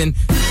be heaven.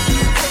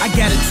 I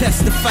gotta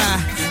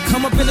testify.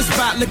 Come up in the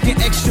spot looking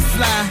extra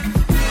fly.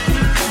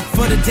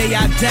 For the day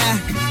I die,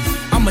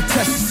 I'ma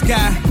touch the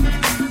sky.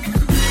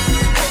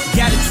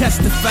 Gotta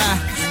testify.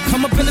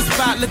 Come up in the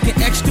spot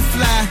looking extra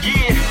fly.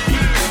 Yeah.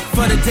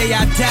 For the day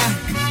I die,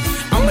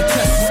 I'ma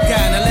touch the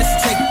sky. Now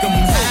let's take them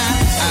high.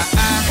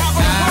 Top of the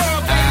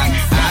world,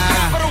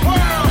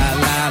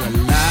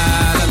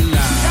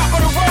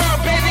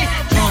 baby.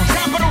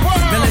 Top of the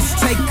world. Now let's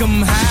take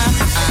them high.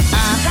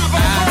 Top of the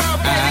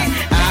world, baby.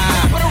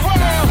 Top of the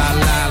world.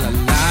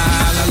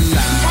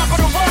 Top of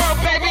the world,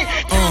 baby.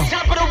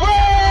 Top of the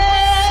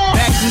world.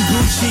 Back in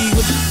Gucci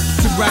with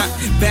the rock.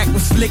 Back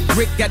when Slick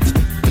Rick got the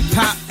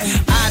pop.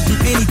 I'd do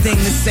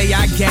anything to say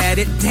I got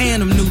it.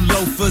 Damn, them new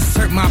loafers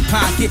hurt my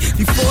pocket.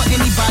 Before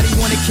anybody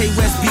wanted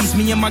K-West beats,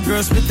 me and my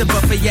girl split the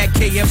buffet at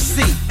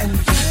KFC.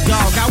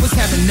 Dog, I was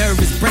having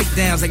nervous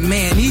breakdowns like,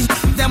 man, these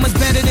that much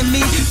better than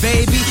me.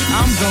 Baby,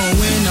 I'm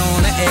going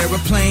on an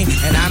aeroplane,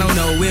 and I don't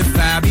know if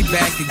I'll be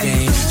back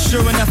again.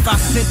 Sure enough,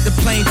 I sent the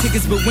plane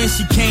tickets, but when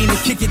she came to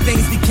kick it,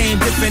 things became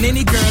different.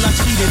 Any girl I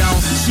cheated on,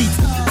 she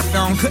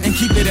couldn't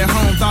keep it at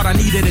home, thought I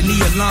needed a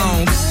knee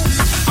alone.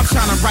 I'm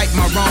trying to right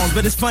my wrongs,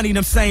 but it's funny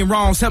them same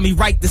wrongs help me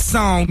write the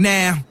song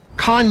now.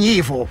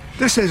 Kanye,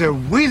 this is a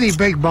really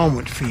big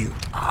moment for you.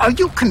 Are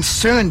you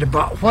concerned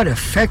about what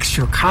affects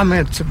your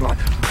comments about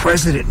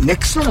President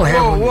Nixon?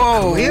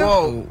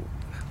 Whoa.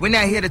 We're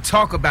not here to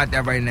talk about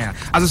that right now.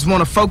 I just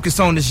want to focus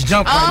on this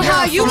jump right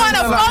now. You want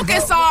to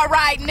focus, all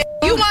right, nigga.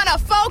 You want to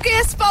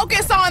focus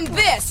on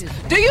this.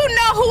 Do you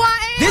know who I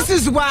am? This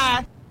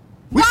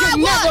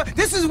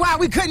is why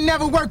we couldn't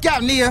never work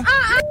out, Nia.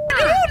 Do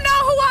you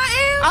know who I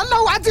am? I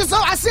know, I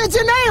said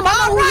your name.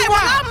 I know who you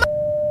are.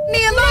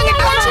 Nia Long, and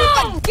don't you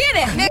forget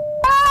it, nigga.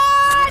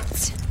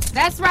 What?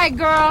 That's right,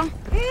 girl.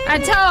 I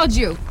told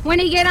you. When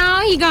he get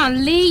on, he gonna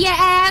leave your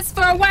ass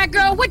for a white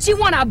girl. What, you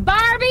want a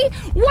Barbie?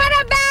 What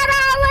about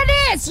all of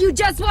this? You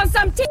just want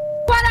some tea?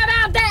 What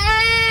about the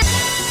ass?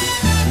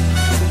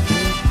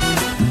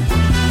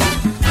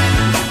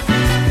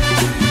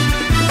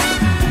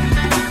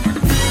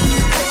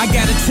 I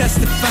gotta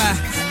testify.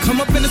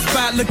 Come up in the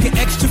spot looking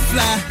extra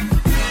fly.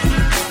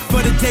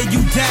 For the day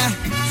you die,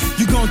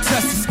 you gon'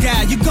 touch the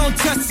sky. You gon'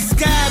 touch the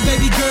sky,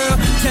 baby girl.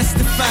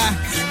 Testify.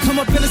 Come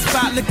up in the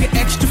spot looking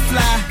extra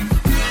fly.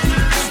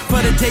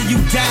 For the day you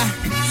die,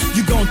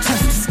 you gon'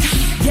 touch the sky.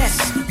 Yes.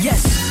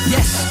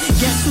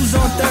 Guess who's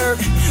on third?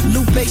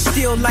 Lupe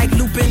still like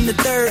Lupin the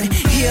third.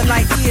 Here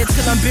like here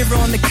till I'm bitter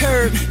on the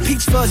curb.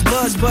 Peach fuzz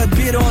buzz, but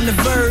bitter on the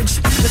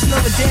verge. Let's slow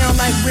it down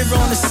like river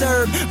on the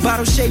serve.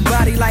 Bottle shaped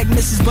body like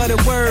Mrs.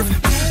 Butterworth.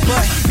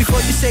 But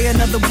before you say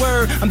another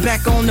word, I'm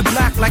back on the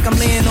block like I'm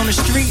laying on the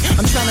street.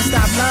 I'm trying to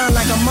stop lying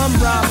like I'm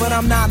Umbra, but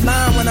I'm not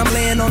lying when I'm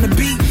laying on the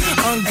beat.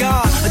 On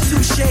guard, a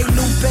touche,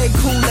 Lupe,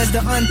 cool as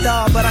the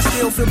unthawed, but I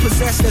still feel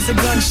possessed as a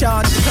gun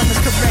charge. To come as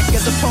correct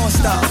as a porn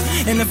star.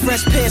 And a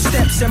fresh pair of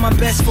steps and my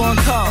best foreign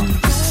car.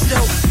 So,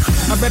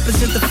 I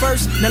represent the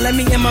first, now let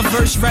me end my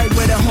verse right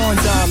where the horns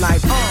are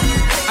like,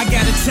 I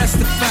gotta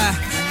testify.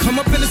 Come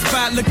up in the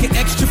spot looking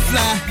extra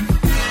fly.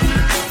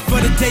 For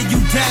the day you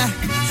die,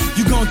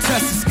 you gon'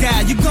 touch the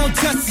sky. You gon'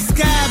 touch the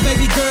sky,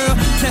 baby girl,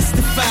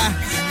 testify.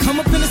 Come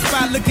up in the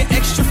spot looking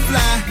extra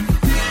fly.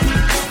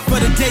 For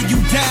the day you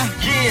die,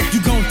 you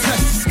gon' touch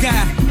the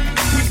sky.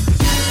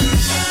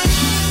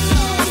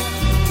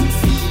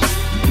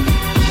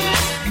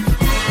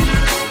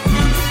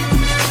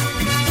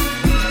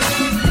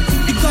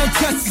 You gon'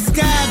 touch the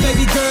sky,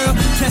 baby girl,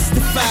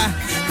 testify.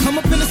 Come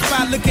up in the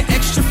spot looking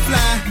extra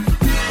fly.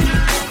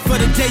 For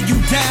the day you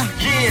die,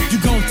 you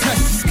gon' touch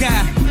the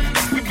sky.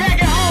 We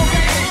back at home,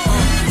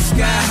 baby.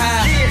 Sky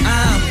high,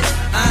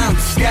 I'm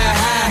sky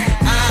high.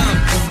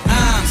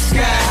 I'm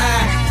sky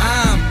high.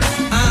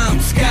 I'm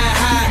sky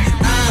high.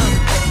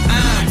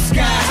 I'm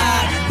sky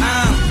high.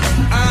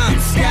 I'm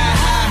sky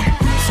high.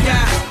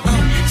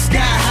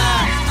 Sky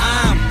high.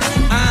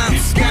 I'm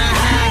sky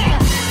high.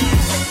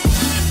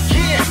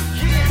 Yeah,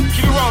 keep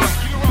it rolling.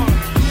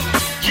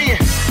 Yeah.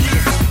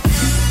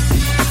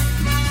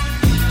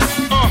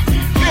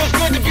 Feels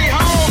good to be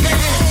home,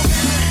 baby.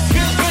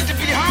 Feels good to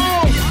be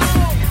home.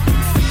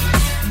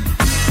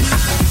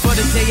 For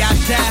the day I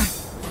die.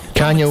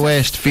 Kanye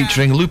West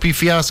featuring Lupe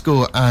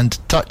Fiasco and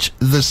Touch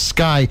the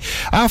Sky.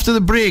 After the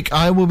break,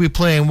 I will be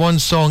playing one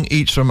song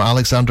each from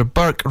Alexander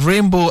Burke,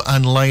 Rainbow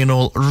and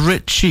Lionel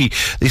Richie.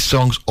 These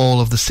songs all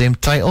have the same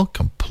title,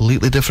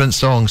 completely different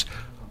songs.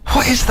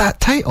 What is that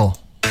title?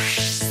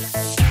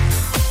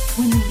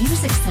 When the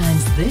music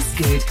sounds this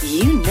good,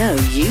 you know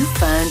you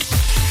found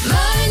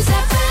Mearns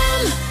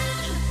FM.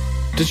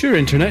 Does your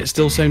internet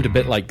still sound a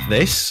bit like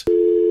this?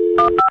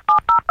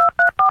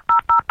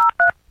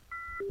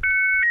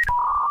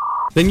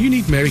 Then you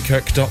need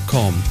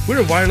Marykerk.com.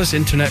 We're a wireless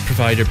internet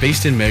provider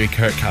based in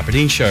Marykirk,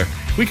 Aberdeenshire.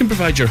 We can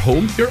provide your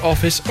home, your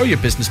office or your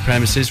business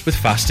premises with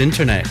fast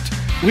internet.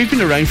 We've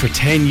been around for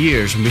 10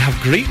 years and we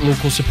have great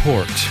local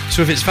support.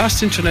 So if it's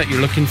fast internet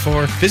you're looking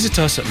for, visit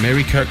us at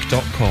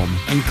Marykerk.com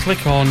and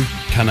click on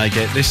Can I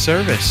Get This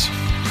Service?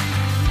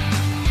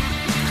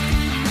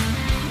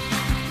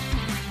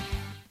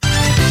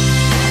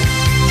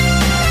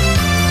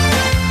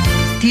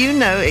 Do you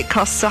know it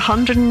costs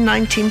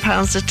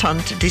 £119 a tonne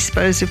to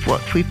dispose of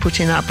what we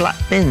put in our black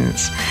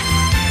bins?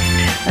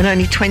 And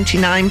only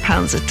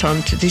 £29 a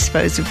tonne to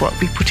dispose of what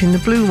we put in the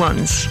blue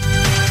ones.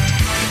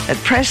 At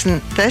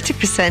present,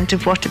 30%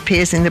 of what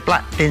appears in the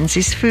black bins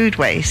is food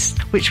waste,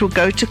 which will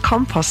go to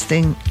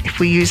composting if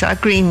we use our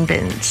green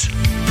bins.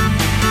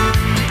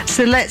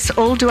 So let's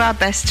all do our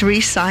best to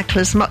recycle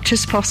as much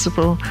as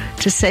possible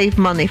to save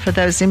money for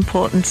those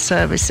important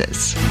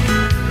services.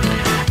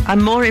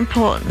 And more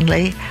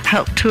importantly,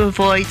 help to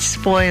avoid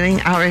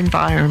spoiling our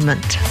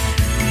environment.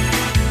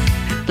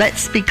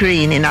 Let's be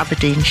green in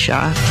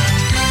Aberdeenshire.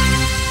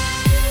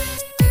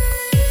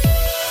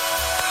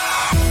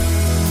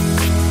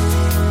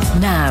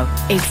 Now,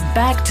 it's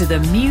back to the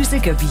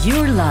music of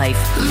your life.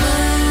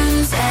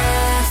 Mearns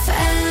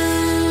FM.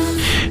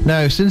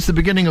 Now, since the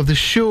beginning of the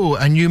show,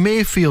 and you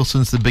may feel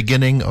since the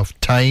beginning of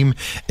time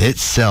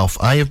itself,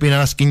 I have been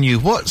asking you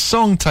what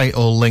song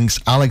title links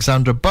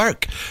Alexander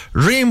Burke,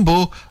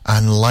 Rainbow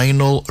and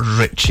Lionel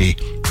Richie.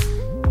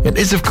 It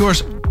is, of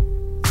course,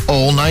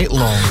 All Night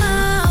Long.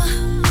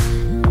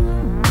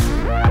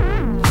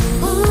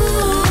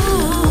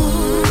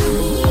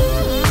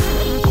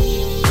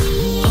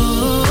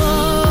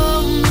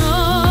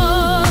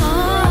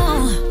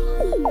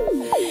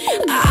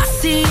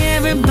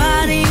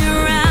 Everybody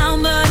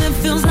around, but it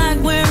feels like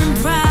we're in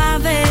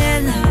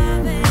private.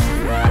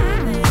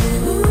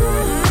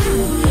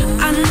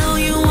 I know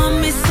you want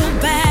me so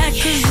bad,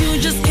 'cause you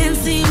just can't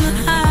seem to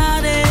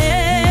hide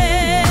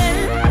it.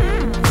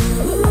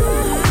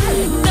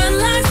 The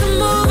lights are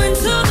moving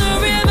to the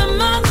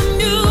rhythm of the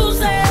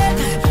music.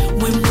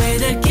 When we're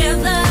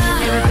together,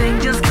 everything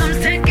just comes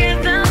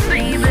together,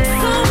 baby.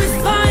 So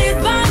inspired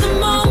by the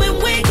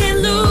moment, we can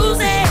lose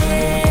it.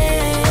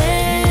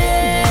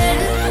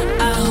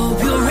 I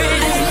hope you're ready.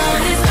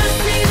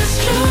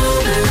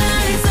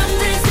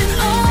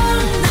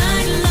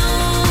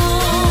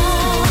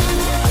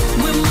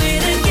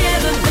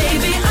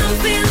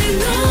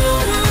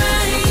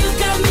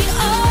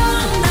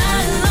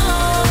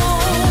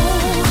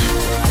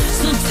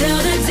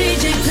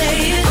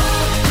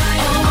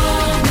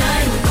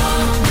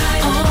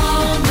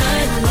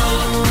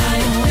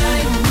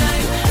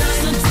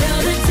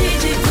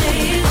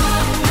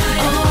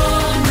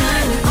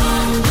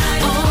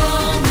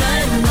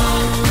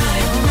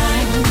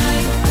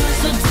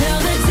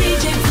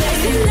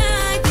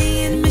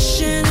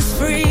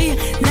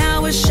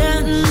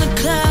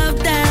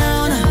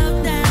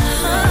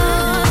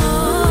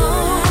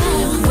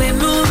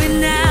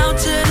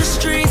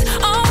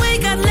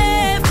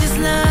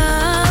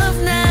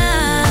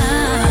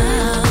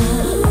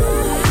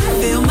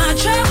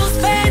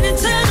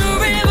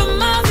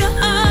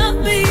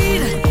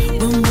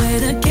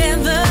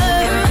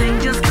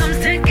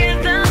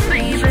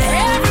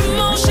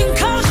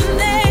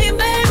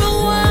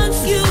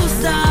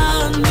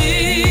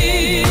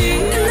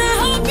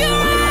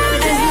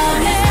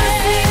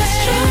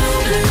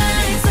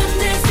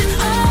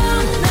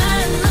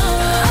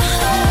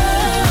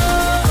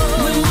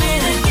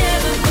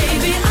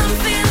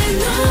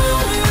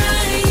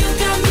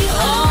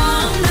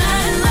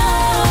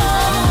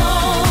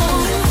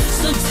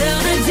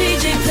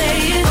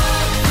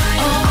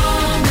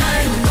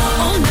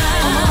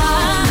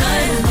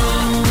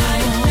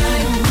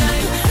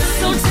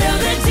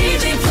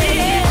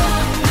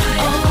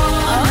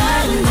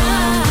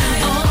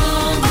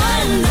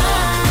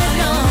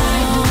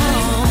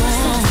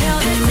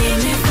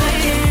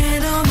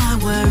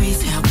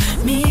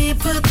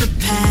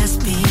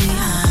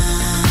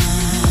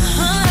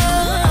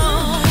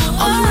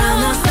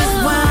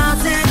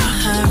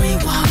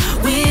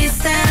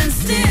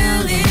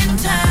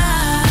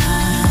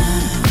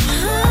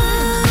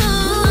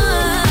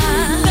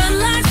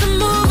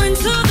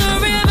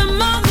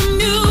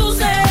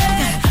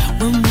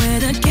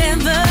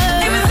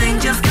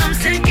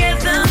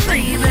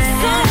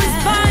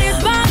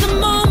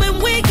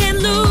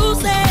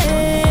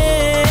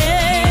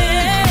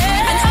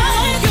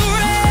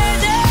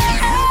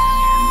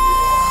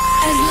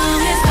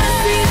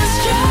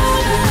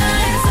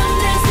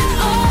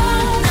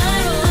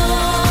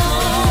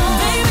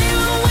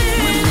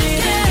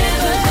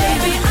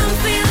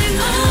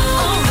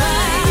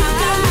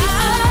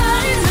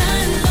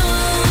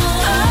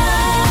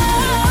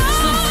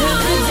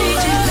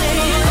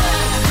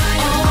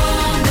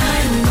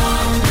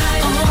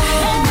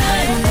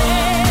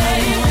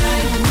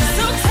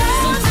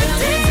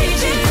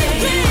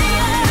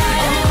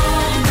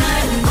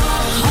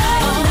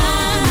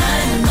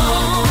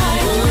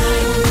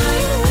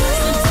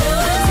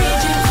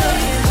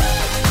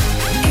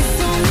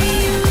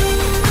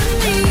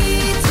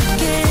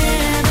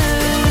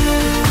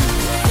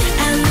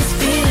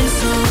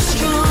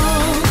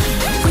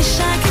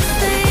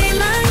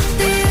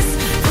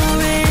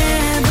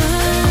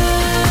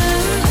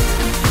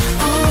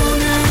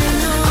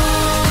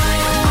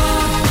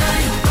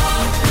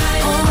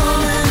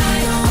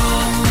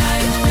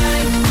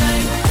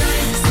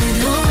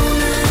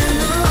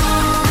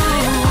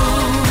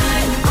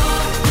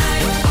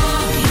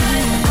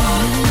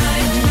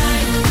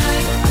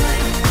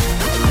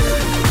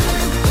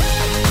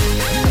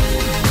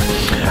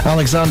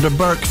 Alexander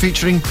Burke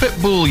featuring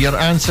Pitbull, your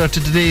answer to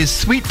today's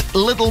Sweet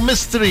Little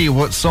Mystery.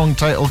 What song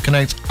title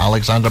connects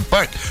Alexander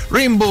Burke,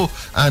 Rainbow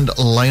and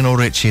Lionel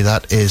Richie?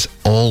 That is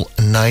All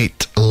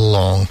Night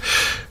Long.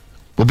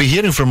 We'll be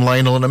hearing from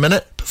Lionel in a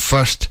minute, but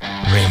first,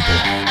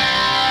 Rainbow.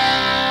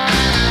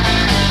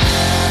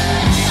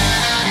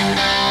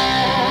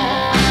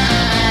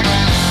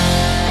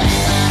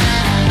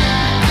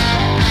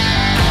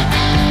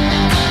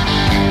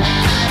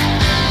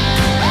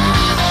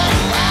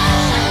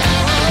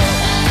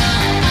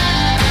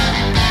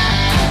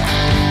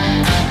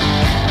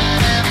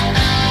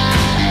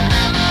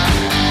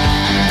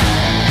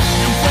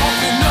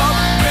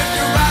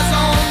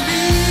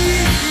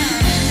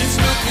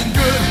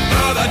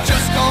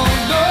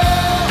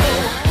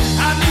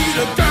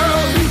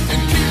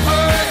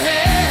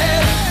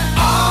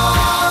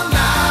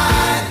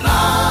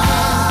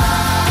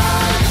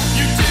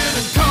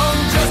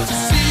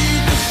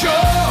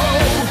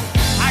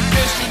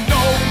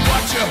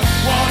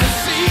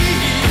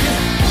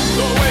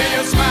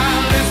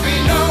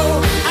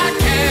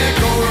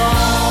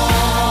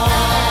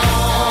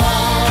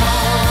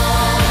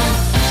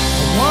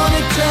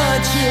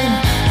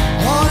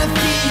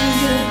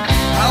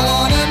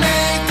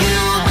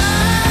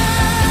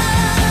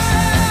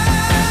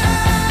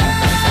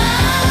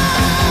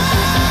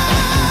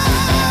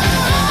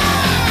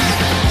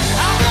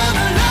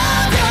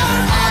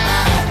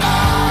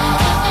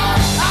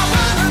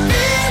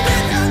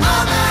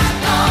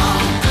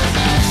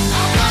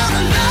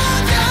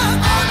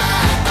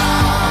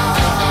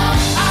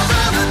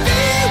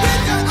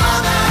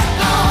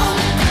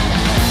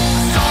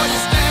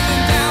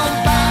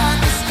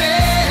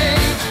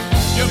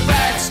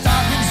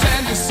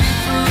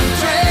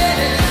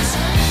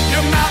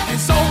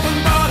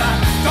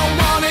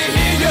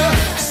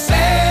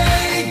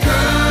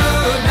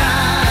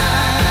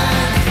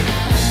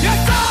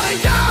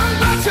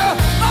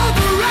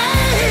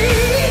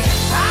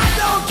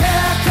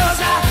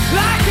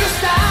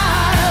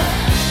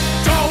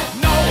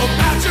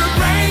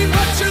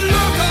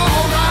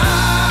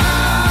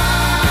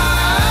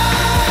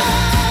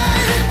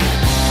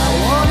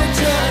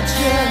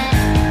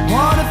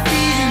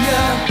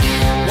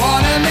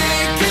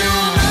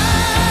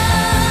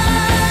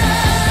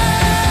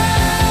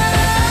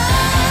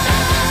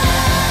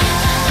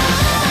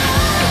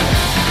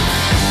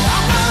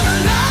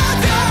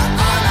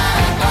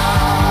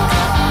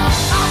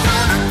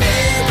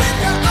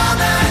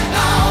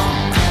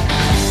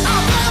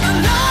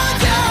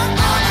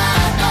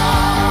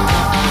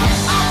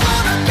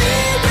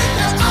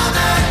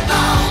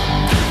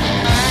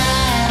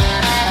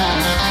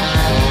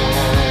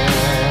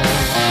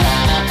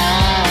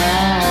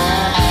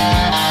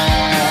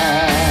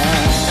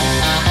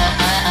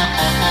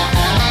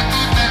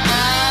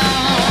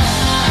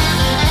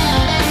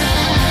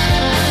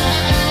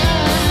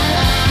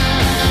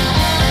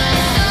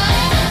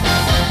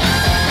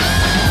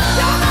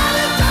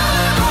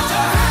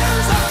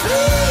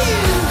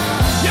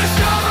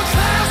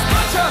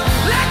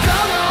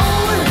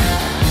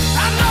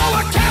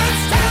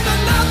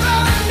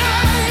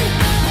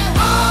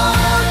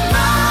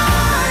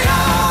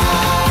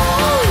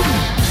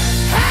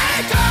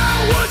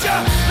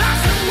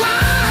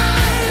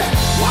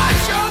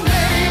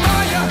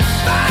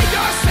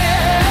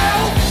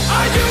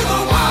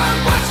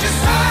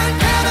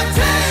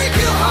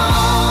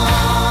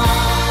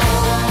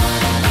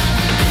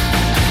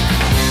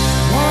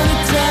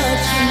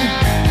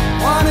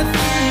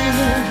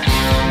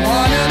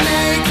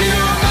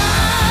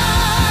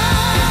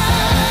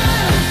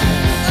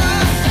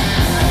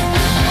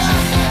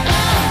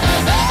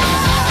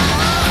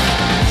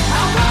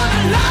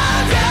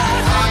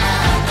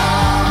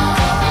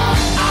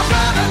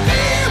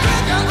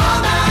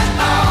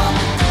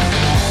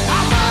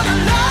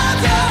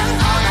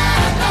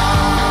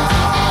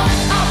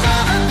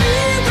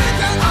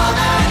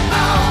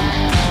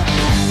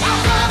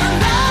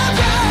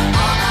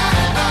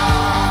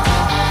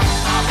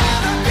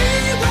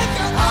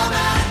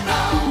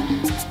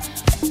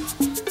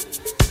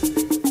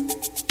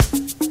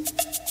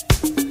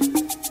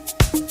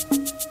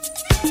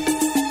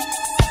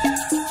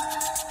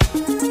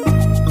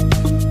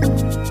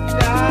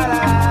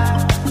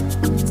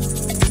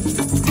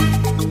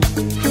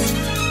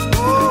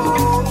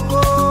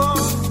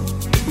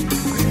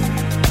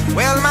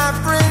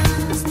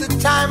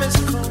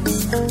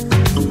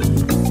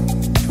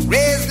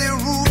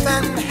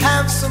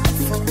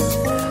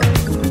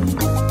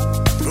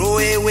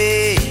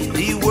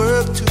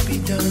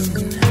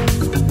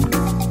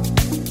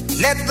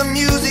 let the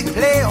music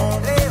play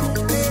on.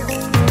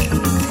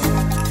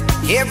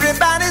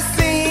 Everybody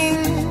sing,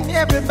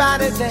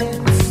 everybody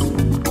dance.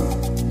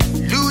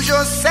 Lose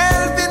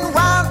yourself in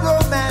wild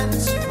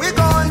romance. We're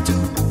going to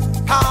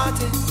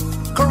party,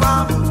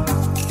 caramba,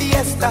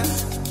 fiesta,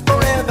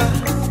 forever.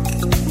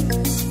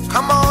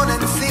 Come on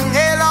and sing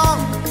along.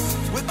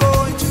 We're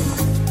going to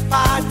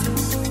party,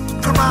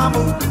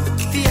 caramba,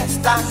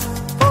 fiesta,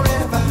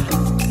 forever.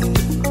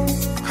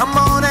 Come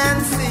on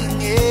and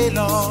sing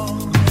along.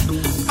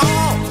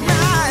 All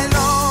night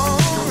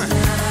long.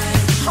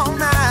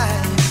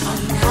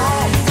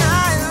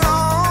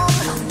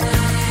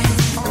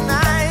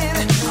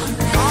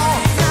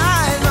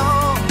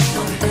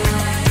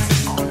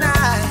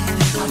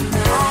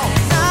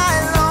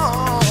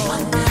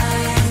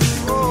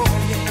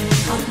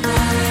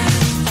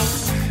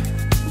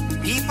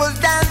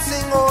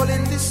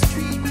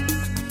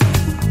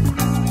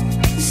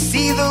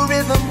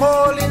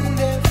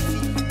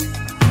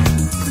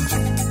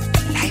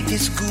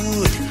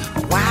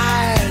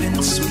 wild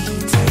and sweet.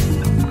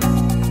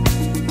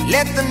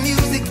 Let the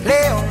music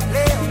play on,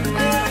 play on,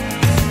 play on.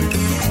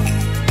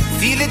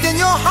 Feel it in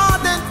your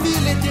heart and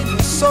feel it in your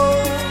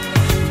soul.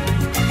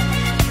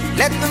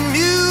 Let the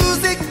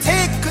music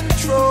take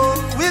control.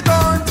 We're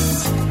going to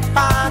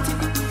party,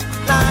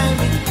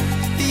 climbing,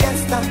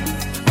 fiesta,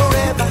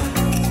 forever.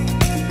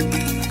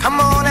 Come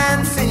on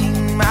and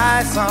sing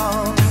my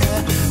song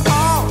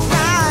all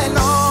night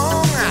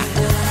long.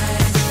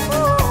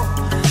 Oh,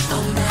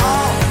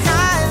 all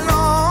night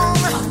long.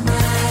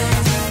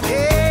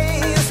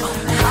 Yes,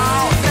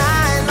 all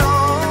night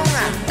long.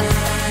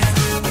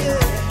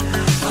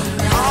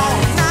 Yeah, all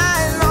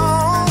night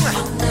long.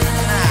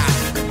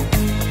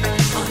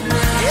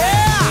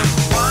 Yeah,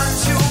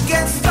 once you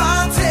get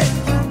started,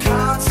 you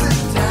can't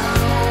sit down.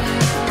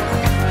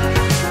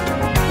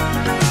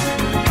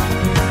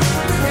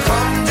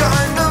 Come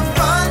join the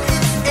fun,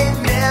 it's a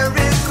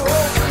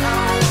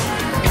merry-go-round.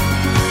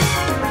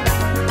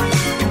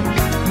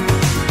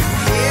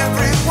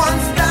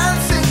 Everyone's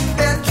dancing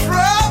their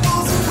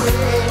troubles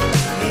away.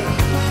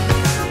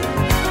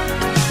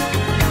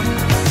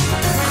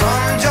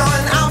 Come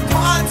join our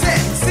party,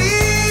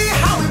 see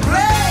how we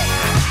play.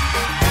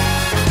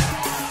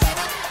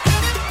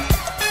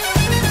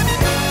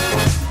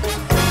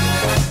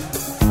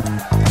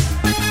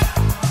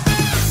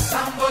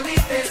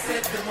 Sambolite se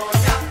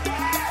demonia,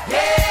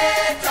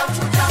 yeah,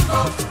 jambo jambo,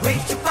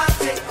 wait to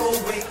party, oh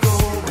wait go,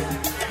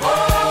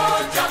 oh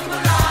jambo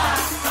la,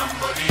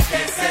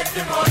 sambolite se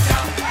demonia,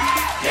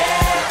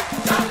 yeah,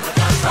 jambo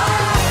jambo,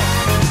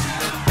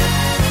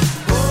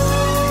 oh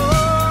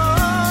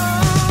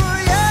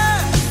yeah,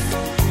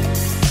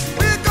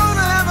 we're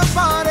gonna have a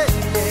party,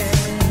 yeah,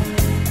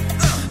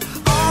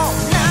 all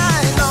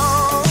night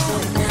long,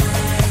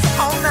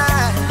 all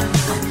night,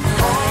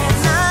 all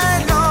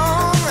night long.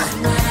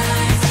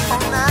 All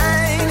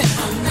night,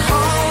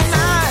 all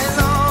night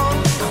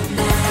long,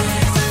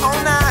 all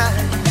night,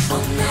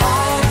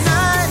 all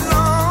night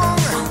long.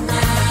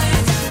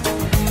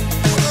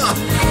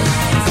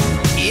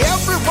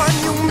 Everyone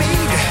you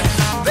meet,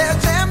 they're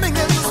jamming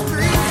in the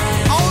street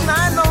all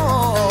night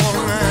long.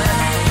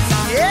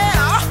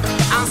 Yeah,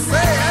 I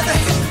said,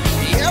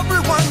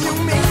 everyone you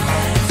meet,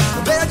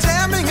 they're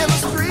jamming in the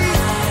street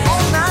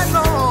all night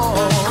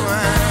long.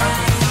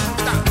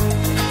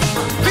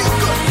 Feel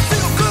good,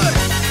 feel good.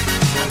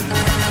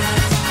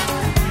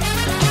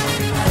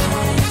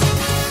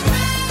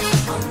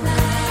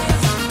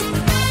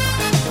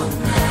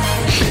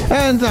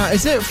 And that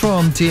is it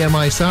from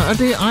TMI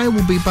Saturday. I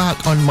will be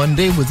back on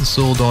Monday with the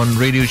Sold On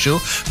radio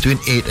show between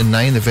 8 and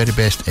 9, the very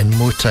best in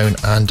Motown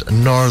and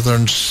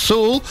Northern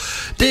Soul.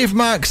 Dave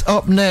Max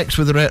up next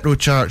with the Retro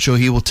Chart Show.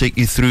 He will take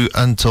you through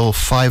until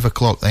 5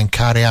 o'clock. Then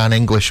Carrie Ann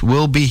English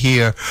will be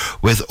here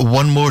with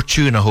one more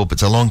tune. I hope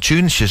it's a long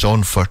tune. She's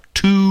on for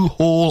 2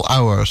 whole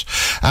hours.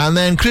 And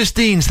then Chris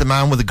Deans, the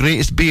man with the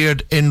greatest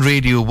beard in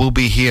radio, will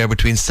be here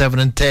between 7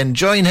 and 10.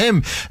 Join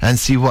him and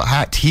see what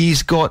act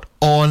he's got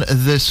on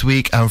this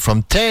week. And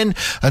from 10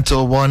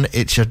 until 1,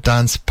 it's your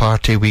Dance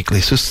Party Weekly.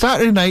 So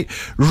Saturday night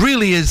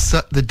really is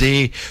the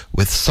day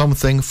with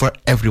something for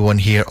everyone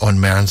here on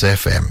Mearns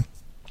FM.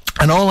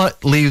 And all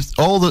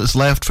that's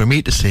left for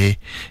me to say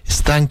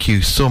is thank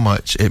you so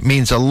much. It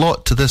means a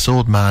lot to this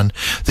old man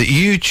that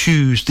you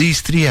choose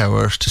these 3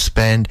 hours to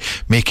spend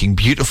making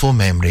beautiful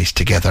memories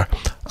together.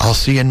 I'll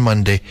see you on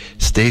Monday.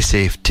 Stay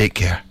safe. Take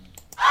care.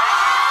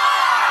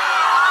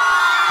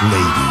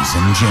 Ladies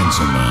and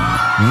gentlemen,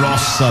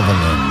 Ross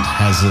Sutherland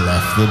has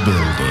left the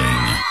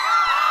building.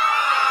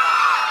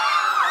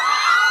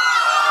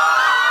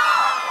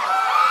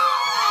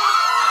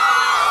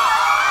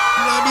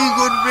 Bloody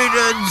good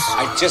riddance. I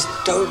just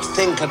don't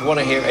think I'd want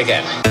to hear it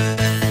again.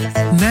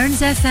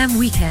 Mearns FM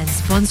Weekend,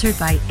 sponsored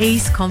by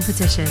Ace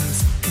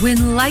Competitions.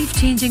 Win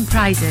life-changing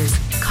prizes,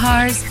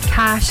 cars,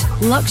 cash,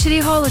 luxury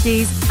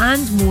holidays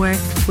and more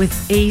with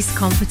Ace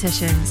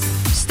Competitions.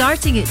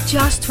 Starting at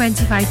just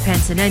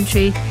 25p an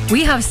entry,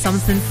 we have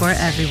something for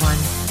everyone.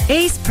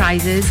 Ace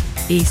prizes,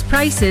 Ace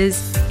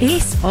prices,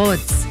 Ace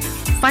odds.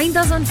 Find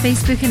us on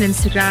Facebook and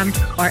Instagram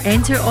or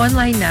enter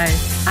online now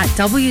at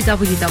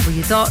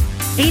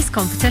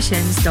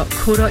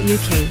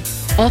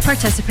www.acecompetitions.co.uk. All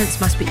participants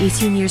must be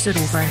 18 years or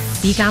over.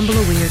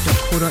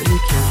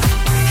 BeGambleAware.co.uk.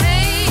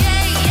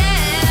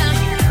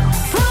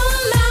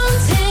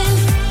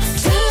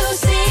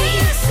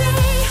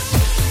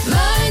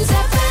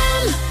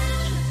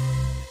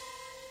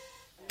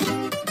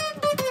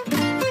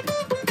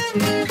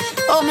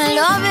 Oh, me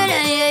love it,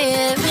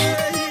 yeah.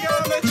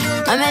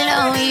 I'm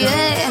alone,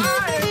 yeah.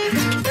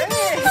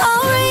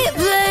 I'll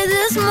replay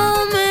this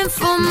moment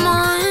for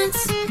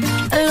months.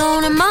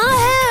 Alone in my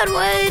head,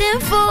 waiting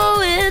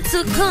for it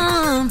to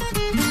come.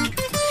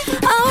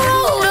 I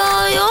wrote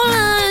all your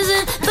lines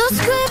and the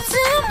scripts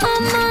in my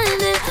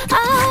mind, and I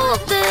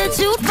hope that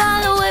you'd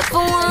follow it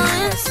for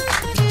once.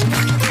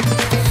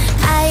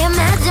 I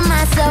imagine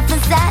myself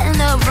inside in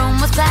the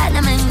room with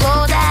platinum and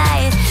gold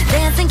eyes.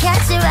 Dance and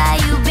catch your eye,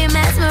 you've been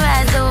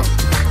mesmerized, oh.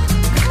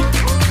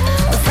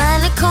 We'll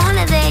finally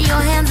corner there,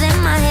 your hands in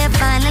my hair.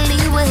 Finally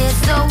we're here,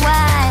 so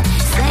why?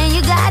 Saying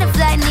you got a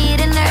flight, need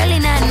an early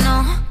night. No,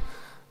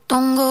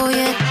 don't go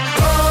yet.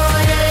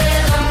 Oh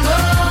yeah, don't go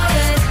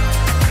yet.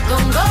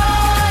 Don't go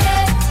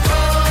yet.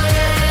 Oh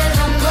yeah,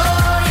 don't go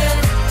yet.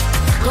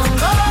 Don't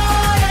go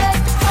yet.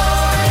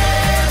 Oh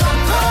yeah,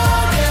 don't go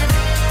yet.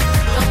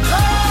 Don't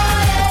go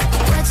yet.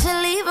 What you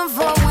leaving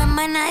for when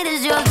my night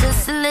is yours?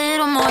 Just a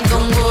little more.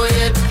 Don't go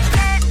yet.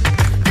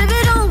 Baby,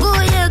 don't go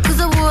yet, 'cause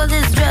I wore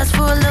this dress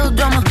for a little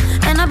drama.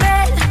 And I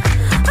bet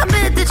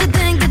that you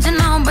think that you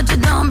know, but you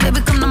don't.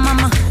 Baby, come to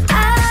mama.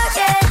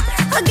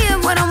 I get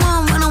what I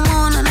want when I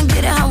want, and I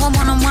get it how I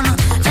wanna.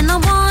 And I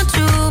want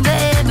you,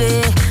 baby.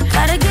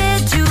 Gotta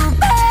get you,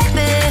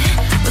 baby.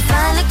 We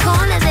find the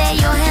corner there,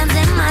 your hands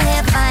in my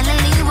hair.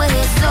 Finally we're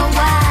here, so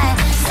why?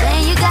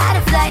 Saying you got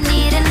a flight,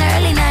 need an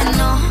early night.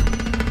 No,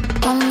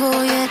 don't go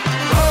yet.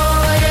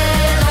 Oh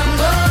yeah, don't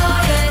go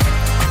yet.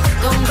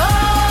 Don't go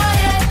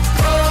yet.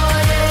 Oh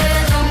yeah,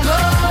 don't go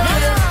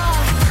yet.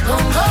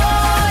 Don't go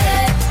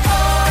yet.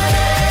 Oh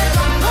yeah,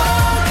 don't go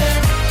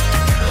yet.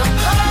 Don't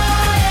go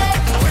yet.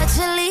 What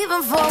you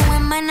leaving for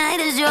when my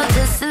night is yours?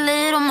 Just a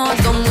little more.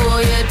 Don't go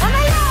yet.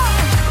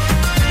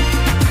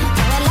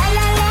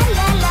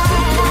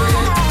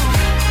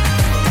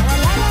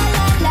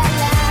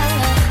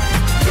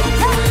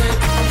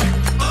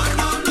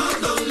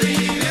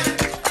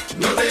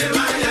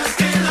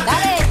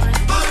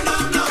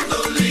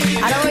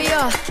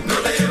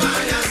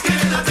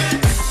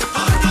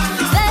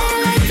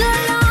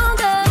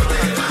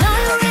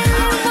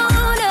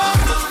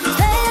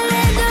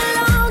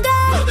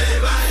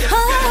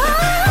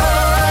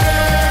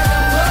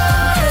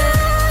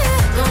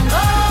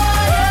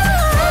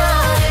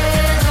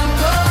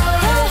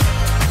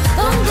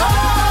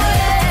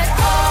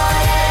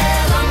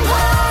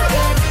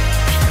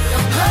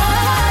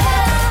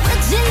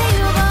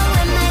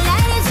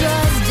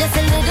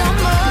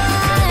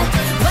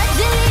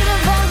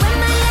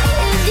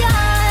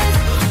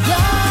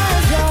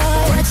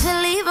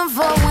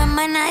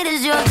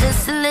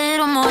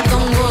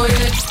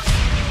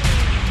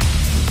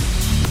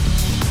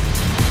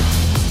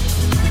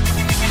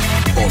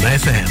 On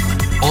FM,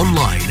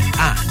 online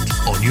and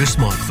on your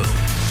smartphone.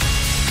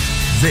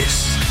 This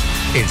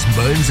is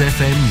Mearns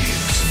FM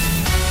News.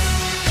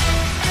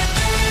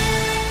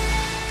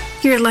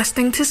 You're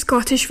listening to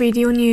Scottish Radio News.